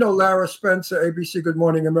 Lara Spencer, ABC Good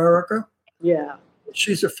Morning America. Yeah.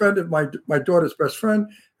 She's a friend of my daughter's best friend.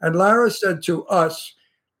 And Lara said to us,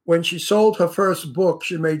 when she sold her first book,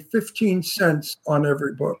 she made 15 cents on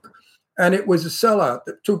every book. And it was a sellout,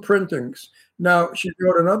 2 printings. Now, she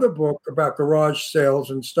wrote another book about garage sales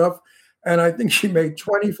and stuff, and I think she made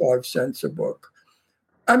 25 cents a book.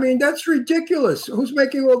 I mean, that's ridiculous. Who's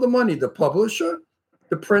making all the money? The publisher?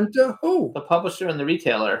 The printer? Who? The publisher and the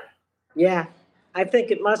retailer. Yeah, I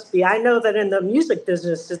think it must be. I know that in the music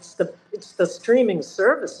business, it's the streaming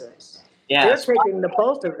services. Yeah, they're taking the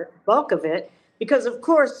bulk of it because, of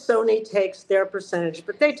course, Sony takes their percentage,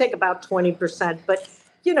 but they take about 20%. But,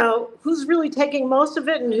 who's really taking most of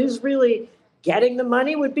it and who's really getting the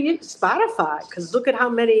money would be Spotify, because look at how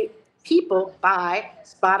many people buy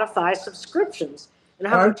Spotify subscriptions and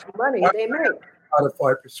how much money they make.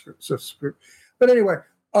 Spotify subscription. But anyway,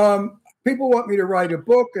 people want me to write a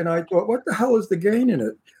book, and I thought, what the hell is the gain in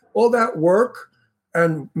it? All that work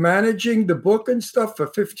and managing the book and stuff for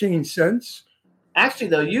 15 cents? Actually,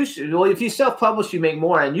 though, you should. Well, if you self-publish, you make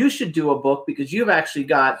more, and you should do a book because you've actually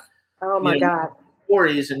got. Oh my God.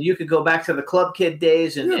 Stories, and you could go back to the Club Kid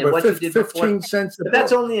days and what you did 15 before. Cents but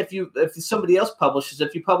that's only if somebody else publishes.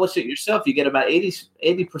 If you publish it yourself, you get about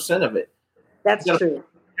 80% of it. That's true.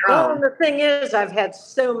 Well, and the thing is, I've had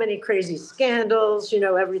so many crazy scandals,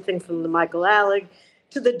 everything from the Michael Alec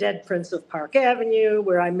to the Dead Prince of Park Avenue,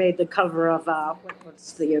 where I made the cover of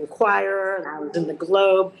what's the Inquirer, and I was in the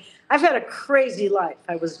Globe. I've had a crazy life.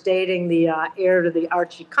 I was dating the heir to the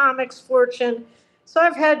Archie Comics fortune. So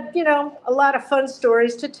I've had, a lot of fun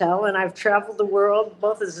stories to tell, and I've traveled the world,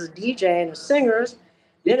 both as a DJ and a singer,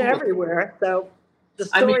 been everywhere. So the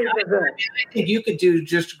stories are good. I think you could do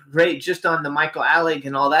just great just on the Michael Alec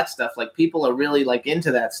and all that stuff. Like, people are really,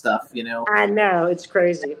 into that stuff, I know. It's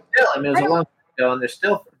crazy. Still, it was a long time ago, and they're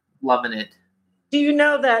still loving it. Do you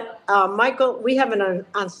know that, Michael, we have an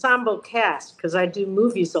ensemble cast because I do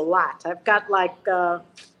movies a lot. I've got,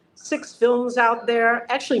 6 films out there,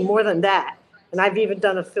 actually more than that. And I've even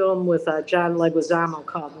done a film with John Leguizamo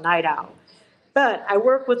called Night Owl. But I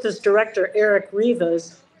work with this director, Eric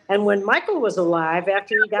Rivas. And when Michael was alive,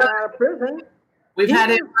 after he got out of prison... We've had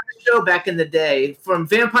him on the show back in the day from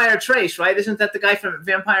Vampire Trace, right? Isn't that the guy from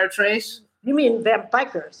Vampire Trace? You mean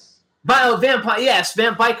Vampikers? Vamp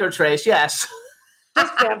Biker Trace, yes.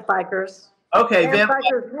 Just Vamp Bikers. Okay, Vamp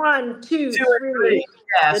Bikers 1, 2, 3.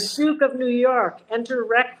 Yes. The Duke of New York, Enter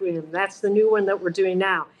Requiem. That's the new one that we're doing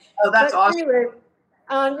now. Oh, that's awesome. Anyway,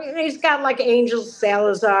 he's got like Angel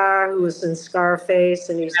Salazar, who was in Scarface,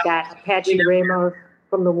 and he's got Apache Ramos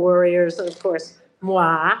from the Warriors, and of course,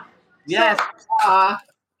 moi. Yes, so,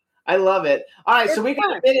 I love it. All right, so we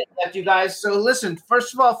got a minute left, you guys. So listen,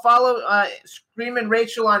 first of all, follow Screamin'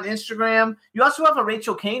 Rachael on Instagram. You also have a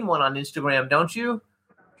Rachael Cain one on Instagram, don't you?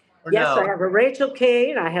 Or yes, no? I have a Rachael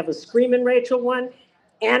Cain, I have a Screamin' Rachael one,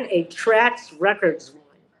 and a Trax Records one.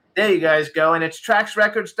 There you guys go, and it's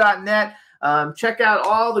traxrecords.net. Check out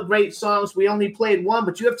all the great songs. We only played one,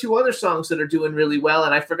 but you have 2 other songs that are doing really well,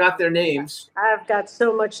 and I forgot their names. I've got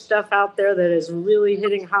so much stuff out there that is really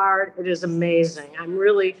hitting hard. It is amazing. I'm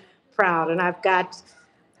really proud, and I've got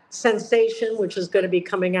Sensation, which is going to be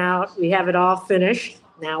coming out. We have it all finished.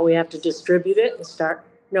 Now we have to distribute it and start,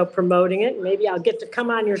 promoting it. Maybe I'll get to come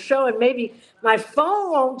on your show, and maybe my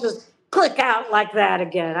phone won't just click out like that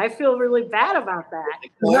again. I feel really bad about that.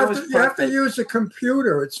 You have to use a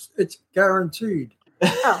computer. It's guaranteed.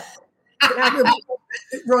 Oh.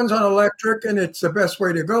 It runs on electric, and it's the best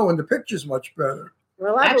way to go, and the picture's much better.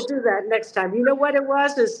 Well, I will do that next time. You know what it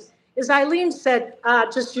was? Is Eileen said,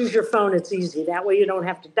 just use your phone. It's easy. That way you don't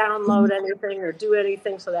have to download anything or do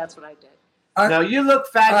anything. So that's what I did. No, you look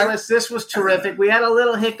fabulous. This was terrific. We had a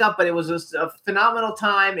little hiccup, but it was a phenomenal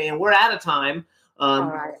time, and we're out of time. All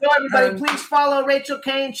right. So everybody, please follow Rachael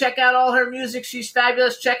Cain. Check out all her music. She's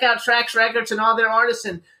fabulous. Check out Trax Records and all their artists,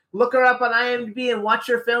 and look her up on IMDb and watch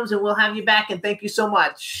her films, and we'll have you back. And thank you so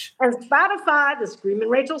much. And Spotify, the Screamin'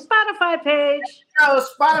 Rachael Spotify page. Oh,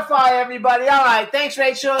 Spotify, everybody. All right. Thanks,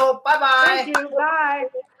 Rachael. Bye-bye. Thank you. Bye.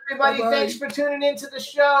 Everybody, thanks for tuning into the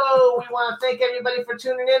show. We want to thank everybody for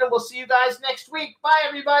tuning in, and we'll see you guys next week. Bye,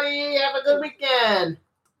 everybody. Have a good weekend.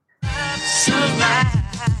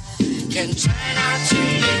 Can turn out to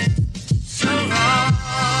be so wrong.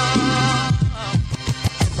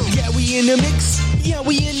 Yeah, we in the mix. Yeah,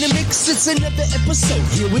 we in the mix. It's another episode.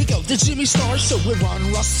 Here we go. The Jimmy Star Show with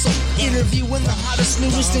Ron Russell. Interviewing the hottest,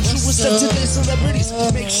 newest, and truest of today's celebrities.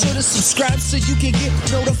 Make sure to subscribe so you can get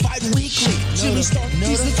notified weekly. Jimmy Star,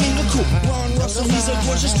 he's the king of cool. Ron Russell, he's a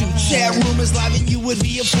gorgeous dude. Chat room is live and you would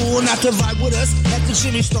be a fool not to vibe with us at the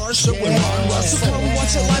Jimmy Star Show with Ron Russell. Come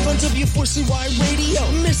watch it live on W4CY Radio.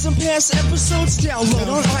 Miss some past episodes?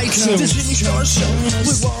 Download on iTunes. The Jimmy Star Show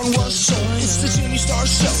with Ron Russell. It's the Jimmy Star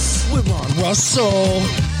Show with Ron Russell.